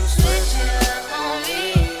could you switch it up on me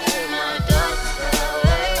in my darkest hour?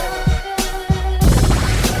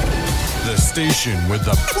 The station with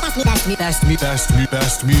the best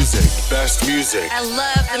music. Best music. I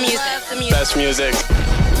love the music. Best music.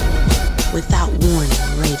 Without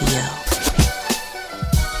Warning Radio.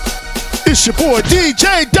 It's your boy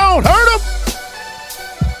DJ, don't hurt him.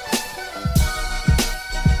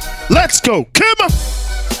 Let's go, come on.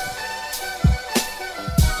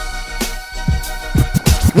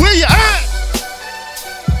 Where you at?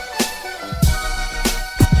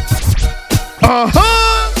 Uh-huh.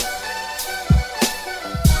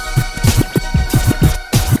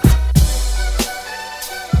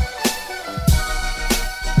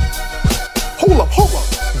 Hold up.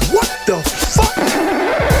 What the fuck?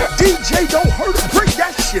 DJ, don't hurt him. Bring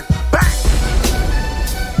that shit back.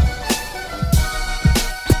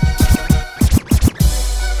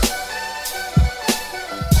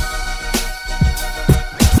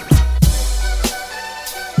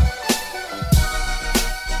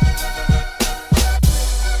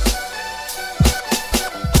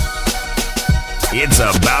 It's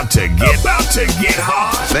about to get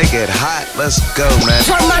hot. Make it hot. Let's go, man.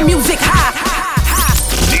 Turn my music high.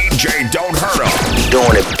 DJ Don't Hurt 'em.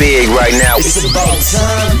 Doing it big right now. It's about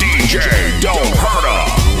time. DJ Don't Hurt 'em.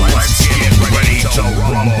 Let's get ready to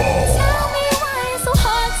rumble. Tell me why it's so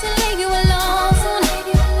hard to leave you alone.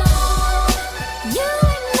 You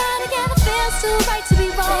and I together feels too right to be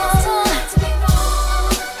wrong.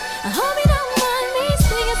 I hope you don't mind me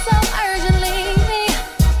speaking so urgently.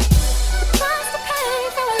 The price to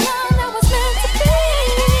pay for a love that was meant to be.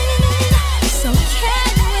 So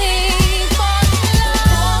can we fall in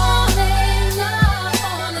love, fall in love,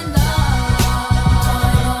 fall in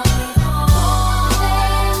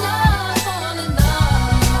love.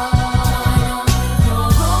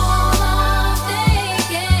 You're all I'm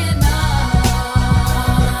thinking of.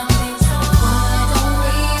 So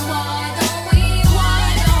why don't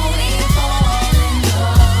we fall in love?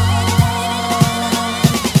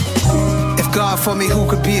 If God for me, who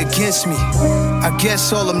could be against me? I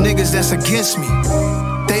guess all them niggas that's against me.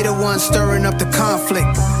 They the ones stirring up the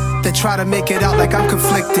conflict. They try to make it out like I'm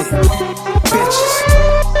conflicted. Bitches.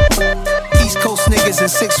 East Coast niggas and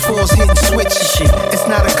 6'4s hitting switches. It's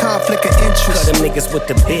not a conflict of interest. Cut them niggas with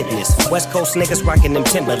the business. West Coast niggas rocking them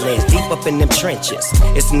Timberlands, deep up in them trenches.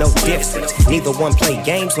 It's no difference. Neither one play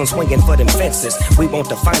games when swinging for them fences. We want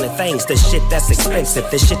the finer things, the shit that's expensive.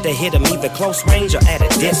 The shit that hit them either close range or at a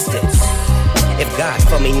distance. If God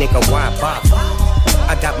for me, nigga, why bother?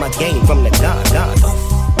 I got my game from the God.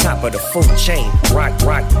 Top of the food chain, rock,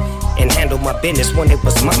 and handle my business when it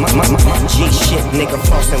was my G shit, nigga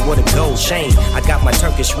flossing with a gold chain. I got my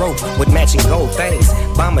Turkish rope with matching gold things.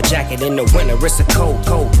 Bomber jacket in the winter, it's a cold.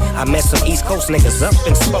 I met some East Coast niggas up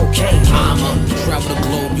in Spokane. I'ma travel the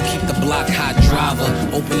globe, you keep the block hot driver.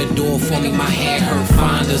 Open the door for me, my hand hurt,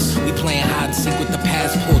 find us. We playing hide and seek with the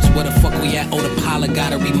passports. Where the fuck we at? Oh, the pilot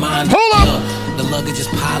got a reminder. Hold up! The luggage is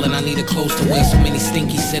piling, I need a close to wear. So many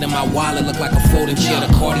stinkies sit in my wallet, look like a folding chair. The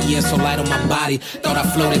Cartier so light on my body, thought I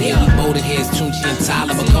floated here. We boated here, it's Tunchi and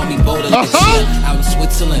Tyler, but call me Boulder. Out in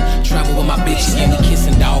Switzerland, travel with my bitch, she gave me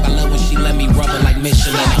kissing, dog. I love when she let me rub her like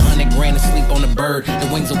Michelin. 100 grand to sleep on the bird, the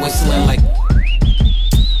wings are whistling like...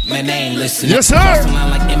 Man, they ain't listening. Yes, sir. Cross the line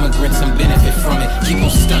like immigrants and benefit from it. Keep on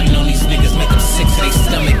stunting on these niggas, make them sick to their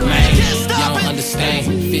stomach.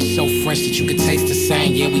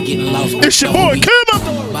 gang, yeah, we getting lost. It's your boy, Kimba.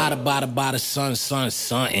 Bada,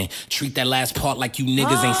 son. Treat that last part like you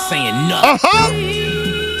niggas ain't saying nothing.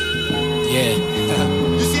 Yeah.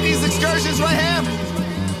 You see these excursions right here?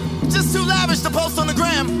 Just too lavish to post on the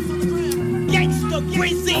gram.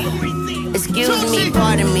 Excuse me,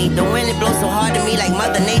 pardon me. The wind it blows so hard to me, like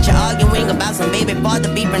Mother Nature arguing about some baby father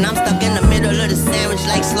beeping. I'm stuck in the middle of the sandwich,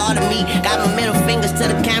 like slaughter me. Got my middle fingers to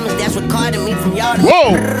the cameras, that's recording me from y'all to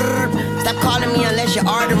Stop calling me unless you're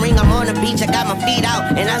ordering. I'm on the beach, I got my feet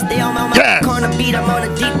out, and I stay on my corner beat. I'm on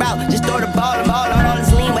a deep route, just throw the ball and ball on all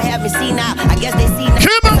this lean. What have me see now? I guess they see now.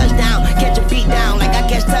 Touchdown, catch a beat down, like I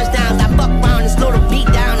catch touchdowns. I fuck around and slow the beat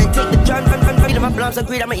down and take the drum from my blunts. I'm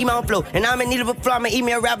greed, I'ma eat my own flow, and I'm in need of a flow. I'ma eat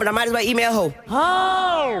me a rap, but I might as well eat me a hoe.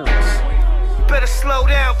 Oh, better slow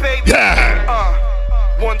down, baby. Yeah.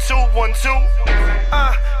 1, 2, 1, 2.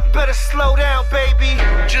 Better slow down, baby.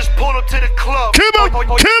 Just pull up to the club. Come on.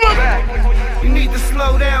 You need to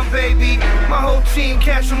slow down, baby. My whole team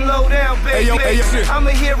catch them low down, baby. Hey, yo, I'm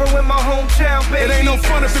a hero in my hometown, baby. It ain't no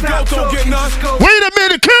fun if the goat don't get none. Wait a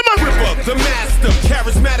minute, come on. Ripper, the master,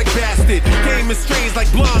 charismatic bastard. Game is strange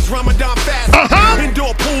like blondes, Ramadan fast.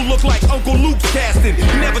 Indoor pool look like Uncle Luke's casting.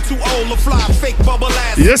 Never too old to fly, fake bubble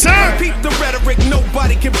ass. Yes, sir. Peep the rhetoric,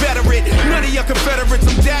 nobody can better it. None of your Confederates,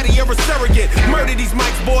 I'm daddy, you're a surrogate. Murder these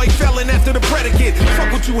mics, boy, felon after the predicate.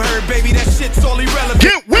 Fuck what you heard, baby, that shit's all irrelevant.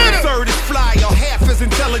 Get with it. Third is fly, or half as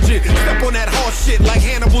intelligent. Step on that horse shit like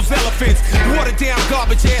Hannibal's elephants. Watered down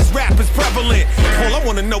garbage ass rap is prevalent. All I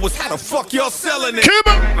wanna know is how the fuck y'all selling it.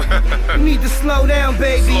 You need to slow down,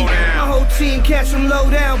 baby. My whole team catch them low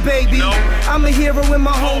down, baby. I'm a hero in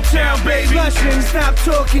my hometown, baby. Flushing, stop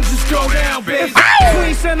talking, just go down, baby.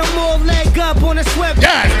 Queen send them all leg up on a sweat.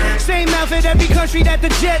 Same outfit every country that the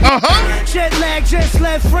jet. Jet lag, just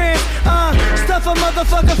left France. Stuff a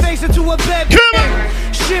motherfucker face into a bed.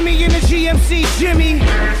 Shimmy in the GMC Jimmy,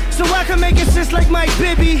 so I can make it sense like Mike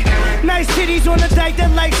Bibby. Nice titties on the dike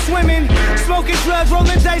that like swimming. Smoking drugs,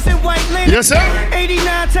 rolling dice in white linen. Yes, sir.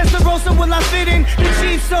 89 Testarossa, will I fit in? The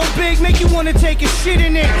Jeep so big, make you wanna take a shit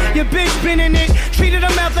in it. Your bitch been in it, treated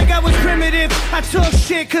her mouth like I was primitive. I talk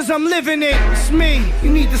shit cause I'm living it. It's me,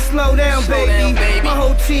 you need to slow down, baby. My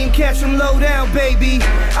whole team catch them low down, baby.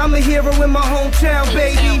 I'm a hero in my hometown,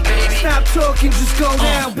 baby. Stop talking, just go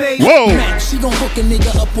down, baby. Whoa. She gon' hook a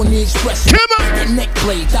nigga up on the express. That neck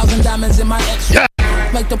blade, 1,000 diamonds in my X.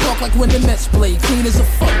 Like the park, like when the Mets play. Clean as a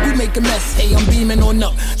fuck, we make a mess. Hey, I'm beaming on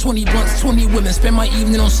up. 20 blunts, 20 women. Spend my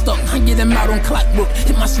evening on stuff. I get them out on clockwork.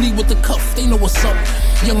 Hit my sleeve with the cuff. They know what's up.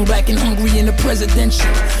 Young, black, and hungry in the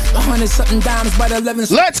presidential. 100-something dimes by the 11.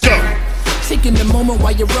 Let's go. Taking the moment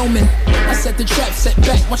while you're roaming. I set the trap, set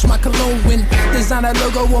back, watch my cologne win. Design a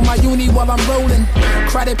logo on my uni while I'm rolling.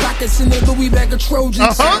 Crowded pockets in the Louis bag of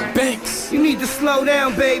Trojans. Banks. You need to slow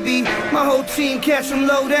down, baby. My whole team catch them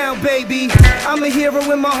low down, baby. I'm a hero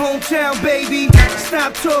in my hometown, baby.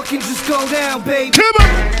 Stop talking, just go down, baby.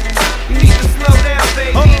 You need to slow down,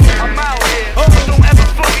 baby. I'm out here. Don't ever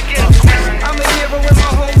fucking get twisted. I'm a hero in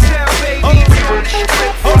my hometown, baby. On the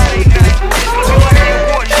strip Friday night. It's the Like a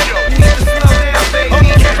War show. You need to slow down, baby.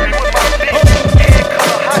 Catch me with my bitch. Hair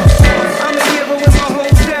color hot sauce. I'm a hero in my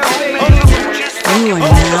hometown, baby. You are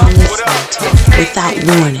now listening to Without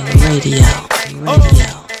Warning Radio.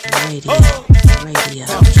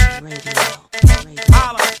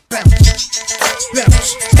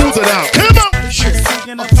 Smooth it out. Come on.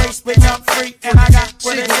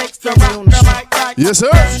 Yes, sir.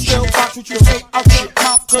 I'm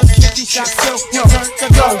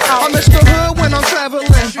Mr. Hood when I'm traveling.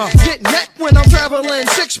 Get neck when I'm traveling.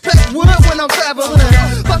 Six-pack wood when I'm traveling.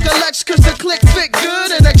 Fuck a Lex cause the click fit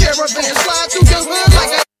good. And the caravan slide through the hood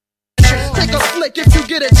like a take a flick if you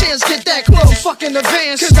get a chance, get that close. Fuck in the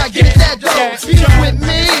van, cause I get that dough. Eat with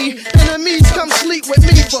me, enemies come sleep with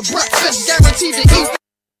me for breakfast. Guaranteed to eat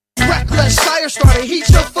reckless. Fire starter, heat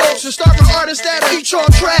your folks. And start with artists that'll eat your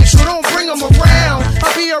tracks. So don't bring them around.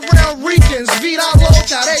 I be around Ricans, Vida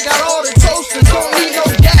Loca. They got all the toasters, don't need no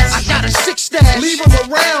gas. I got a 6-stash, leave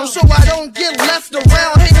them around so I don't get left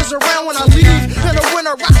around. Haters around when I leave. In the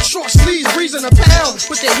winter, rock short sleeves, breezing a pound.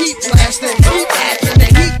 With the heat blasting, heat acting, the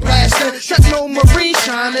heat blasting. Techno marine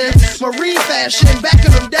shining, marine fashion,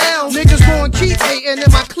 backing them down. Niggas gon' keep hating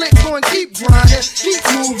and my clique gon' keep grinding. Keep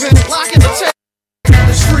moving, locking the tape.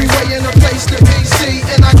 There's freeway in a place to be seen,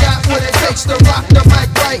 and I got what it takes to rock the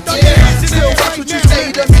mic right, yeah. Still watch what you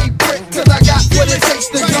say to me, prick, cause I got what it takes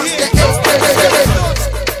to jump the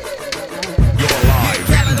You're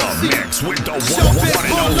live in the mix with the one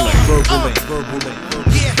and only Verbally.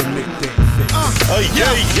 The Midday Fixx.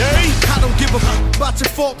 I don't give a fuck about your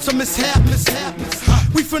faults or mishaps.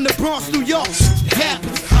 We from the Bronx, New York.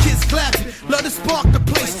 Kids clapping. Love to spark the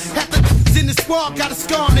place. Half the in the squad got a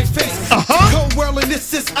scar on their face. Cold world and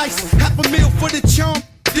this is ice. Half a meal for the charm.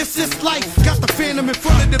 This is life. Got the phantom in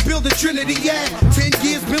front of the building, Trinity, yeah. 10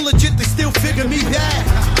 years been legit, they still figure me bad.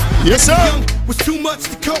 Yes, sir. Young was too much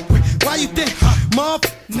to cope with. Why you think? Mom,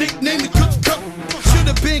 nickname the cook.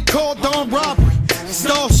 Should've been called on robbery,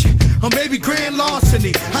 extortion, or maybe grand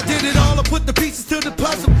larceny. I did it all, I put the pieces to the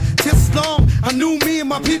puzzle. Just long, I knew me and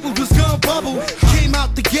my people was gonna bubble. Came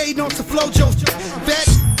out the gate on some flojo. Back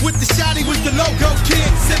with the shotty was the logo kid.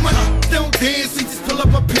 Said my don't dance, we just pull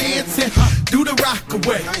up our pants and do the rock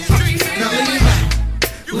away. Now lean back,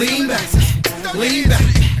 lean back, lean back,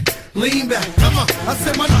 lean back. Come on, I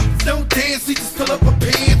said my don't dance, we just pull up our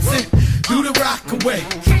pants and do the rock away.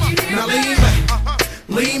 Now lean back,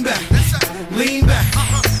 lean back, lean back,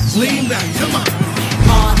 lean back. Come on.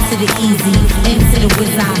 R to the easy, M to the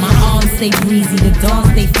wizard. My arms stay breezy, the dawn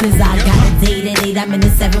stay fizz. I got a date at 8, I'm in the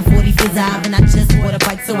 740 fizz. And I just bought a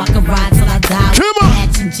bike so I can ride till I die.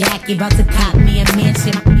 Matching jacket, about to cop me a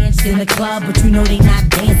mansion. In the club, but you know they not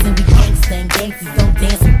dancing. We gangsta and gangsters don't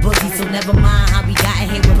dance with boogies. So never mind how we got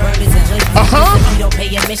here with burgers and hoodies. If we don't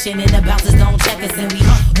pay admission and the bouncers don't check us. And we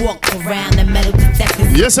walk around the metal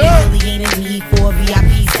detectors. Yes, sir. There really ain't a need for a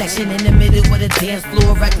VIP section in the middle with a dance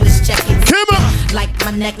floor, reckless checking. Like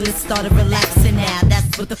my necklace started relaxing now.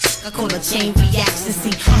 That's what the fuck I call a chain reaction.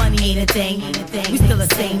 See, money ain't a thing. We still the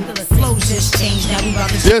same. Flow just changed. Now we about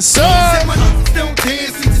to. Yes, sir. Don't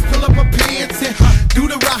dance, we just pull up our pants and do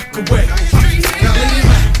the rock away. Now lean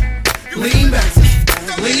back, lean back,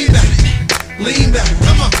 lean back, lean back.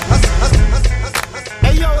 Come on.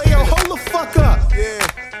 Hey yo, hold the fuck up.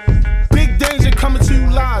 Yeah. Big danger coming to you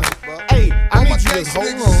live. Hey, I need you to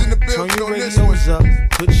hold on. Turn your radios up.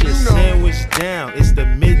 Put your sandwich down. It's the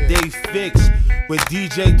Midday Fixx with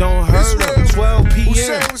DJ Don't Hurt Him. 12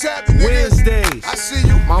 p.m. Wednesdays. I see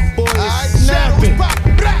you. My boy is snapping.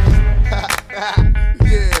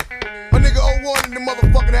 Yeah. My nigga 01 in the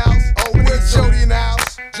motherfucking house. Oh, where's Jody in the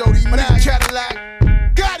house? Jody, my nigga Cadillac.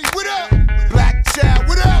 Gotti, what up? Black Child,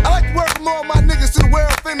 what up? I like to welcome all my niggas to the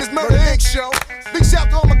world famous Murder Inc. show. Big shout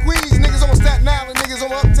to all my Queens niggas, all my Staten Island niggas, all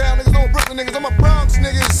my Uptown niggas, all my Brooklyn niggas, all my Bronx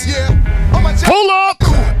niggas, yeah. All my hold up!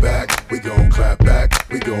 Clap back, we gon' clap back,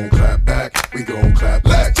 we gon' clap back, we gon' clap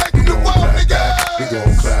back. Let's take it to war, niggas! We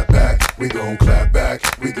gon' clap back, we gon' clap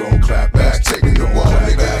back, we gon' clap back. Take it to war,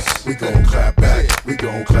 niggas! We gon' clap back, we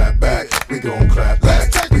gon' clap back, we gon' clap back.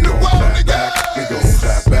 Let's take it to war, niggas! We gon'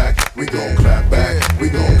 clap back, we gon' clap back, we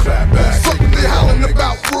gon' clap back. Fuck what they hollering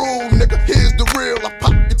about rule, nigga. Here's the real. I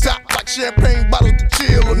pop your top like champagne bottles to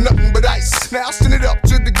chill or nothing but ice. Now I send it up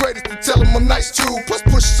to the greatest to tell them I'm nice too. Plus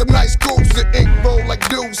push some nice grooves and ink roll like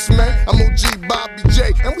deuce, man. I'm OG Bobby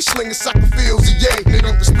J, and we slinging soccer fields, yay.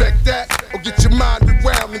 Nigga, respect that, or get your mind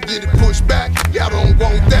around and get it pushed back. Y'all don't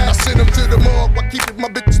want that. I send them to the morgue while keeping my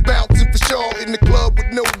bitches bouncing for sure. In the club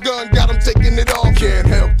with no gun, got them taking it off. Can't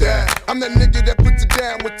help that. I'm that nigga that puts it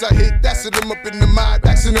down once I hit. That's it, I'm up in the mind,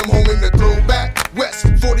 axing them home in the throwback. West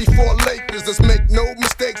 44 Lakers, let's make no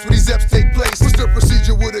mistakes when these F's take place. What's the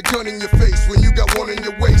procedure with a gun in your face when you got one in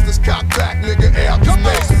your waist? Let's cock back, nigga, air out the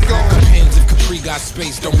space. Depends if Capri got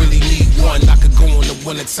space, don't really need one. I could go in the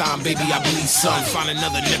winter time, baby, I believe son. Find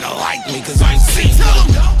another nigga like me, cause I ain't seen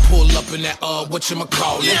none. Pull up in that,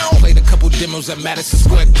 whatchamacallit. Played a couple demos at Madison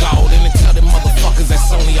Square Garden. And tell them motherfuckers that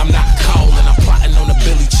Sony I'm not calling. I'm plotting on a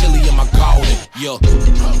Billy Chili in my garden. Yo.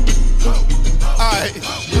 Alright,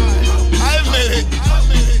 I admit it.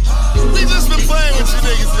 We just been playing with you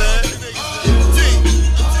niggas, man.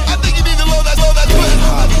 I think you need to load that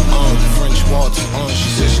French waltz, she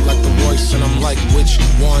said she like the Royce, and I'm like, which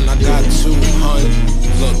one? I got two,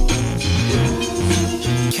 look.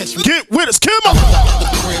 Catch me. Get with us, come on. The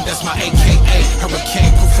crib, that's my AKA. Hurricane,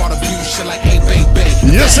 proof all the view, shit like, hey, baby.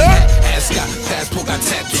 Yes, sir. Ass got passport, got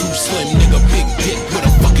tattoo, slim nigga, big dick with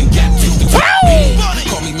a fucking gap tooth.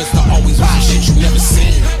 Call me Mr. Always with some shit you never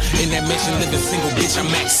seen. In that mansion, living single, bitch, I'm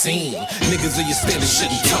Maxine. Niggas of your standard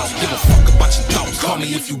shouldn't talk. Give a fuck about your thoughts. Call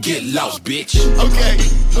me if you get lost, bitch. Okay,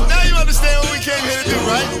 now you understand what we came here to do,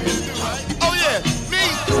 right? Oh yeah, me,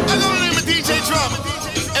 I go to the name of DJ Drama.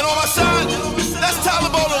 And on my side, that's Tyler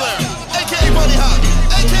Baudelaire, aka Buddy Hop,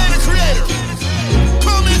 aka the creator.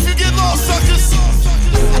 Call me if you get lost, suckers.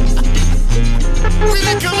 We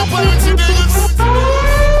didn't come to play with you niggas.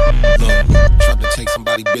 Look, tried to take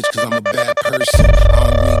somebody, bitch, cause I'm a bad person. I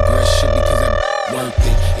don't regret shit because I'm worth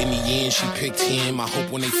it. In the end, she picked him. I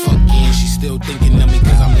hope when they fuck in, she still thinking of me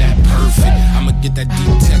cause I'm that perfect. I'ma get that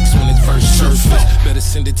deep text when it's first surface. Better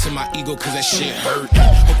send it to my ego cause that shit hurtin'.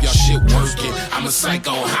 Hope y'all shit working. I'm a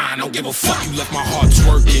psycho high, don't give a fuck. You left my heart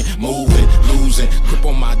twerking. Moving, losing, grip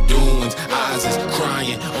on my doings. Eyes is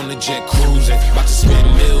crying on the a jet cruising, about to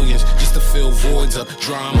spend millions just to fill voids up.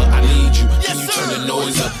 Drama, I need you. Can you turn the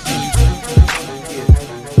noise up?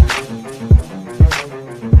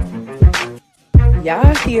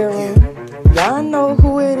 Y'all hear him. Y'all know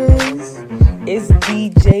who it is. It's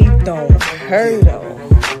DJ Don't Hurt 'em.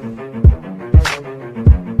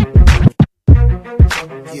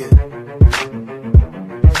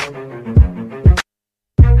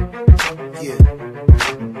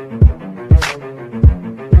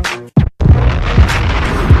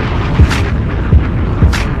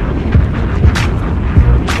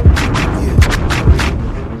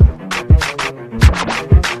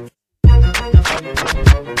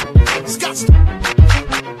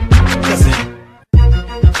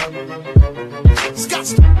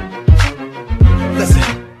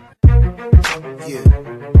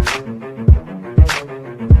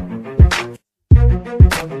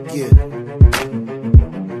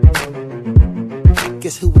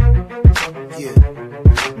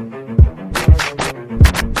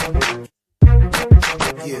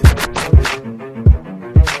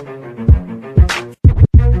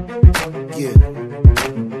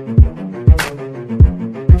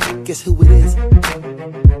 Guess who it is?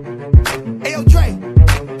 Ayo, Dre,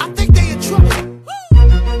 I think they in trouble.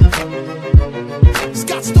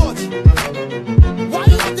 Scott Storch, why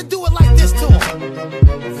you have to do it like this to him?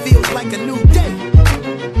 Feels like a new day.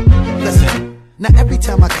 Listen, now every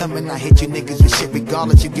time I come and I hit you niggas with shit,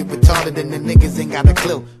 regardless, you get retarded and the niggas ain't got a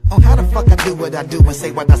clue on how the fuck I do what I do and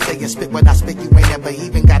say what I say and spit what I spit. You ain't ever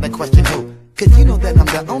even got a question who. Cause you know that I'm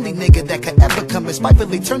the only nigga that could ever come and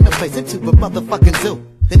spitefully turn the place into a motherfucking zoo.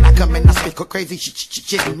 Then I come and I spit crazy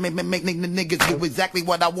shit and make niggas do exactly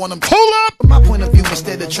what I want them to. Hold up! From my point of view,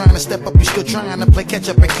 instead of trying to step up, you still trying to play catch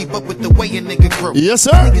up and keep up with the way a nigga grew. Yes,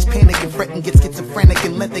 sir. Niggas panic and fret and get schizophrenic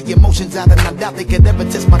and let their emotions out, and I doubt they could ever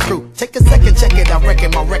test my crew. Take a second, check it, I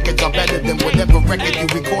reckon my records are better than whatever record you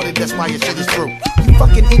recorded, that's why your shit is true. You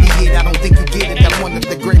fucking idiot, I don't think you get it, I'm one of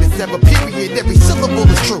the greatest ever, period, every syllable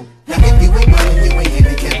is true. Now if you ain't running, you ain't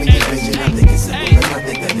handicapping your vision, I think it's simple, and I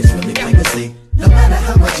think that it's really plain to see. No matter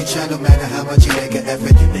how much you try, no matter how much you make an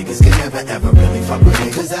effort, you niggas can never ever really fuck with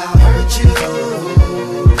me. Cause I'll hurt you,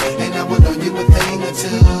 and I will learn you a thing or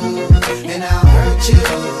two. And I'll hurt you,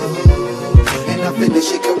 and I'll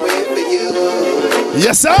finish your career for you.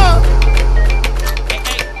 Yes, sir!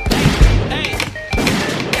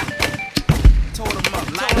 Told him up,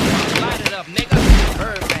 light it up, nigga.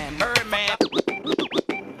 Birdman, Birdman.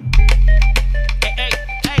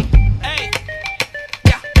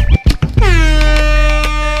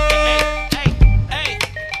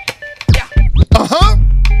 Uh-huh.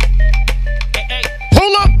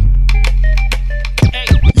 Hold up.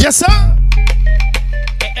 Yes, sir.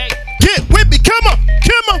 Get with me. Come on.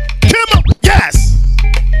 Come on. Come on. Yes.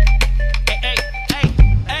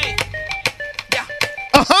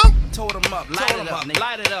 Uh-huh. Told him up,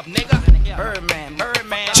 light it up, nigga. Birdman,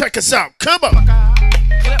 Birdman. Check us out. Come on.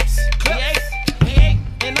 Clips. He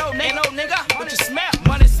ain't no nigga. What you smell?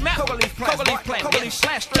 Money smell. Coca leaf plant.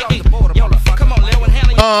 Straight off the border. Yo, come on, Lil, and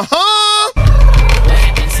handle your. Uh-huh. What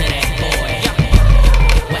happened to that boy?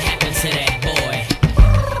 What happened to that boy?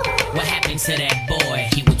 What happened to that boy?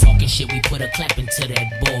 He was talking shit, we put a clap into that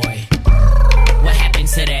boy. What happened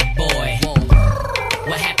to that boy?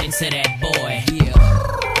 What happened to that boy? Yeah.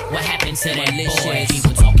 What happened to that boy? He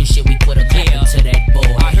was talking shit, we put a clap into that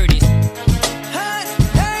boy. I heard it.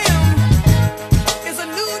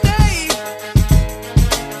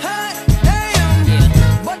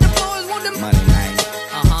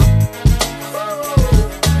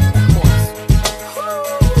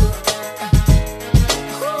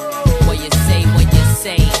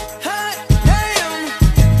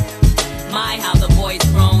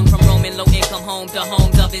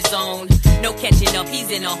 No catching up, he's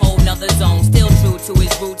in a whole nother zone. Still true to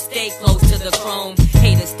his roots, stay close to the chrome.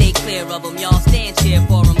 Haters, stay clear of him, y'all stand cheer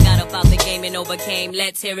for him. Got up out the game and overcame,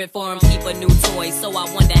 let's hear it for him. Keep a new toy, so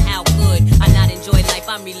I wonder how could I not enjoy life,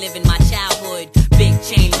 I'm reliving my childhood. Big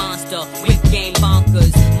chain monster, with game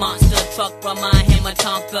bonkers. Monster truck from my hammer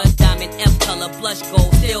Tonka. Diamond F color, blush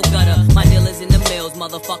gold, still gutter. My dealers in the mills,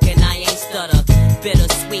 motherfucking I ain't stutter.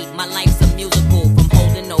 Bittersweet, my life's a musical. From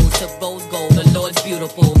holding nose to rose gold, the Lord's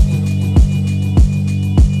beautiful.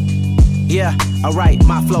 Yeah, alright,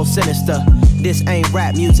 my flow sinister. This ain't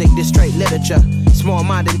rap music, this straight literature.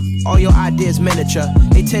 Small-minded, all your ideas miniature.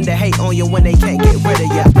 They tend to hate on you when they can't get rid of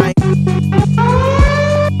you.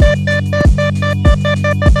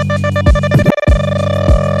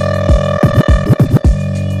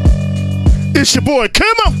 It's your boy,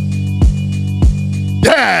 come on.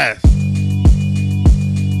 Yeah.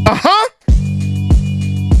 Uh-huh.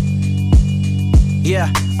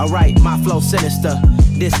 Yeah, alright, my flow sinister.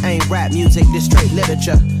 This ain't rap music, this straight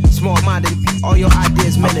literature. Small-minded, all your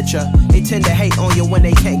ideas miniature. They tend to hate on you when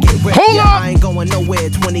they can't get rid of you. I ain't going nowhere,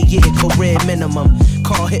 20-year career minimum.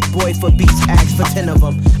 Call Hit Boy for beats, ask for 10 of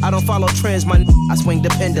them. I don't follow trends, I swing the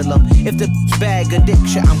pendulum. If the bag of dick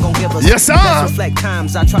shit, I'm gon' give us. Yes, sir. Let's reflect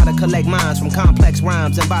times, I try to collect minds from complex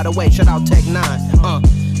rhymes. And by the way, shout out Tech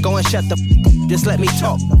 9. Go and shut the just let me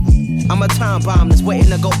talk. I'm a time bomb that's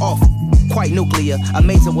waiting to go off. Quite nuclear,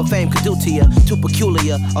 amazing what fame could do to you. Too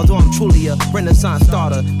peculiar, although I'm truly a Renaissance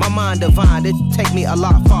starter. My mind divine, it take me a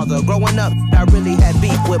lot farther. Growing up, I really had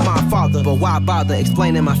beef with my father. But why bother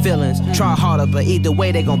explaining my feelings? Try harder, but either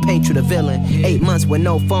way they gon' paint you the villain. 8 months with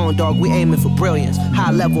no phone, dog, we aiming for brilliance.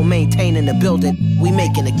 High level maintaining the building, we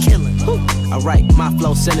making a killing. Alright, my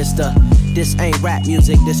flow sinister. This ain't rap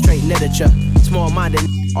music, this straight literature. Small-minded,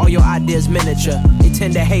 all your ideas miniature. They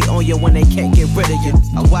tend to hate on you when they can't get rid of you.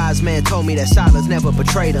 A wise man told me that silence never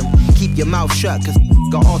betrayed them. Keep your mouth shut, cause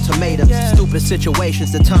got ultimatums. Stupid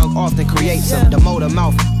situations, the tongue often creates them. The motor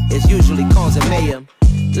mouth is usually causing mayhem.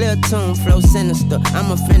 Lil' tune, flow sinister,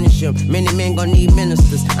 I'ma finish him. Many men gon' need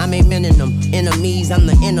ministers, I'm a men in them. Enemies, I'm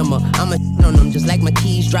the enema, I'ma on them. Just like my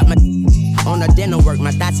keys, drop my on a dinner work. My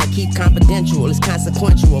thoughts I keep confidential, it's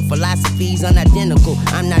consequential. Philosophies unidentical,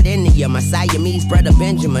 I'm not India. My Siamese brother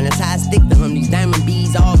Benjamin, that's how I stick to him. These diamond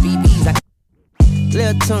bees, all BBs.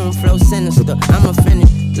 Lil' tune, flow sinister, I'ma finish.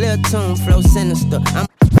 Lil' tune, flow sinister,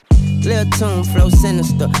 Lil' tune, flow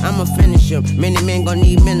sinister, I'ma finish him. Many men gon'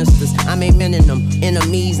 need ministers, I'm a men in them.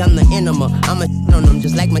 Enemies, I'm the enema, I'ma on them.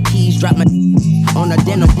 Just like my keys, drop my on a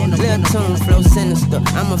dinner. Lil' tune, flow sinister,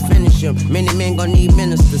 I'ma finish him. Many men gon' need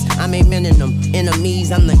ministers, I'm a men in them.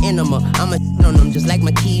 Enemies, I'm the enema, I'ma on them. Just like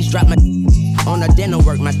my keys, drop my on a dinner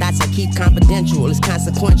work. My thoughts I keep confidential, it's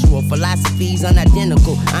consequential. Philosophies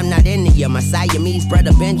unidentical, I'm not India. My Siamese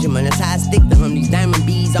brother Benjamin, that's how I stick to him. These diamond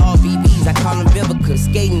bees, all BBs, I call them Vivica.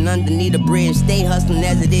 Skating underneath the bridge, stay hustling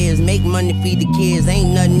as it is. Make money, feed the kids,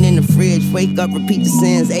 ain't nothing in the fridge. Wake up, repeat the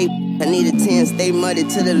sins, I need a 10, stay muddy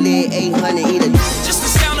to the lid, 800, eat a. Just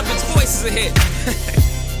the sound of its voice is a hit.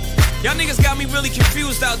 Y'all niggas got me really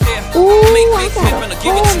confused out there. Ooh, Make big pimpin' or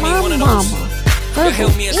give it to me, one of those. Y'all hail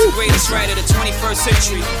me as the greatest writer of the 21st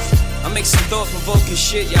century. I make some thought-provoking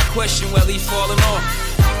shit, y'all question whether he falling off.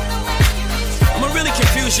 I'ma really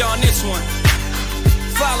confuse y'all on this one.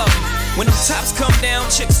 Follow. When them tops come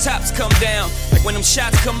down, chicks' tops come down. Like when them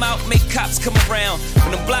shots come out, make cops come around.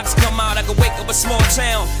 When them blocks come out, I can wake up a small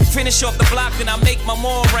town. Finish off the block, then I make my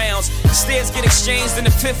more rounds. The stairs get exchanged, then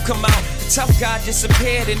the fifth come out. The tough guy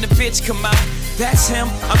disappeared, and the bitch come out. That's him,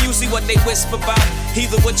 I'm usually what they whisper about.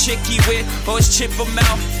 Either what chick he with, or his chip him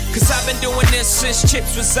out. Cause I've been doing this since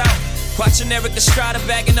Chips was out. Watching Eryk Estrada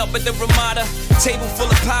bagging up at the Ramada. Table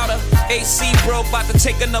full of powder, AC broke, about to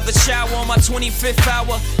take another shower on my 25th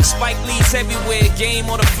hour. Spike Lee's everywhere, game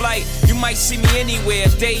on the flight. You might see me anywhere,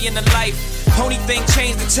 day in the life. Only thing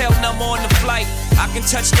changed, the tail number on the flight. I can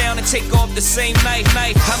touch down and take off the same night.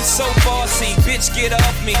 I'm so bossy, bitch get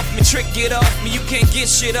off me. Trick get off me, you can't get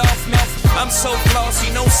shit off me. I'm so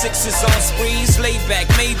flossy, no sixes on sprees. Laid back,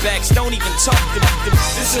 Maybachs, don't even talk to me.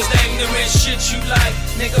 This is the ignorant shit you like.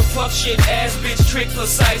 Nigga fuck shit, ass bitch, trick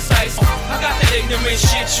precise. I got that ignorant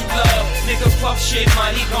shit you love. Nigga fuck shit,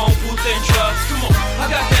 money gon' booth and drugs. Come on,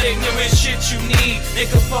 I got that ignorant shit you need.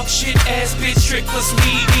 Nigga fuck shit, ass bitch, trick plus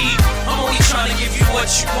weed. I'm only tryna give you what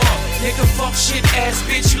you want. Nigga fuck shit, ass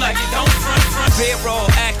bitch, you like it, don't front. They're all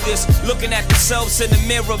actors, looking at themselves in the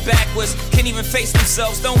mirror backwards. Can't even face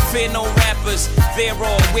themselves, don't fear no rappers. They're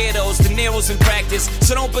all weirdos, De Niro's in practice.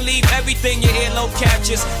 So don't believe everything your earlobe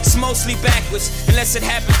captures. It's mostly backwards, unless it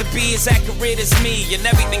happens to be as accurate as me. And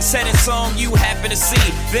everything said in song you happen to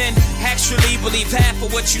see. Then actually believe half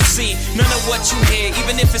of what you see, none of what you hear,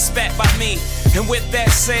 even if it's spat by me. And with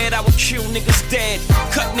that said, I will kill niggas dead.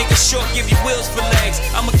 Cut niggas short, give you wheels for legs.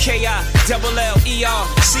 I'm a K-I-double-L-E-R,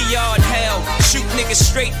 see y'all in hell. Shoot niggas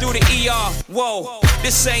straight through the ER. Whoa,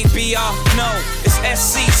 this ain't BR, no, it's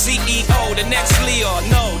SCCEO. The next leader,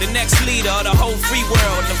 no, the next leader of the whole free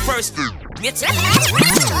world. The first. Check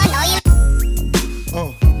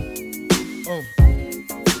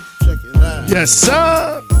it out. Yes,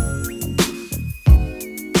 sir.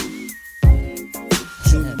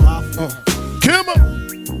 Come on.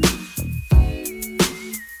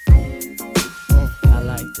 I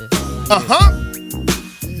like this. Uh-huh.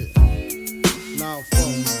 Now,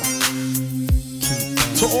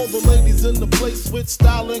 to all the ladies in the place with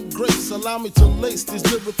style and grace. Allow me to lace these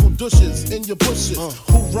lyrical douches in your bushes.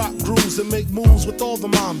 Who rock grooves and make moves with all the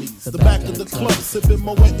mommies. The back of the club, sipping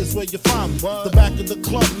Moet is where you find me. The back of the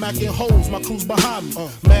club, macking holes, my crew's behind me.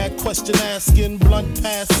 Mad question asking, blunt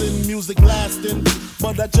passing, music lasting.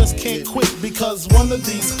 But I just can't quit because one of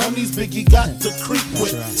these honeys Biggie got to creep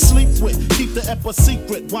with, sleep with, keep the ep a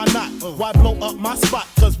secret. Why not? Why blow up my spot?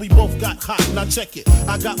 Cause we both got hot. Now check it.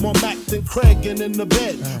 I got more Mac than Craig and in the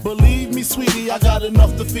bed. Believe me, sweetie, I got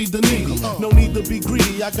enough to feed the needy. No need to be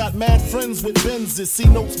greedy. I got mad friends with Benzes. See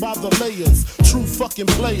notes by the layers. True fucking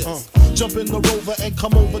players. Jump in the Rover and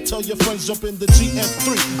come over. Tell your friends jump in the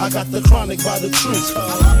GS3. I got the chronic by the tree.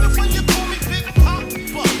 I love it when you call me Big Papa.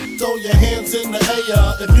 Throw your hands in the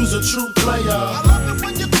air if you's a true player. I love it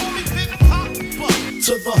when you call me Big Papa.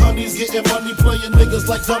 To the honeys getting money, playing niggas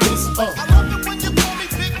like dummies. I love it when you call me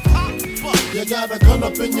Big Papa. You got a gun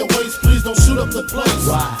up in your waist, please don't shoot up the place.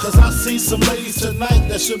 Why? Cause I see some ladies tonight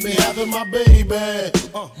that should be having my baby.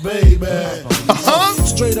 Baby.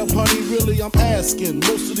 Straight up, honey, really, I'm asking.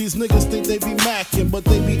 Most of these niggas think they be macking, but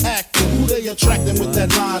they be acting. Who they attracting with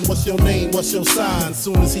that line? What's your name? What's your sign?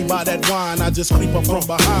 Soon as he buy that wine, I just creep up from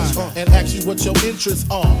behind and ask you what your interests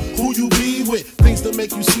are. Who you be with? Things that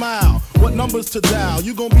make you smile. What numbers to dial?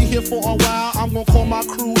 You gon' be here for a while. I'm gon' call my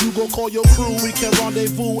crew. You gon' call your crew. We can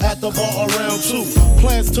rendezvous at the bar around 2.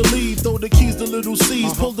 Plans to leave, throw the keys to little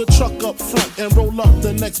C's. Pull the truck up front and roll up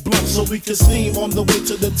the next blunt so we can steam on the way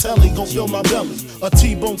to the telly. Gon' fill my belly. A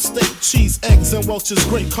T-bone steak, cheese, eggs, and Welch's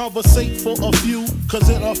grape. Conversate for a few, cause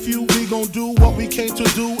in a few we gon' do what we came to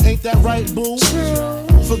do. Ain't that right, boo?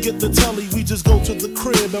 Forget the telly, we just go to the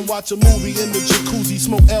crib and watch a movie in the jacuzzi.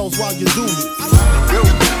 Smoke L's while you do me. Go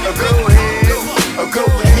ahead, go ahead, go ahead, go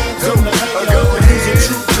ahead, go ahead. You are now listening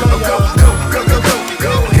to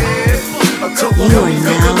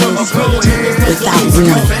Without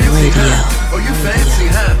Warning Radio. Oh, you fancy,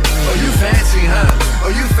 huh? Oh, you fancy, huh?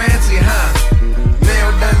 Oh, you fancy, huh?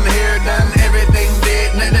 Nail done, hair done, everything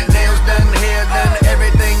did. Nails done, hair done,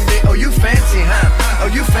 everything did. Oh, you fancy, huh? Oh,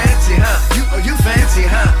 you fancy, huh? Oh, you fancy,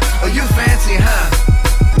 huh? Oh, you fancy, huh?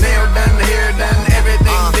 Nail done, hair done,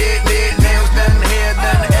 everything did. Nails done, hair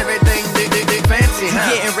done, everything did. Fancy,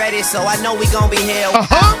 huh? Getting ready, so I know we gon' be here.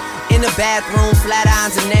 In the bathroom, flat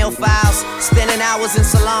irons and nail files. Spending hours in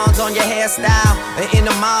salons on your hairstyle. And in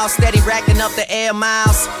the mall, steady racking up the air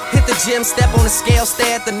miles. Hit the gym, step on the scale,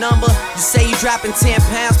 stare at the number. You say you dropping 10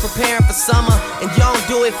 pounds, preparing for summer. And you don't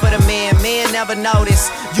do it for the men never notice.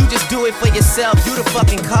 You just do it for yourself, you the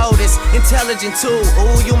fucking coldest. Intelligent too,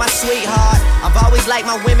 ooh, you my sweetheart. I've always liked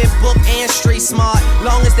my women book and street smart.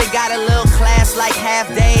 Long as they got a little class like half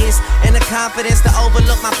days. And the confidence to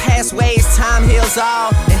overlook my past ways. Time heals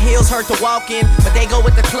all, and heals hurt to walk in, but they go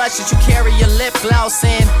with the clutch that you carry your lip gloss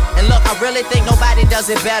in. And look, I really think nobody does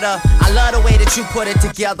it better. I love the way that you put it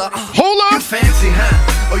together. Hold up! You fancy,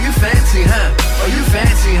 huh? Oh, you fancy, huh? Oh, you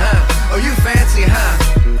fancy, huh? Oh, you fancy, huh?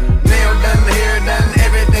 Nail done, hair done,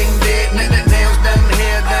 everything did. Nails done,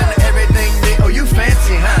 hair done, everything did. Oh, you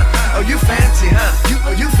fancy, huh? Oh, you fancy, huh?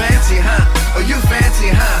 Oh, you fancy, huh? Oh, you fancy,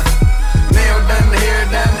 huh? Nail done, hair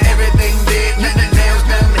done, everything did. Nails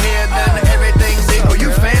done, hair done, everything did. Oh, you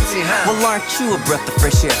fancy, huh? Well, aren't you a breath of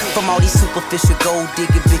fresh air? From all these superficial gold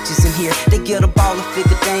digging bitches in here. They get a ball and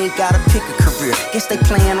figure they ain't gotta pick a career. Guess they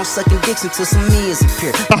plan on sucking dicks until some meals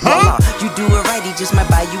appear. Voila, you do it right, he just might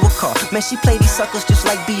buy you a car. Man, she play these suckers just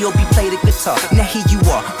like B.O.B. play the guitar. Now here you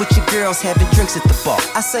are, with your girls having drinks at the bar.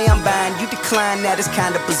 I say I'm buying, you decline, that is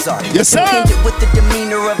kinda bizarre. Yes, sir. Dependent with the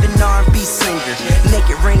demeanor of an R&B singer.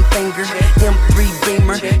 Naked ring finger, M3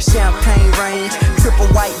 Beamer, champagne range, triple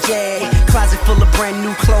white Jag, closet full of brand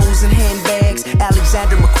new clothes and handbags.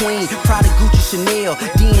 Alexander McQueen, Prada, Gucci, Chanel,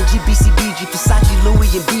 D&G, BCBG, Versace,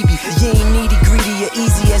 Louis, and BB. You ain't needy, greedy, or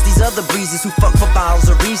easy as these other breezes who fuck for bottles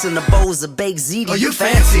of reason. The bowls of baked ziti. Oh, you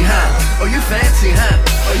fancy, huh? Oh, you fancy, huh?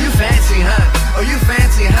 Oh, you fancy, huh? Oh, you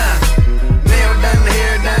fancy, huh? Nail done,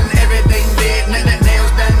 hair done, everything did.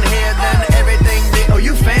 Nails done, hair done, everything did. Oh,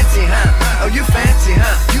 you fancy, huh? Oh, you fancy,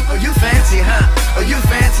 huh? Oh, you fancy, huh? Oh, you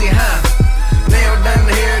fancy, huh? Nail done,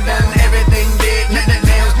 hair done, everything did.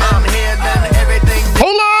 Nails done, hair done, everything did.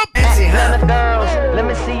 Hold up! Fancy, huh? Girls, let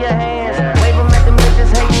me see your hands. Wave them at them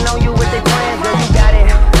bitches hating on you with their plans. Girl, you got it.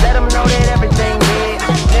 Let them know that everything big.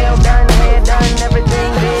 Nail done, hair done,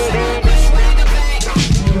 everything big.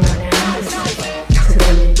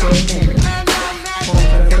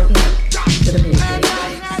 To the midday fixx.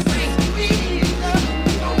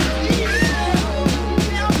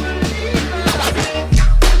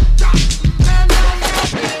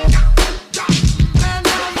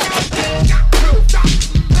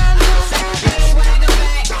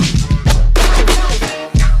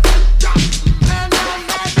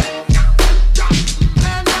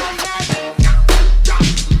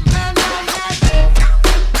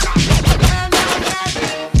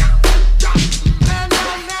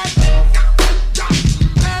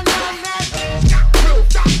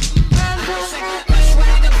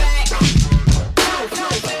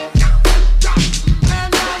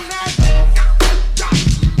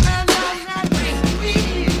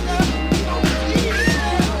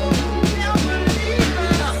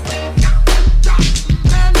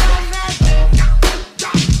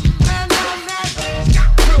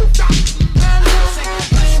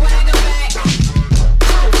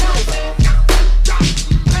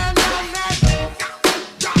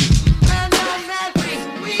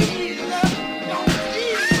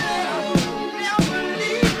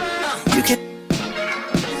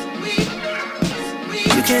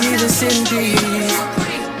 indeed.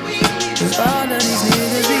 Cause all of these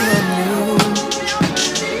niggas be on you.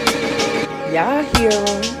 Y'all hear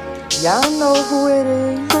him. Y'all know who it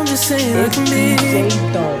is. I'm just saying it's DJ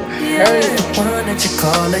Don't Hurt. The one that you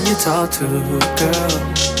call and you talk to, girl.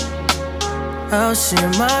 I'll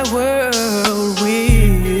share my world with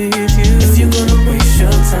you. If you're gonna waste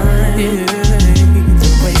your time, then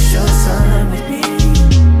waste your time with me.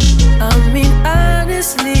 I mean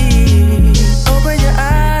honestly, open your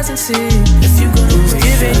eyes and see. If you're gonna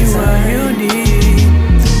waste your time, what you need,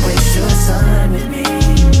 then waste your time with me.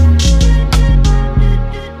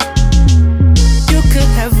 You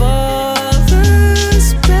could have all the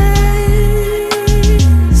space,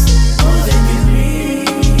 more than you need.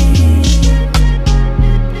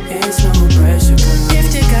 It's no pressure, girl. If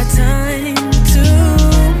you got time to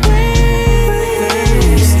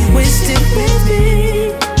waste it with me.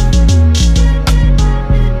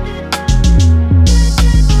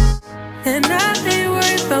 And I ain't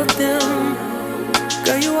worried about them.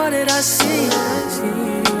 Girl, you are that I see.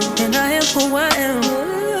 And I am who I am.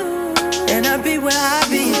 And I be where I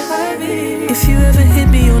be. If you ever hit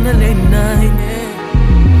me on a late night,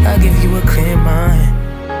 I'll give you a clear mind.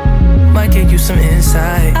 Might give you some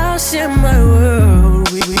insight. I'll share my world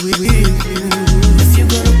with you. If you're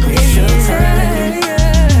gonna waste your time,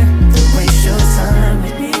 then waste your time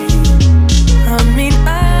with me. I mean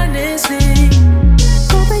honestly,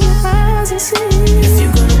 open your eyes and see. If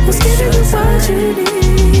you're gonna waste your time, what you need,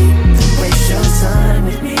 then waste your time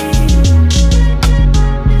with me.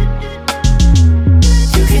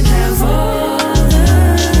 You can have all the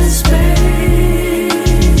space,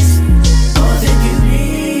 more than you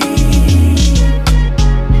need.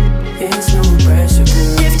 It's no pressure,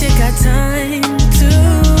 girl. If you got time to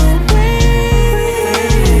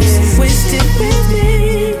waste it with me.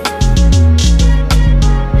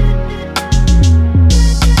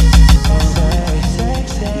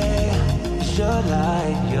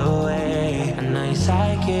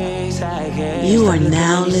 You are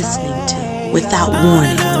now listening to Without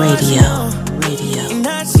Warning Radio. And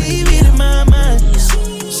I see it in my mind.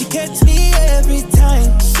 She catch me every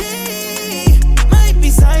time. She might be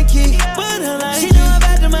psychic, but I like. She know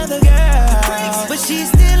about the mother girl, but she's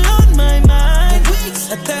still on my mind.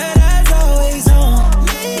 A third eye's always on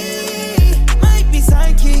me. Might be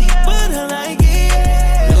psychic, but I like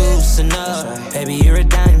it. Loosen up, baby, you're a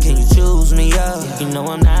dime. Can you choose me up? You know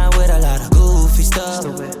I'm not with a lot of goofy stuff.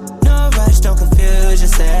 No rush, don't confuse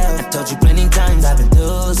yourself. I told you plenty times I've been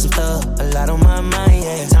through some stuff. A lot on my mind,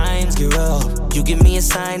 yeah. Times get rough. You give me a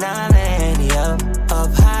sign, I'll land you up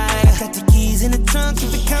high. I got the keys in the trunk.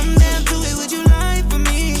 If it come down to it, would you lie for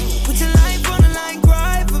me? Put your life on the line,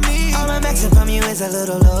 cry for me. All I'm asking from you is a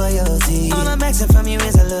little loyalty. All I'm asking from you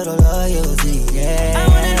is a little loyalty, yeah. I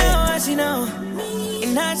wanna know how she know,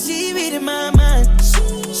 and how she reading my mind.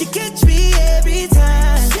 She catch me every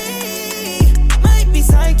time. She might be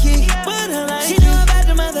psychic, but I like. She know about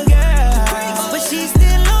the mother girl, but she's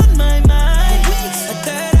still on my mind. A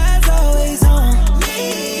third eye's always on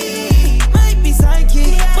me. Might be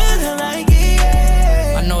psychic, but I like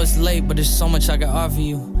it. I know it's late, but there's so much I can offer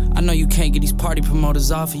you. I know you can't get these party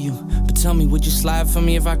promoters off of you, but tell me, would you slide for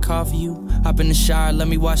me if I call for you? Hop in the shower, let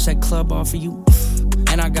me wash that club off of you.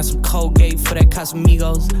 And I got some Colgate for that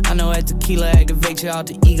Casamigos. I know that tequila activates your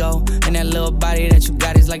alter ego. And that little body that you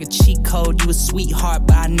got is like a cheat code. You a sweetheart,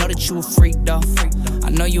 but I know that you a freak though. I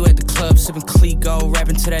know you at the club sipping Clico,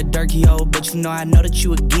 rapping to that Durkee-O. But you know I know that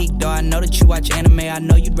you a geek though. I know that you watch anime. I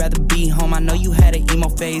know you'd rather be home. I know you had an emo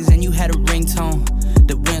phase and you had a ringtone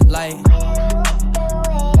that went like.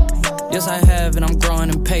 Yes, I have, and I'm growing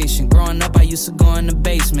impatient. Growing up, I used to go in the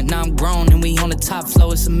basement. Now I'm grown, and we on the top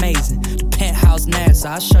floor, it's amazing. The penthouse NASA,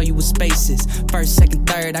 I'll show you what space is. First, second,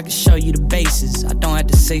 third, I can show you the bases. I don't have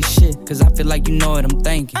to say shit, cause I feel like you know what I'm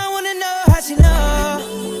thinking. I wanna know how she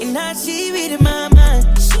know, and how she reading my mind.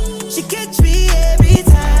 She catch me every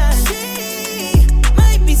time. She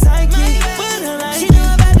might be psychic, but I like. She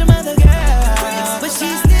know about the mother girl, but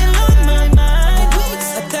she's still on my mind.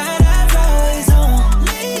 A third eye's always on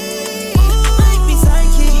me. Might be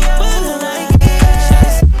psychic, but I like it.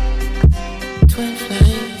 Twin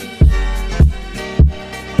flame.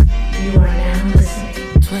 You are now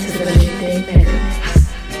listening to the Midday Fixx.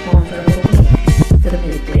 On the week, the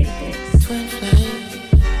Midday Fixx. Twin flame.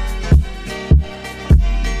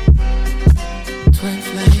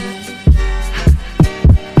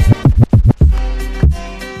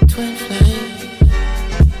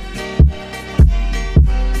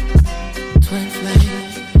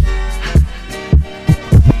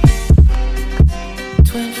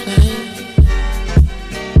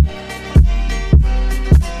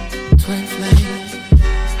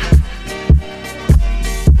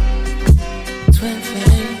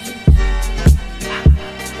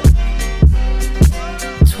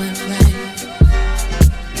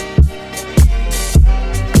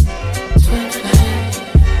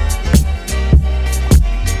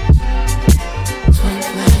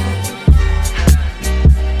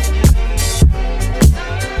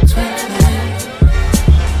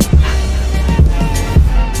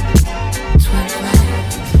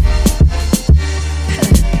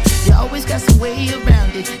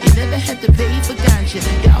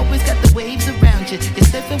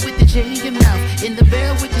 mouth. In the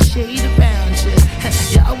barrel with the shade around you.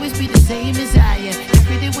 You'll always be the same as I am. You're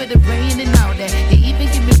pretty with a brain and all that. You even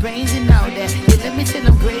give me brains and all that. You let me till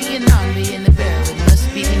I'm gray and on me. In the barrel, it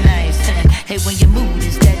must be nice. Hey, when your mood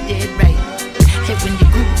is that dead right. Hey, when your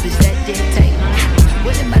groove is that dead tight.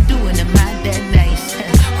 What am I doing? Am I that nice?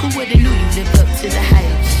 Who would've knew you live up to the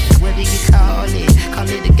hype? What do you call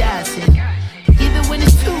it a godsend. Even when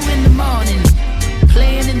it's 2 in the morning,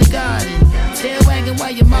 playing in the garden, tail wagging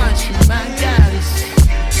while you're marching. My God, it's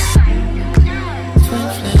twin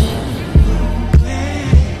flame.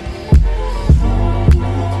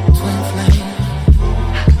 Twin flame.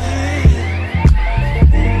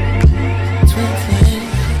 Twin flame.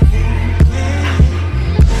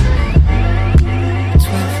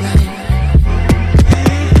 Twin flame.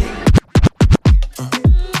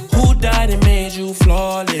 Who died and made you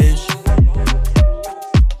flawless?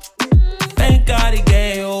 Thank God he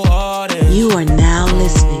gave you all this. You are now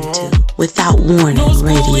listening to Without Warning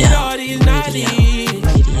Radio.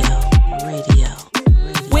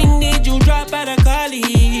 We need you drop out of college.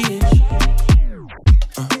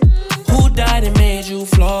 Who died and made you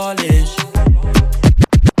flawless?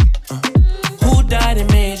 Who died and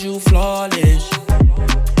made you flawless?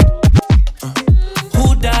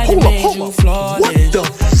 Who died and made you flawless? What the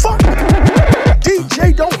fuck?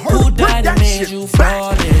 DJ, don't hurt. Who died and made you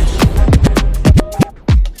flawless?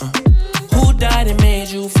 Who died and made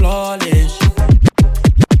you flawless?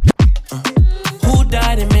 Who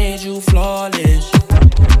died and made you flawless?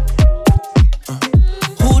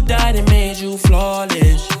 Who died and made you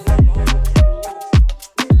flawless?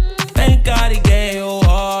 Thank God he gave you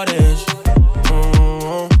all this.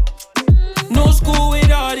 No school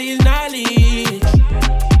with all these knowledge.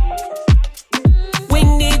 We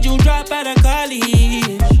need you drop out of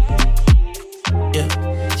college. Yeah,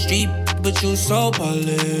 street, but you so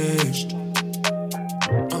polished.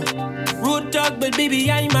 Road dog, but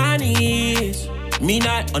baby, I'm honest. Me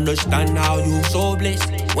not understand how you so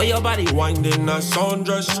blessed. Where your body winding a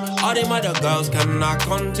sundress. All them other girls cannot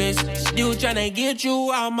contest. Still tryna get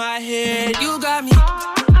you out my head. You got me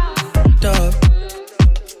dub.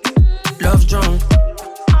 Love drunk.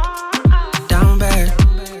 Down bad.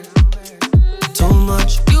 Too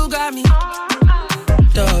much. You got me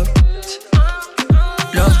dub.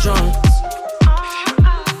 Love drunk.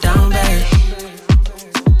 Down bad.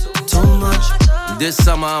 Too much. This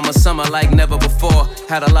summer, I'm a summer like never before.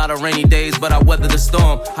 Had a lot of rainy days, but I weathered the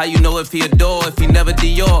storm. How you know if he adore, if he never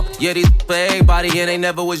Dior? Yeah, these for everybody and they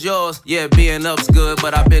never was yours. Yeah, being up's good,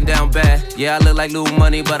 but I've been down bad. Yeah, I look like little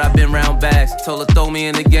money, but I've been round bags. Told her throw me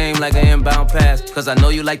in the game like an inbound pass. Cause I know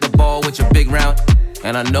you like the ball with your big round.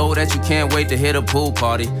 And I know that you can't wait to hit a pool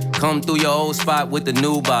party. Come through your old spot with the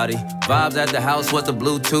new body. Vibes at the house with the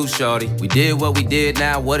Bluetooth shorty. We did what we did,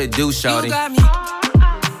 now what it do, shorty? You got me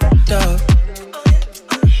dub.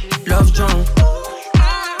 Love drunk.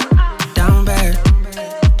 Down bad.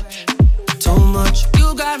 Too much.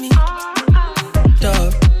 You got me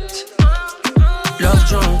dub. Love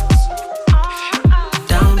drunk.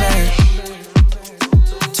 Down bad.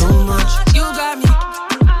 Too much. You got me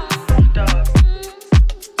dub.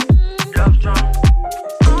 Love drunk.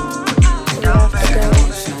 Down bad.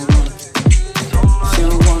 She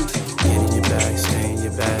don't want it. Get in your bag, stay in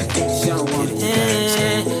your bag. She don't want it.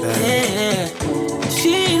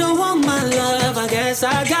 She don't want my love, I guess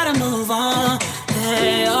I gotta move on.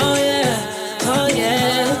 Hey, oh yeah, oh yeah.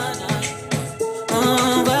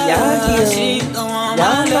 She don't want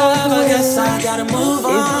my love, I guess I gotta move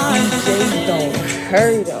on. It's DJ Don't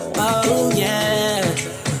Hurt 'em. Oh yeah,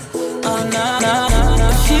 oh no.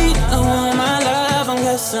 She don't want my love, I'm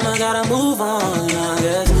guessing I gotta move on.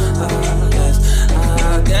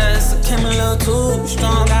 I guess I came a little too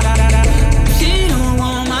strong. She don't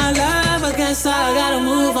want my love, I guess I gotta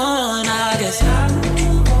move on. I guess I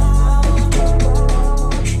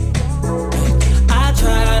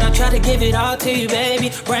tried to give it all to you,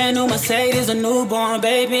 baby. Brand new Mercedes, a newborn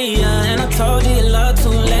baby. Yeah, and I told you your love too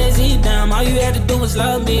lazy. Damn, all you had to do was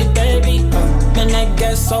love me, baby. And that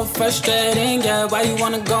gets so frustrating, yeah. Why you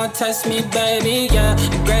wanna go and test me, baby? Yeah,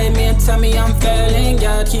 you grade me and tell me I'm failing,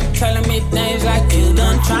 yeah. Keep telling me things like you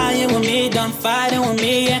done trying with me, done fighting with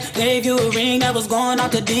me, yeah. Gave you a ring that was going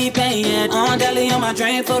off the deep end, yeah. On deli on my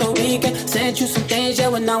drain for the weekend. Sent you some things, yeah,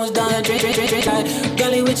 when I was done. Drink. Like,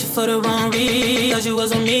 girlie with you for the wrong reason. Cause you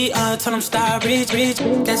wasn't me, tell them stop, reach.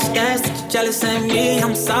 Guess that's jealous of me.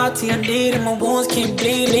 I'm salty, I need it, my wounds keep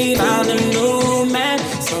bleeding. Found a new man,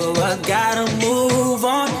 so I gotta move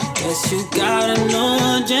on. Guess you got a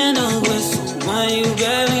new agenda with someone you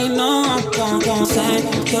barely know. I'm gonna say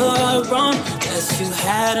you're wrong. Guess you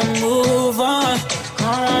had to move on.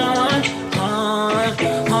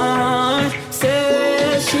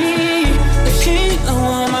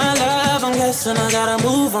 mess and I gotta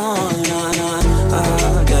move on.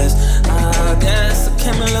 I guess I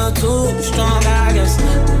came a little too strong. I guess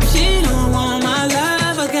she don't want my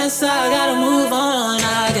love. I guess I gotta move on.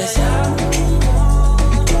 I guess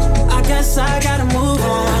I gotta move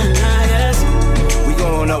on. I guess we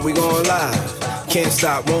going up, we going live. Can't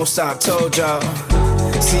stop, won't stop. Told y'all.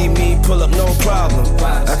 See me pull up, no problem.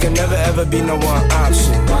 I can never ever be no one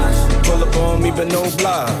option. Pull up on me, but no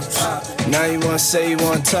blobs. Now you wanna say you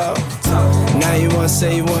wanna talk. Now you wanna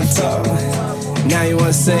say you wanna talk. Now you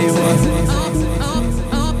wanna say you wanna.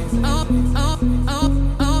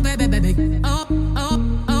 Oh, baby, baby. Oh,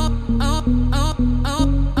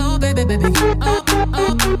 baby, baby.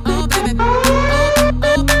 Oh, baby.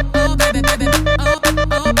 Oh, baby, baby.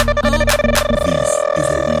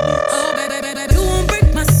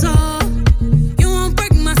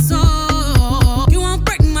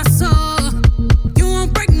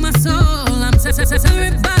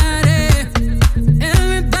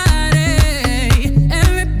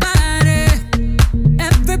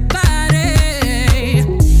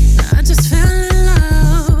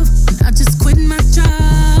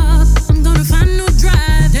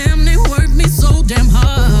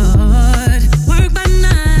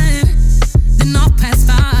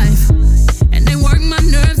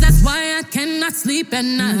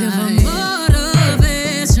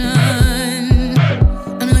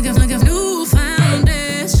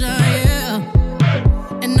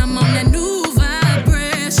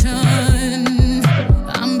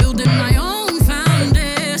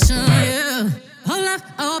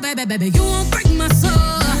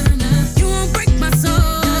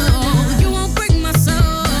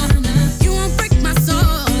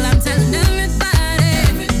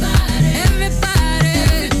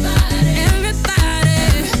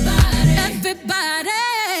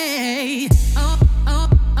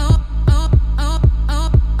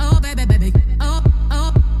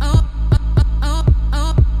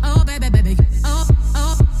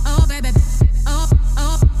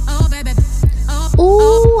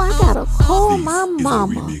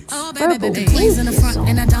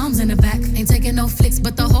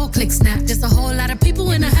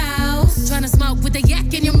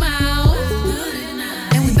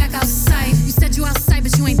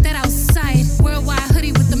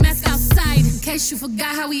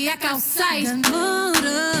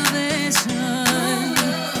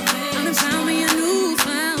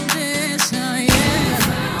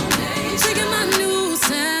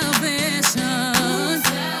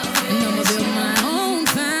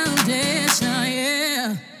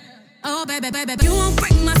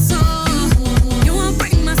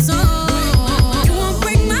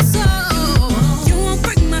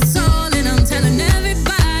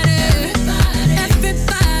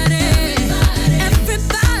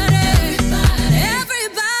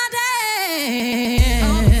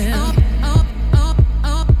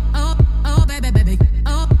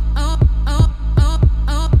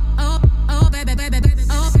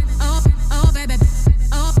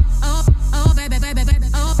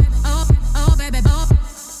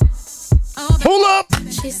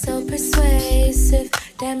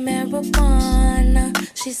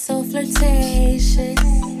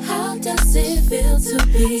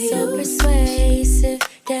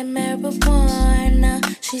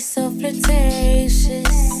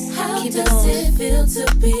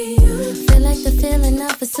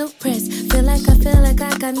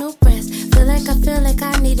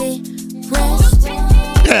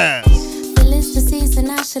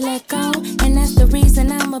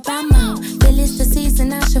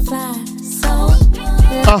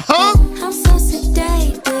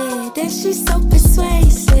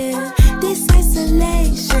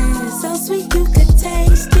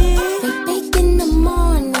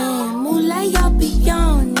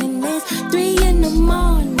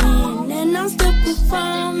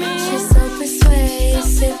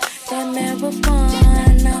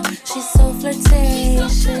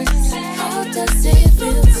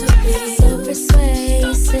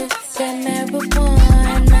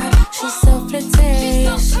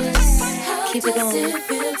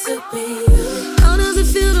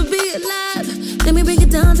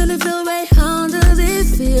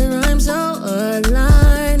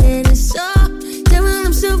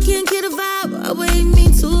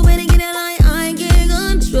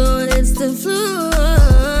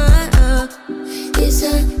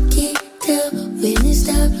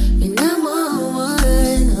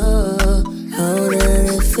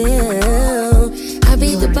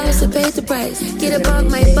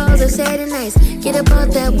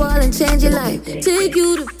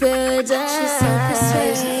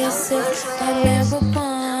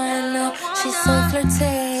 She's so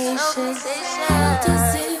flirtatious. How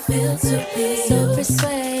does it feel to be so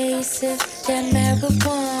persuasive? That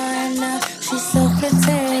marijuana, she's so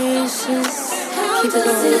contagious. How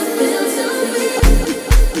does it feel to be?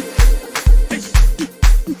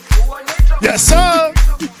 Yes, sir.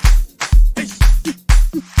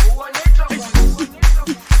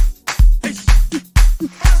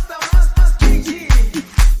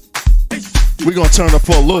 We're gonna turn up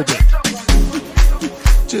for a little bit.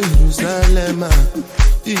 Jerusalem,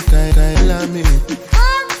 Ikailami,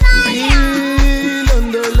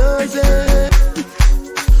 Ilondoloze,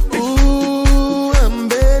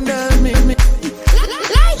 Ambena Mimi,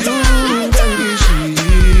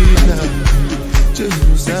 Zungangishina,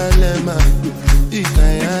 Jerusalem,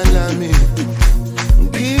 Ikailami,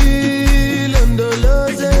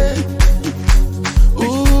 Ilondoloze,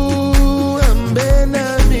 Ambena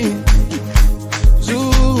Mimi,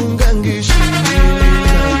 Zungangishina.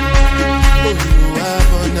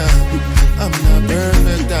 I'm not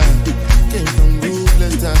perfect, I came from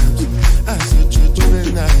ruthless times. I said you're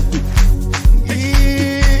juvenile.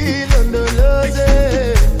 Ilondoloze,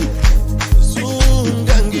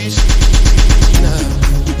 Zungangishina.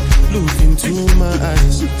 Look into my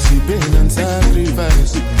eyes, see pain and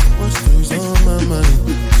sacrifice. What's goes on my mind?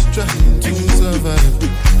 Just trying to survive.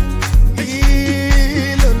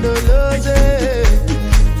 Ilondoloze,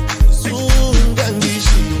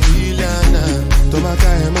 Zungangishina.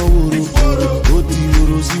 Tomaka emo wuru, oti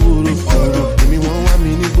wuru si wuru. Emi won wa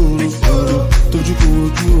mi ni boro, toju ko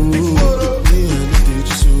oju o. Ni ani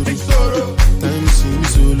teju sori, time sim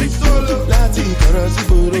soli. Lati ikoro si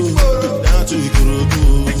boro, down to Ikorodu.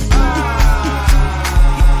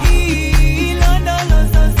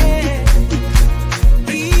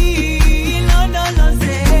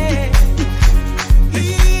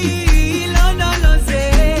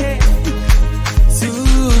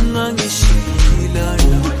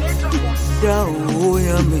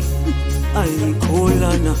 Ay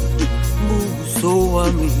kolana, buso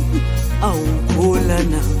wami, au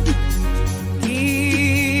kolana.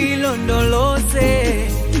 Ilondoloze,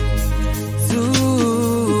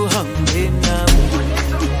 zuhambena,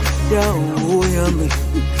 yawo yami.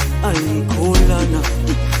 Ay kolana,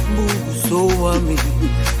 buso wami,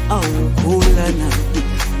 au kolana.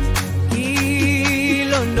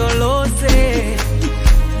 Ilondoloze,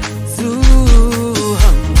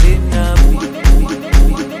 zuhambena.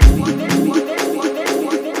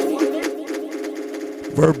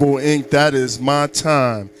 Verbal Ink, that is my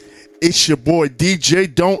time. It's your boy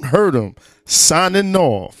DJ Don't Hurt Him, signing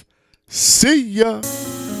off. See ya.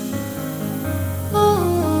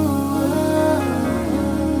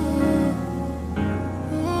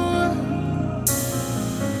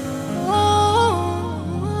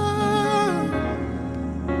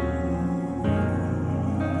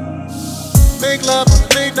 Make love on the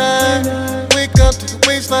late night, wake up to your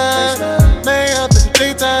waistline, lay out in the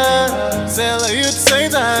daytime, sail you at the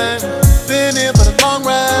same time. Been here for the long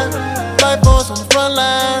ride, life force on the front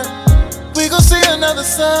line. We gon' see another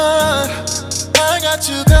sun. I got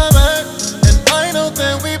you covered, and I know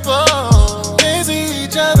that we both can see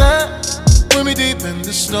each other. When we deep in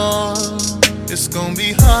the storm, it's gon'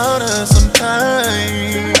 be harder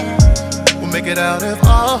sometimes. We'll make it out if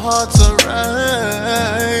our hearts are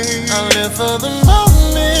right. I live for the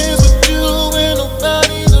moments with you when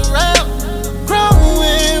nobody's around.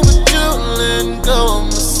 Growing with you, letting go of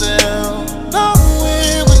myself.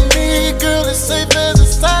 Knowing with me, girl, it's safe as a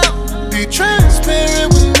sound. Be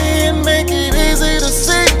transparent with me and make it easy to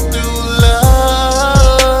see through love.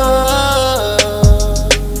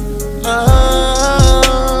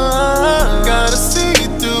 Gotta see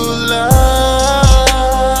through love.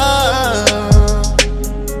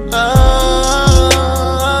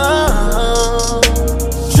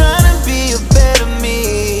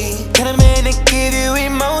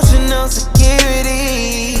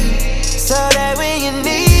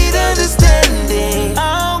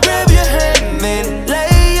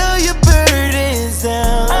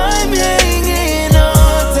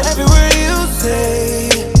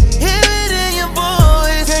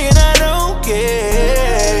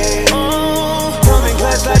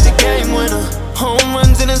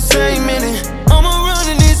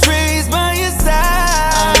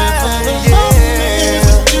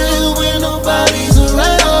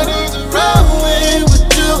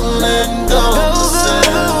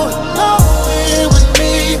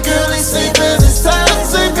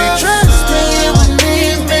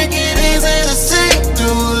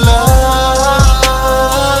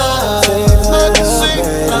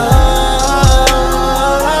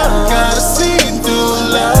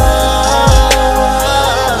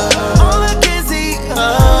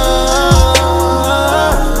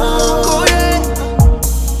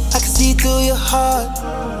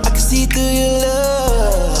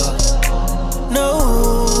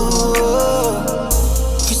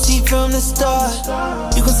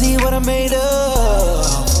 see what I'm made of.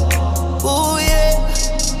 Ooh, yeah.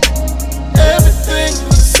 Everything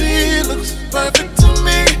you see looks perfect to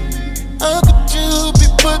me. How could you be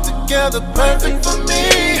put together perfect for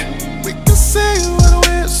me? We can say what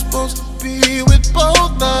we're supposed to be with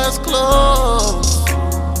both eyes closed.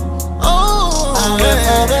 Oh, I have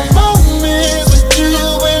all the moments with you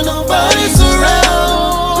when nobody's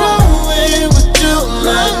around. Growing with you,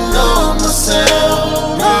 I know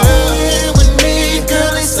myself. Growing with me,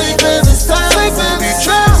 girl, it's safe as it's time.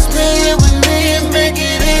 Trust me with me and make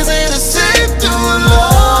it easy to see through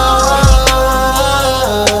love.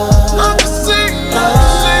 I'm just saying,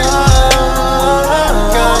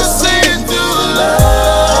 gotta see it through love.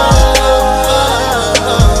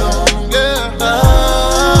 Yeah.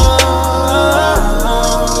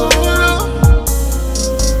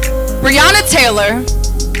 Breonna Taylor,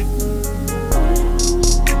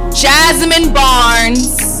 Jasmine Barnes,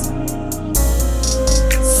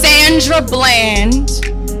 Sandra Bland.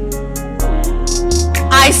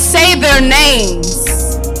 I say their names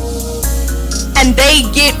and they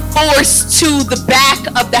get forced to the back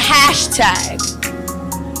of the hashtag,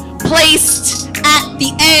 placed at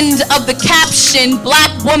the end of the caption,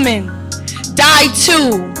 Black woman died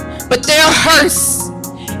too, but their hearse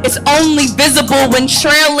is only visible when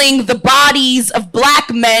trailing the bodies of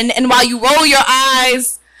Black men. And while you roll your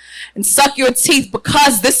eyes and suck your teeth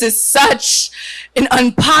because this is such an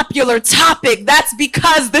unpopular topic, that's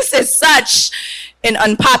because this is such an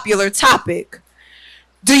unpopular topic.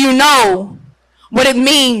 Do you know what it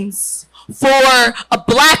means for a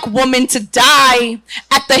Black woman to die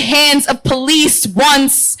at the hands of police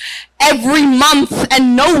once every month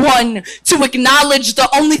and no one to acknowledge the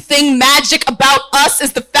only thing magic about us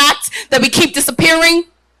is the fact that we keep disappearing?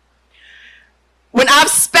 When I've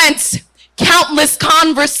spent countless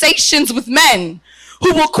conversations with men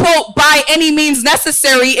who will quote by any means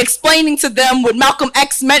necessary, explaining to them what Malcolm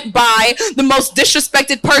X meant by the most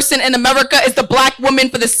disrespected person in America is the Black woman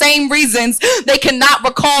for the same reasons they cannot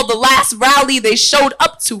recall the last rally they showed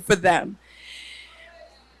up to for them.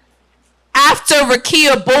 After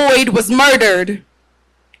Rekia Boyd was murdered,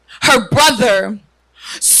 her brother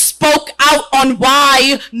spoke out on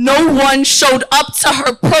why no one showed up to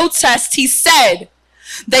her protest. He said,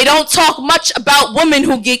 "They don't talk much about women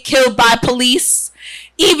who get killed by police.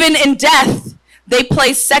 Even in death, they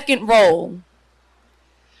play second role."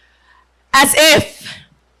 As if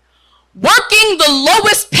working the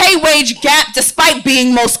lowest pay wage gap despite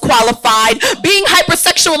being most qualified, being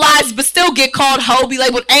hypersexualized but still get called hoe, be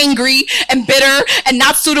labeled angry and bitter and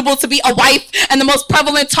not suitable to be a wife, and the most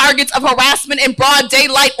prevalent targets of harassment in broad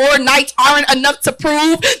daylight or night aren't enough to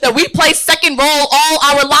prove that we play second role all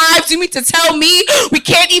our lives. You mean to tell me we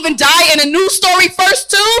can't even die in a news story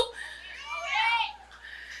first too?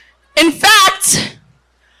 In fact,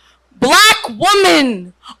 Black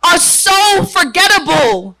women are so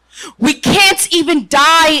forgettable. We can't even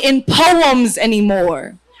die in poems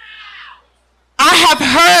anymore. I have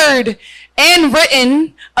heard and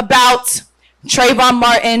written about Trayvon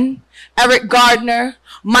Martin, Eryk Gardner,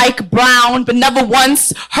 Mike Brown, but never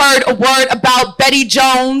once heard a word about Betty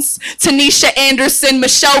Jones, Tanisha Anderson,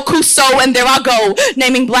 Michelle Cusseau, and there I go,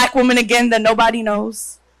 naming Black women again that nobody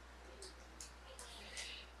knows.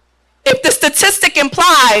 If the statistic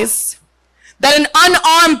implies that an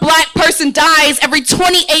unarmed Black person dies every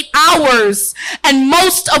 28 hours, and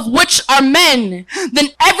most of which are men, then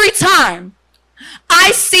every time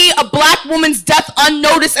I see a Black woman's death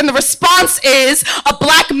unnoticed and the response is a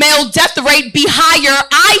Black male death rate be higher,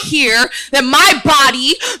 I hear that my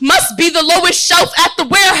body must be the lowest shelf at the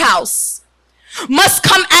warehouse, must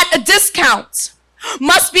come at a discount,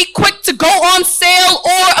 must be quick to go on sale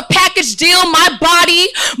or a package deal. My body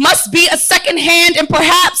must be a second hand, and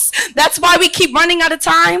perhaps that's why we keep running out of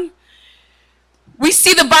time. We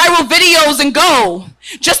see the viral videos and go,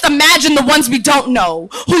 just imagine the ones we don't know,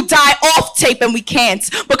 who die off tape and we can't,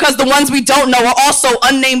 because the ones we don't know are also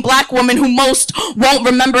unnamed Black women who most won't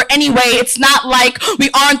remember anyway. It's not like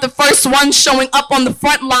we aren't the first ones showing up on the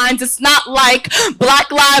front lines. It's not like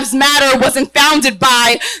Black Lives Matter wasn't founded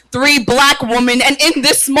by 3 Black women. And in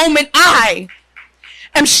this moment, I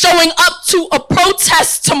am showing up to a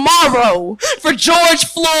protest tomorrow for George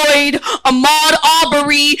Floyd, Ahmaud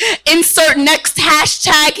Arbery, insert next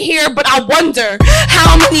hashtag here, but I wonder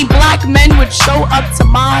how many Black men would show up to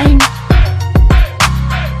mine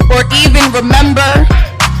or even remember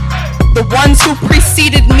the ones who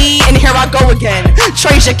preceded me. And here I go again.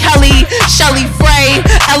 Trasia Kelly, Shelley Frey,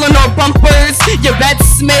 Eleanor Bumpers, Yvette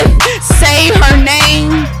Smith, say her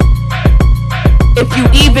name if you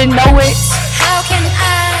even know it. How can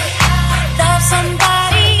I love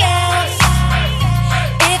somebody else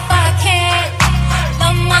if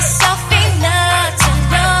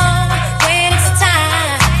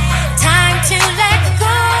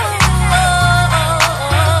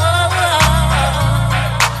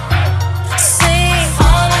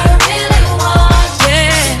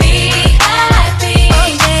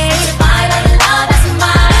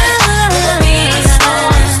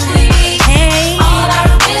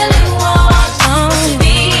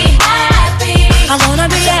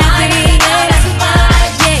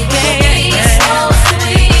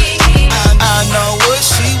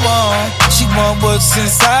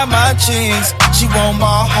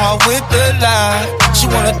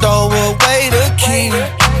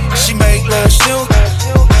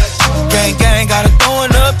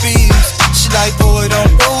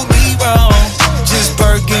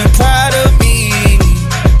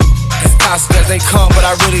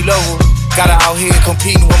really love her. Got her out here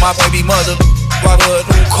competing with my baby mother. Bought her a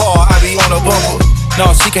new car, I be on a bumper.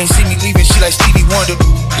 No, she can't see me leaving, she like Stevie Wonder.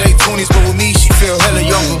 Late 20s, but with me, she feel hella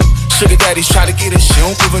younger. Sugar daddies try to get her, she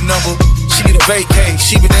don't give a number. She need a vacay,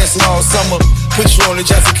 she been dancing all summer. Put you on the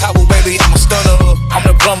Jackson Cabo, baby, I'm a stunner. I'm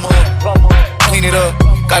the plumber, clean it up.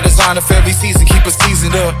 Got designer for every season, keep her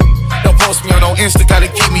seasoned up. Don't post me on no Insta, gotta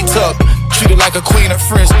keep me tucked. Treat her like a queen of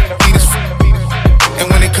French. And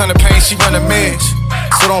when it come to pain, she run a mess.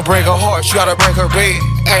 So don't break her heart, you gotta break her bed.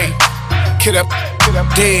 Ayy, kid up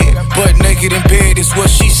dead, butt naked in bed is what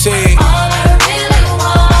she said. All I really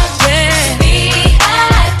want is to be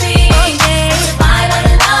happy. Oh, yeah. To find all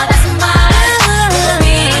the love that's mine. To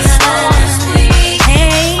be so sweet.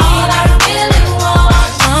 Hey. All I really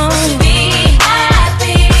want is to be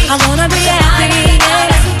happy. I wanna be happy.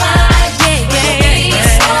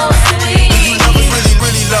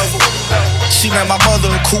 She met my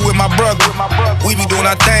mother, cool with my brother. We be doing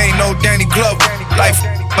our thing, no Danny Glover. Life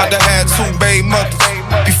about to have 2 baby mothers.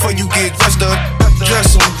 Before you get dressed up,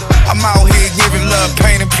 dress them. I'm out here giving love,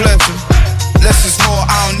 pain and pleasure. Less is more,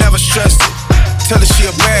 I don't never stress it. Tell her she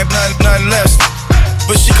a bad, nothing less.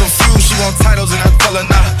 But she confused, she want titles and I tell her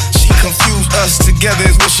nah. She confused, us together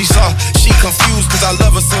is what she saw. She confused cause I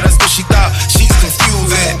love her, so that's what she thought. She's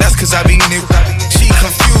confused and that's cause I be in it. She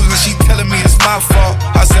confused and she telling me it's my fault.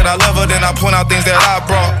 I said I love her, then I point out things that I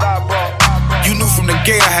brought. You knew from the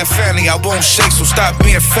gate I had family, I won't shake, so stop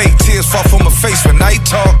being fake. Tears fall from my face when I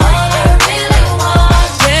talk. All I really want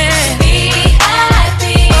is to be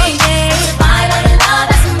happy. Oh, yeah. To find all the love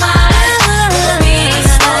that's mine. To be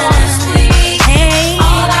so sweet. Hey.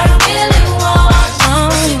 All I really want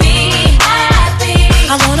is to be happy.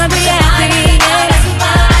 I wanna be happy.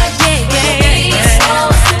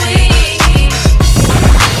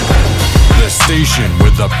 The station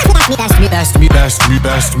with the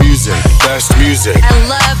best music. I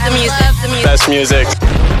love the music. Best music.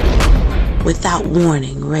 Without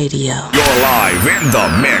Warning Radio. You're live in the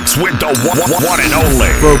mix with the one and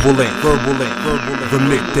only Verbal Link, the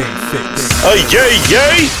Midday Fixx.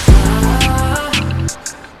 Yay!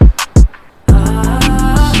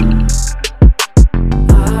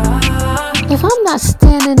 If I'm not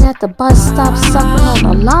standing at the bus stop sucking on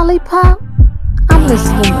a lollipop, I'm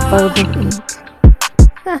listening to Verbal Link.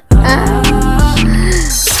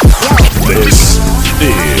 This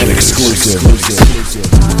is an exclusive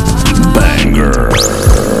banger.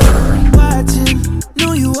 Watching,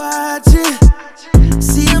 know you watching.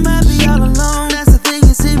 See, I'm happy all alone. That's the thing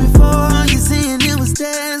you see before. You seeing it was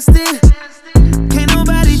destined. Can't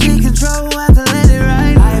nobody take control. I have to let it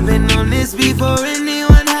ride. I've been on this before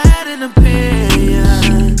anyone had an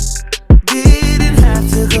opinion. Didn't have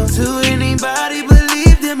to go to anybody.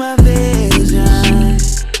 Believed in my vision.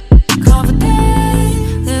 Confident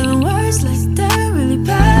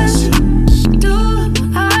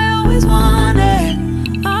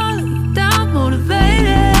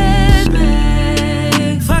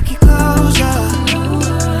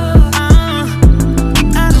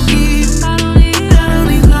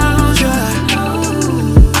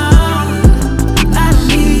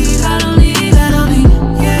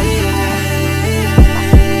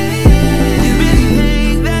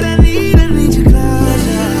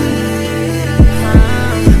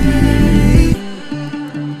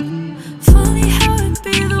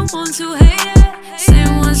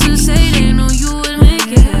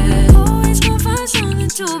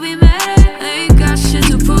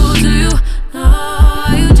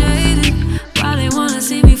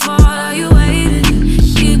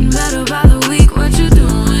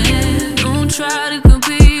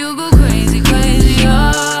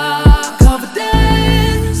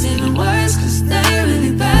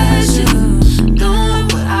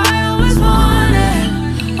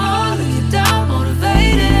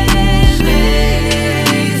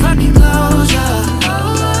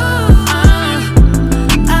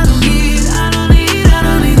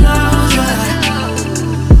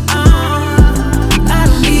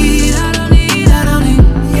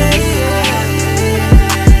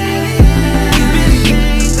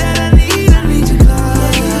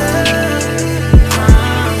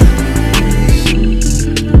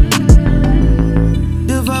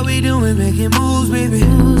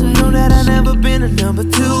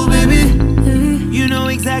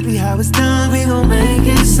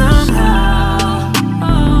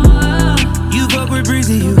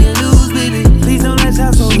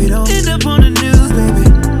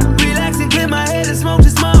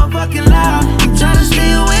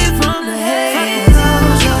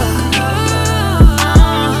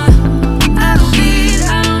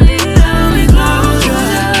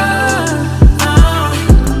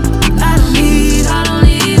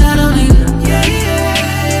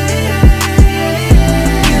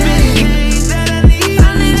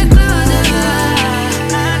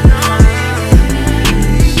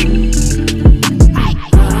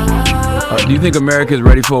think America is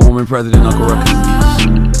ready for a woman president, Uncle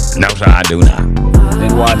Ruckus? No, sir, I do not.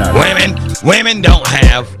 And why not? Women don't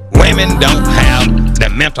have the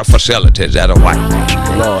mental facilities that a white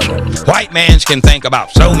man. Lord. White men can think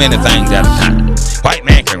about so many things at a time. White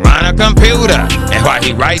man can run a computer, and while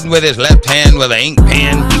he's writing with his left hand with an ink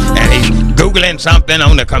pen, and he's Googling something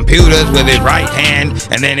on the computers with his right hand,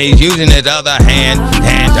 and then he's using his other hand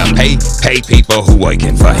to pay people who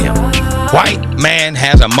working for him. White man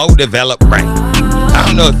has a more developed brain. I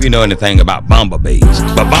don't know if you know anything about bumblebees,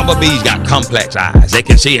 but bumblebees got complex eyes. They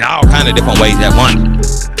can see in all kinds of different ways at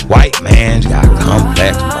once. White man's got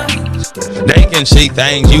complex brains. They can see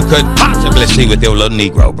things you could possibly see with your little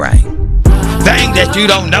Negro brain. Things that you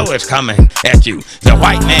don't know is coming at you. The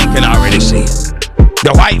white man can already see it.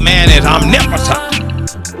 The white man is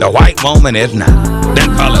omnipotent. The white woman is not. The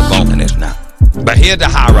colored woman is not. But here's the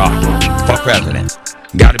hierarchy for president.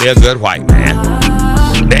 Got to be a good white man.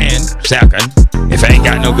 Then, second, if ain't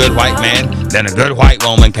got no good white man, then a good white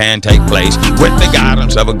woman can take place with the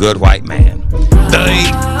guidance of a good white man.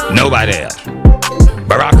 Third, nobody else.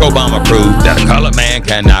 Barack Obama proved that a colored man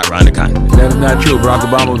cannot run the country. That is not true. Barack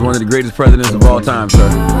Obama was one of the greatest presidents of all time, sir.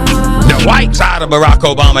 The white side of Barack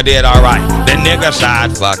Obama did all right. The nigger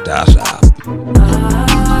side fucked us up.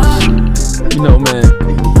 You know, man,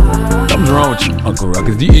 something's wrong with you, Uncle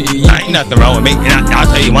Ruckus. Ain't nothing wrong with me. And I'll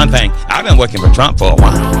tell you one thing. I've been working for Trump for a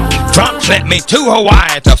while. Trump sent me to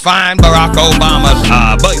Hawaii to find Barack Obama's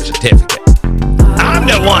birth certificate. I'm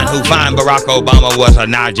the one who found Barack Obama was a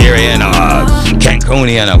Nigerian or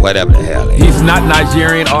Cancunian or whatever the hell he is. He's not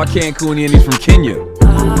Nigerian or Cancunian. He's from Kenya.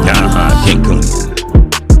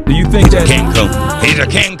 Cancunian. Do you think that... Cancun. He's a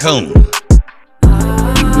Cancun.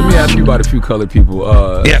 Let me ask you about a few colored people.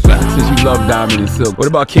 Yes, sir. Since you love Diamond and Silk. What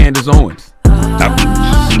about Candace Owens?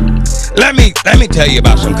 Let me tell you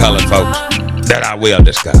about some colored folks that I will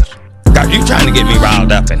discuss. Because you trying to get me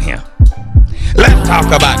riled up in here. Let's talk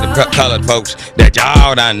about the colored folks that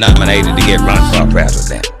y'all done nominated to get run for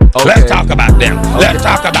president. Okay. Let's talk about them. Okay. Let's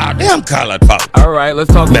talk about them colored folks. All right,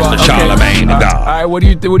 let's talk about Mr. Charlemagne the God. All right, what do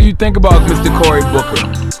you think about Mr. Cory Booker?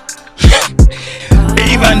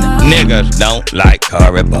 Even niggas don't like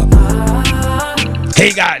Cory Booker.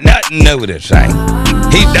 He got nothing new to say.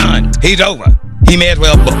 He's done. He's over. He may as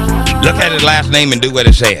well book. Look at his last name and do what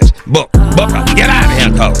it says. Booker. Get out of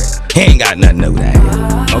here, Cory. He ain't got nothing new to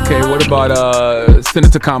add. Okay, what about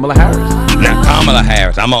Senator Kamala Harris? Now, Kamala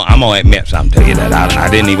Harris, I'm gonna admit something to you that I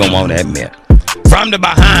didn't even want to admit. From the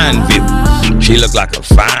behind view, she looked like a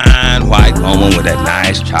fine white woman with that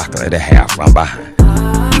nice chocolatey hair from behind.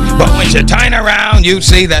 But when she turn around, you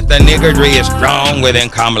see that the niggardry is strong within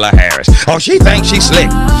Kamala Harris. Oh, she thinks she's slick,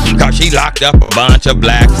 cause she locked up a bunch of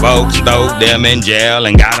black folks, throwed them in jail,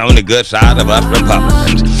 and got on the good side of us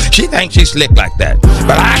Republicans. She thinks she's slick like that,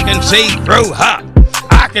 but I can see through her.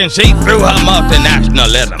 I can see through her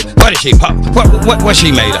multinationalism. What is she? What's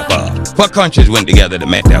she made up of? What countries went together to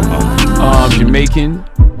make that woman? Jamaican,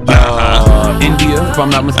 India, if I'm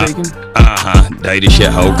not mistaken. Dirty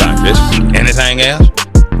shithole countries. Anything else?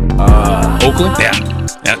 Oakland? Yeah.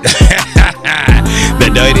 The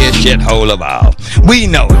dirtiest shithole of all. We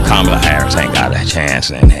know that Kamala Harris ain't got a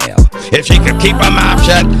chance in hell. If she could keep her mouth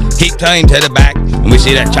shut, keep turning to the back, and we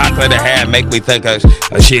see that chocolate hair make me think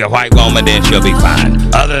she a white woman, then she'll be fine.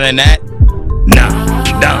 Other than that, no.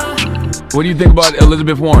 What do you think about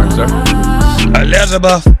Elizabeth Warren, sir?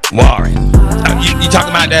 Elizabeth Warren. You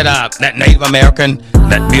talking about that Native American,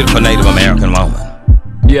 that beautiful Native American woman?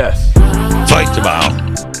 Yes. First of all,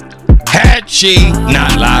 had she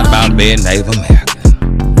not lied about being Native American,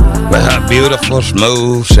 with her beautiful,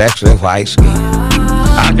 smooth, sexy white skin,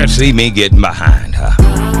 I could see me getting behind her.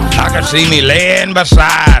 I could see me laying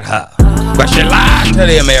beside her. But she lied to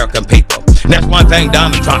the American people. And that's one thing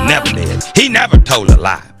Donald Trump never did. He never told a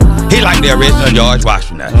lie. He like the original George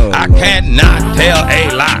Washington. I cannot tell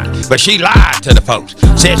a lie. But she lied to the folks.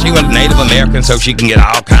 Said she was Native American so she can get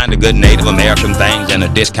all kind of good Native American things and a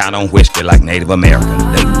discount on whiskey like Native Americans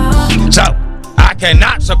do. So, I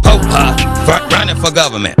cannot support her for running for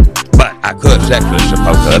government. But I could sexually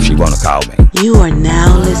support her if she want to call me. You are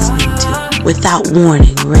now listening to Without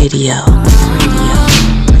Warning Radio.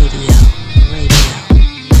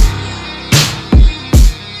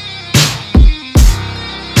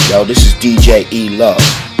 Yo, this is DJ E Love.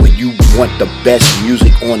 When you want the best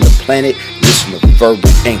music on the planet, listen to Verbal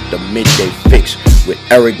Ink, the Midday Fixx with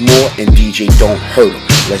Eryk Moore and DJ Don't Hurt 'Em.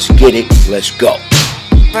 Let's get it, let's go.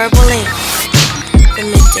 Verbal Ink, the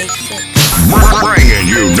Midday Fixx. Bringing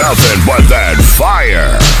you nothing but that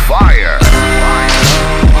fire.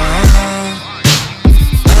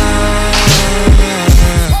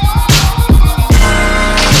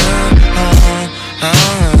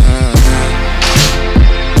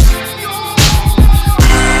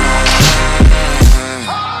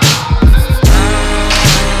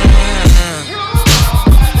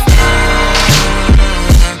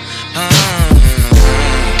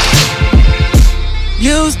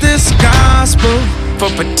 for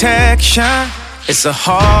protection. It's a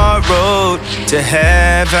hard road to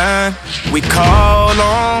heaven. We call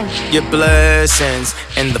on your blessings.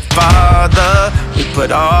 In the Father, we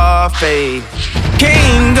put our faith.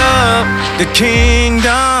 King of the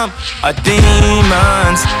kingdom, our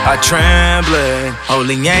demons are trembling.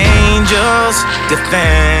 Holy angels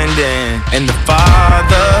defending. In the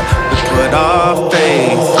Father, we put our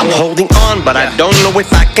faith. I'm holding on, but I don't know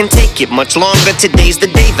if I can take it much longer. Today's the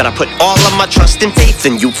day that I put all of my trust and faith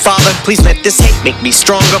in you, Father. Please let this hate make me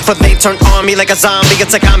stronger, for they turn on me like a zombie.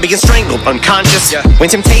 It's like I'm being strangled, unconscious.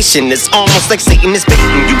 When temptation is almost like Satan is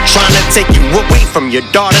baiting you, trying to take you away from your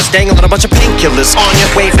daughters, dangling a bunch of painkillers on you,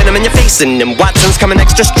 waving them in your face, and them Watsons coming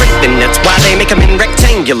extra straight, and that's why they make them in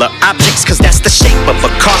rectangular objects, cause that's the shape of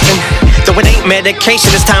a coffin. Though it ain't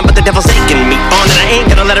medication this time, but the devil's aching me on, and I ain't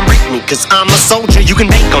gonna let him break me, cause I'm a soldier you can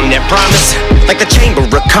bank on that promise, like the Chamber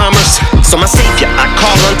of Commerce. So my savior I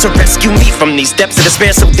call on to rescue me from these depths of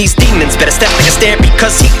despair, so these demons better step like a stair,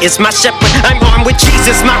 because he is my shepherd. I'm armed with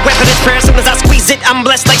Jesus, my weapon is prayer. As soon as I squeeze it, I'm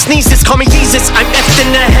blessed like sneezes. Call me Jesus, I'm effed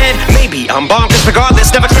in the head. Maybe I'm bonkers,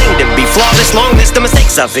 regardless, never claimed to be flawless. Long list of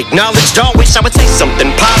mistakes I've acknowledged. All wish I would say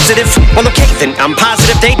something positive. Well, okay, then I'm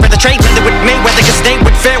positive they'd rather trade leather with Mayweather, cause they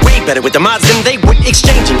would fare way better with the mods than they would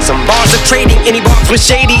exchanging some bars of trading. Any bars was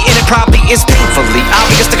shady, and it probably is painfully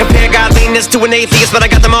obvious to compare godliness to an atheist, but I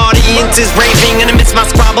got them audiences raving, and amidst my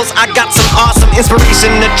squabbles I got some awesome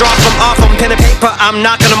inspiration to draw from off on pen and paper. I'm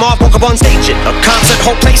knocking them off, woke up on stage at a concert,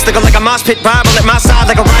 whole place looking like a mosh pit. Bible at my side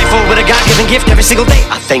like a rifle with a God-given gift every single day.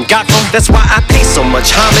 I thank God for. That's why I pay so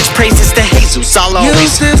much homage, praises to Jesus. I'll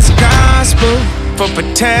always use this gospel for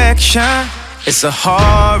protection. It's a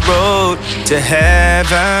hard road to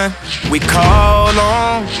heaven. We call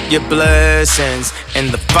on your blessings.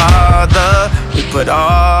 In the Father, we put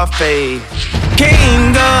our faith.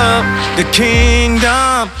 King of the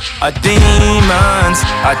kingdom, our demons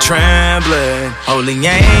are trembling. Holy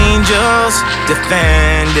angels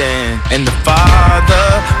defending. In the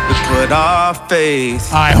Father, we put our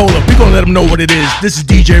faith. Alright, hold up. We gonna let them know what it is. This is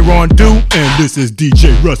DJ Ron Do, and this is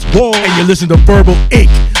DJ Russ One. And you listen to Verbal Inc.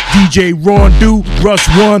 DJ Ron Do, Russ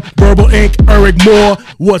One, Verbal Inc., Eryk Moore.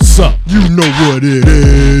 What's up? You know what it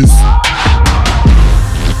is.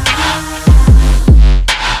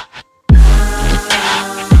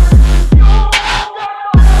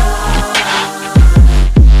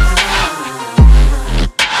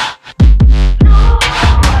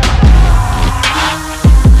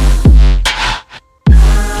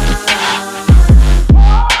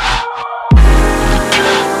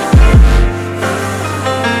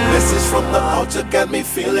 Got me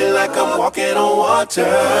feeling like I'm walking on water.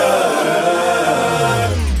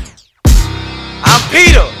 I'm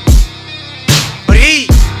Peter, but he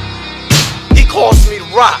calls me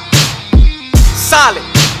rock. Solid,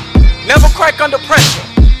 never crack under pressure.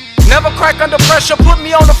 Never crack under pressure, put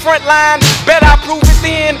me on the front line. Bet I prove it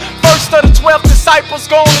then. First of the 12 disciples,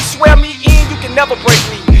 go on and swear me in. You can never break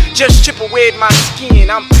me, just chip away at my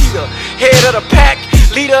skin. I'm Peter, head of the pack,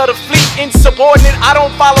 leader of the fleet, insubordinate. I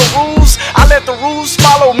don't follow rules, I let the rules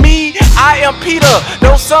follow me. I am Peter,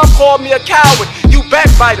 though some call me a coward. You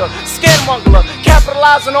backbiter, scanmonger,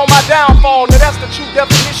 capitalizing on my downfall. Now that's the true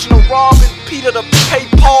definition of robbing Peter to pay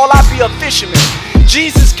Paul. I be a fisherman.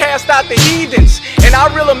 Jesus cast out the heathens, and I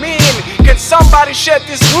reel them in. Can somebody shut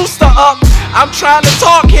this rooster up? I'm trying to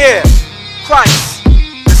talk here. Christ,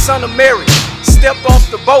 the son of Mary, stepped off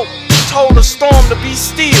the boat, told the storm to be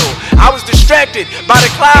still. I was distracted by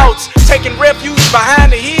the clouds, taking refuge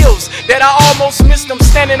behind the hills, that I almost missed them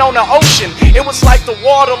standing on the ocean. It was like the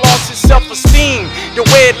water lost its self-esteem, the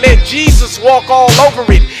way it let Jesus walk all over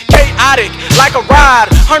it. Chaotic, like a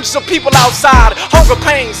ride, hundreds of people outside, hunger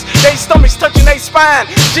pains, they stomachs touching their spine.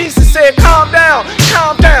 Jesus said, calm down,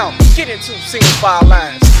 get into single file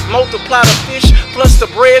lines. Multiply the fish plus the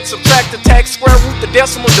bread, subtract the tax, square root the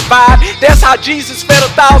decimal, divide. That's how Jesus fed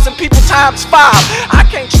 1,000 people times 5. I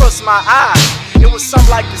can't trust my eyes. It was something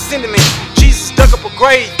like the sentiment. Jesus dug up a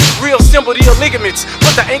grave, reassemble the ligaments,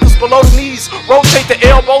 put the ankles below the knees, rotate the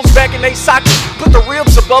elbows back in they socket, put the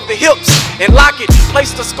ribs above the hips and lock it,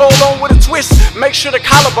 place the skull on with a twist, make sure the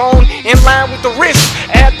collarbone in line with the wrist,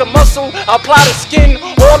 add the muscle, apply the skin.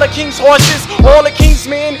 All the king's horses, all the king's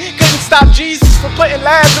men couldn't stop Jesus from putting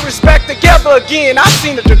Lazarus back together again. I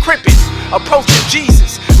seen the decrepit approaching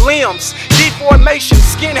Jesus, limbs, deformation,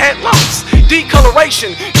 skin had lumps,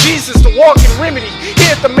 decoloration. Jesus, the walking remedy. He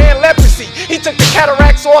had the man leprosy. He took the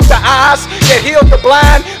cataracts off the eyes that healed the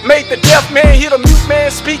blind, made the deaf man hear the mute man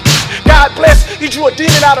speak. God bless, he drew a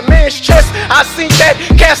demon out of man's chest. I seen that,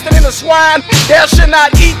 cast it in the swine. Thou should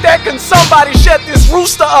not eat that. Can somebody shut this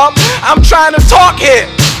rooster up? I'm trying to talk here.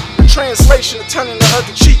 The translation of turning the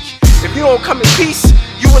other cheek. If you don't come in peace,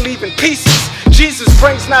 you will leave in pieces. Jesus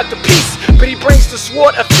brings not the peace, but he brings the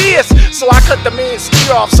sword of fierce. So I cut the man's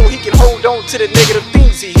ear off so he can hold on to the negative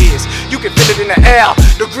things he hears. You can feel it in the air.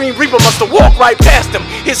 The Green Reaper must have walked right past him.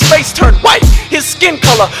 His face turned white, his skin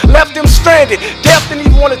color left him stranded. Death didn't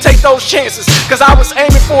even want to take those chances, cause I was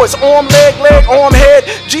aiming for his arm, leg, arm, head.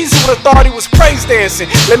 Jesus would have thought he was praise dancing.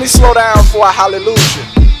 Let me slow down for a hallelujah.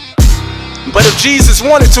 But if Jesus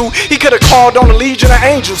wanted to, he could have called on a legion of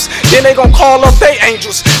angels. Then they gonna call up their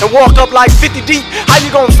angels and walk up like 50 deep. How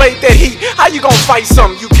you gonna fake that heat? How you gonna fight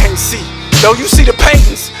something you can't see? Though you see the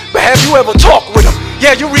paintings, but have you ever talked with him?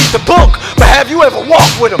 Yeah, you read the book, but have you ever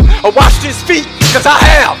walked with him? Or washed his feet? Cause I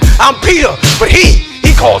have. I'm Peter, but he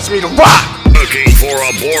calls me the Rock. Looking for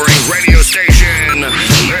a boring radio station?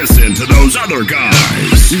 Listen to those other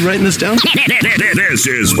guys. You writing this down? This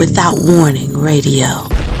is Without Warning Radio.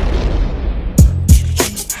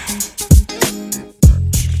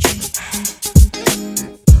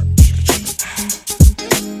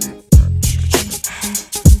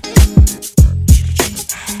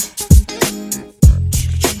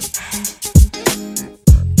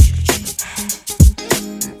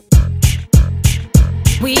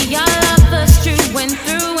 We are lovers true and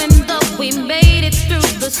through, and though we made it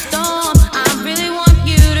through the storm, I really want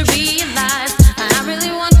you to realize, I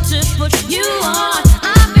really want to put you on.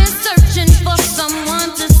 I've been searching for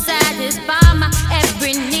someone to satisfy my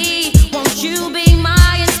every need. Won't you be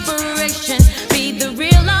my inspiration? Be the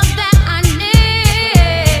real love that I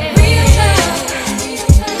need. Real love.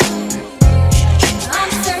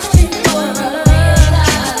 I'm searching for a real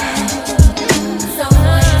love.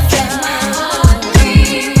 Someone to set my heart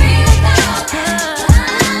free.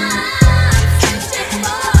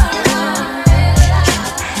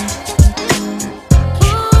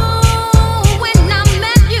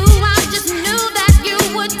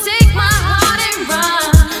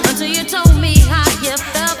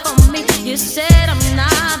 You said I'm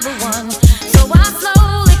not the one, so I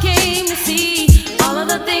slowly came to see all of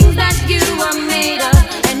the things that you are made of,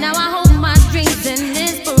 and now I hold my dreams and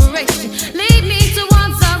inspiration lead me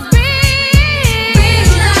towards a real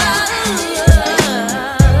love.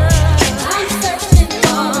 I'm searching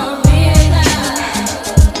for a real love,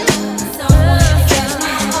 someone to set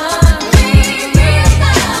my heart free. Real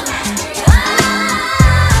love.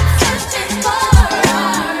 I'm searching for a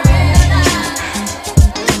real love.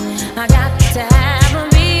 I got to have a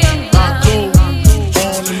real love. I go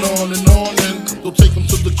on and go take them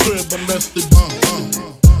to the crib unless they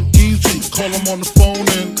easy, call them on the phone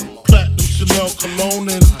and platinum Chanel cologne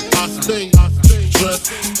and I stay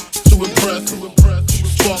dressed to impress,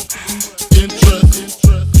 spark interest.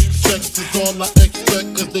 Sex is all I expect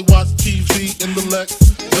as they watch TV in the Lex.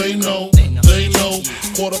 They know,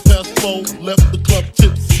 4:15, left the club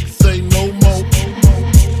tipsy, say no more.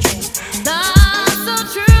 That's so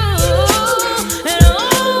true. And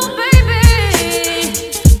oh, baby,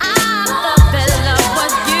 I thought that love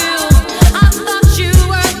was you. I thought you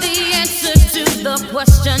were the answer to the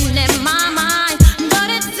question in my mind. But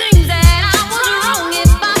it seems that I was wrong.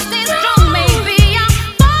 If I stay strong, maybe I'll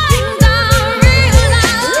find the real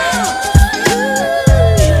love.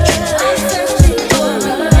 I'm searching for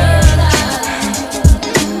a real love,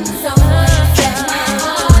 someone to set my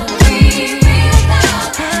heart free. Real love.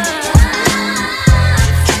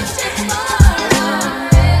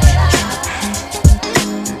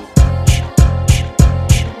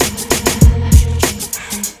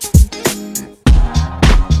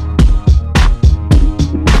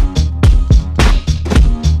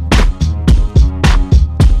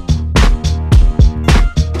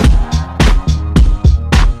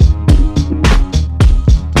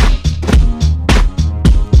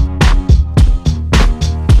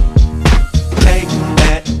 Take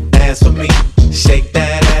that ass for me, shake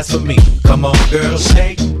that ass for me. Come on, girl,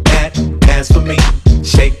 shake that ass for me,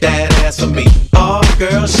 shake that ass for me. Oh,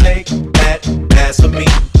 girl, shake that ass for me,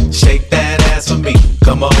 shake that ass for me.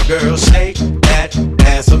 Come on, girl, shake that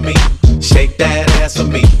ass for me, shake that ass for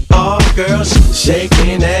me. Oh, girl,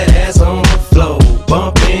 shaking that ass on the floor,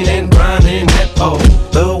 bumping and grinding that pole.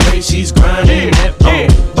 The way she's grinding that pole.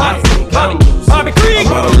 I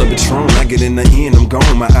bought a little Patron, I get in the end, I'm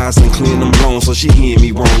gone. My eyes ain't clear, I'm gone, so she hearing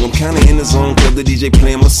me wrong. I'm kinda in the zone, cause the DJ DJ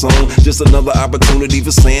playing my song. Just another opportunity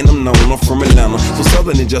for saying I'm known. I'm from Atlanta, so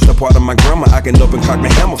Southern is just a part of my grammar. I can up and cock the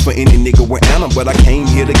hammer for any nigga with Anna, but I came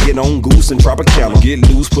here to get on goose and Tropicana. Get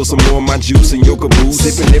loose, put some more of my juice in your caboose.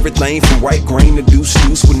 Sipping everything from white grain to deuce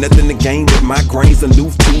juice, with nothing to gain with my grains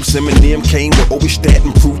aloof too. Eminem came with Overstat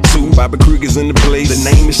and Proof too. Bobby Krieger's in the place, the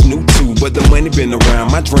name is new too, but the money been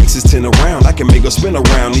around. My drinks is 10 around, I can make her spin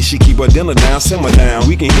around. If she keep her dinner down, simmer down.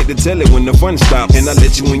 We can hit the telly when the fun stops, and I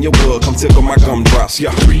let you in your blood, come tickle my gumdrops.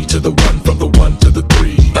 Yeah. 3 to the 1, from the 1 to the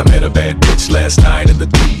 3. I met a bad bitch last night in the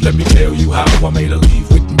D. Let me tell you how I made her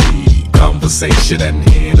leave with me. Conversation and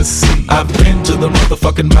Hennessy. I've been to the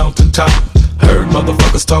motherfucking mountaintop. Heard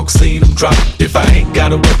motherfuckers talk, seen them drop. If I ain't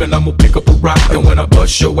got a weapon, I'ma pick up a rock. And when I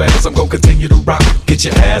bust your ass, I'm gon' continue to rock. Get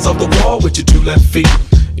your ass off the wall with your 2 left feet.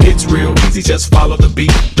 It's real easy, just follow the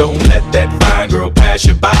beat. Don't let that fine girl pass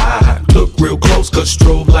you by. Look real close, cause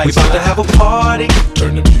strobe lights. We about to have a party.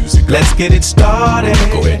 Turn the music up. Let's get it started.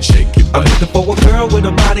 Go ahead and shake it. I'm looking for a girl with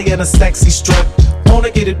a body and a sexy strut. Wanna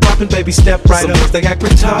get it poppin', baby, step right up. Some girls, they act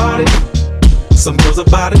retarded. Some girls are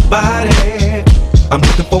body. I'm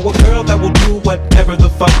looking for a girl that will do whatever the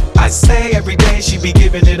fuck I say. Every day she be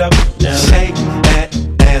giving it up. Now shake that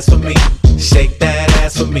ass for me. Shake that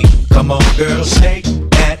ass for me. Come on, girl, shake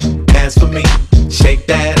that ass for me. Shake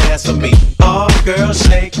that ass for me. Oh, girl,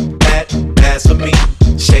 shake that ass for me.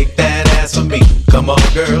 Shake that ass for me. Come on,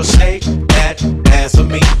 girl, shake that ass for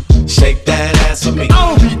me. Shake that ass for me.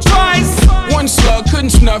 I'll be twice. One slug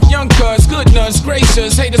couldn't snuff. Young cuz, goodness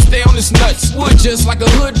gracious. Haters stay on his nuts. Would just like a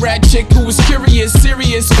hood rat chick who was curious,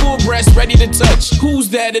 serious, full breast, ready to touch. Who's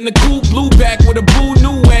that in the cool blue back with a blue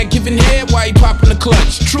new wag, giving head while he popping the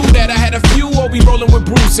clutch? True that I had a few, or we rolling with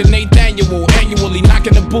Bruce and Nathaniel, annually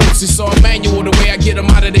knocking the boots. It's all manual the way I get them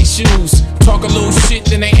out of their shoes. Talk a little shit,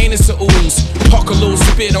 then they ain't a ooze. Park a little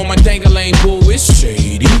spit on my dangling bull. It's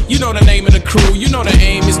shady. You know the name of the crew. You know the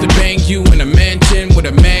aim is to bang you in a mansion with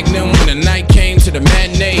a magnum. When the night came to the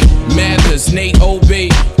matinee, Mathers, Nate, Obey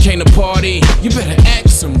came to party. You better ask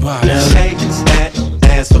somebody. Now shake that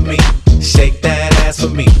ass for me. Shake that ass for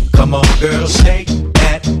me. Come on, girl, shake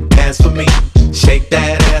that ass for me. Shake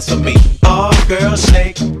that ass for me. Oh, girl,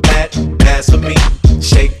 shake that ass for me.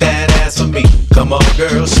 Shake that ass for me. Come on,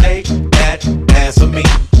 girl, shake that ass for me.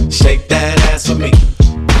 Shake that ass for me.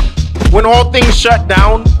 When all things shut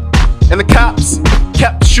down and the cops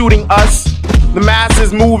kept shooting us, the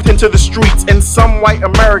masses moved into the streets, and some white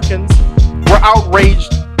Americans were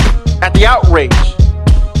outraged at the outrage.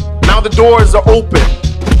 Now the doors are open,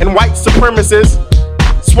 and white supremacists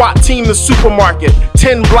SWAT team the supermarket.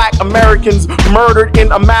 10 black Americans murdered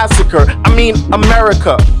in a massacre. I mean,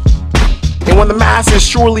 America. And when the masses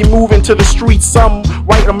surely move into the streets, some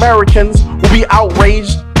white Americans will be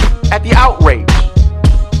outraged at the outrage.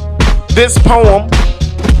 This poem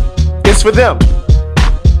is for them.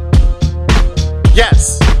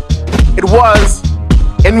 Yes, it was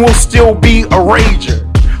and will still be a rager.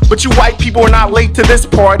 But you white people are not late to this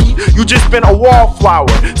party. You just been a wallflower,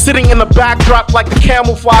 sitting in the backdrop like the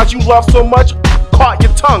camouflage you love so much. Caught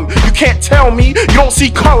your tongue. You can't tell me you don't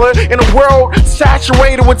see color in a world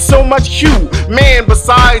saturated with so much hue. Man,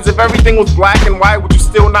 besides, if everything was black and white, would you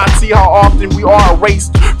still not see how often we are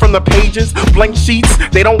erased from the pages? Blank sheets,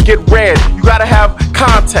 they don't get read. You gotta have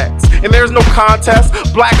context, and there's no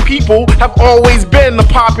contest. Black people have always been the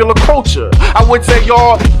popular culture. I would say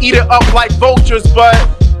y'all eat it up like vultures, but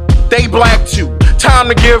they black too. Time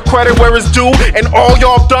to give credit where it's due, and all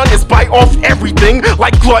y'all done is bite off everything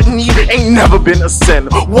like gluttony ain't never been a sin.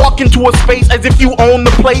 Walk into a space as if you own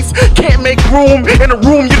the place. Can't make room in a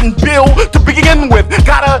room you didn't build to begin with.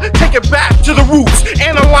 Gotta take it back to the roots.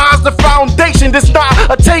 Analyze the foundation. This not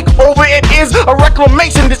a takeover, it is a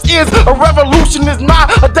reclamation. This is a revolution, it's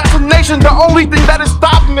not a destination. The only thing that is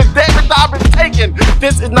stopping is damage I've been taken.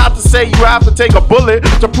 This is not to say you have to take a bullet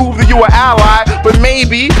to prove that you are ally, but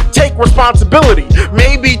maybe take responsibility.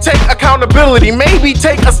 Maybe take accountability. Maybe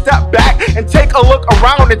take a step back and take a look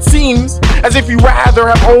around. It seems as if you rather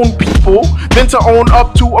have owned people than to own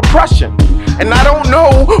up to oppression. And I don't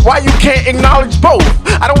know why you can't acknowledge both.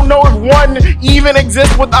 I don't know if one even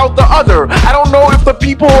exists without the other. I don't know if the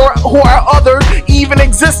people who are other even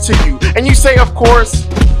exist to you. And you say, of course,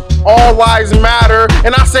 all lives matter,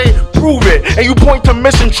 and I say prove it, and you point to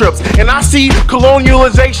mission trips, and I see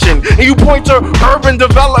colonialization, and you point to urban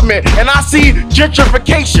development, and I see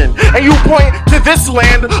gentrification, and you point to this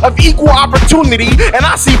land of equal opportunity, and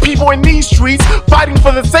I see people in these streets fighting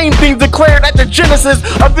for the same things declared at the genesis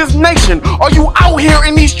of this nation. Are you out here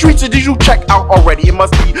in these streets, or did you check out already? It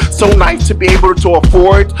must be so nice to be able to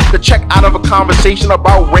afford to check out of a conversation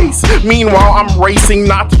about race. Meanwhile, I'm racing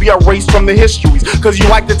not to be erased from the histories, cause you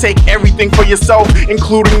like to take everything for yourself,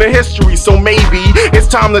 including the history. So maybe it's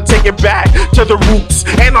time to take it back to the roots,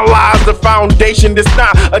 analyze the foundation. It's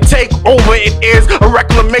not a takeover, it is a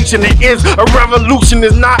reclamation. It is a revolution,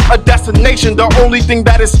 it's not a destination. The only thing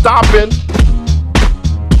that is stopping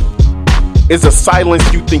is a silence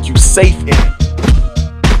you think you safe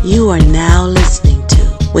in. You are now listening to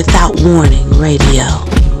Without Warning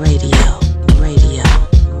Radio.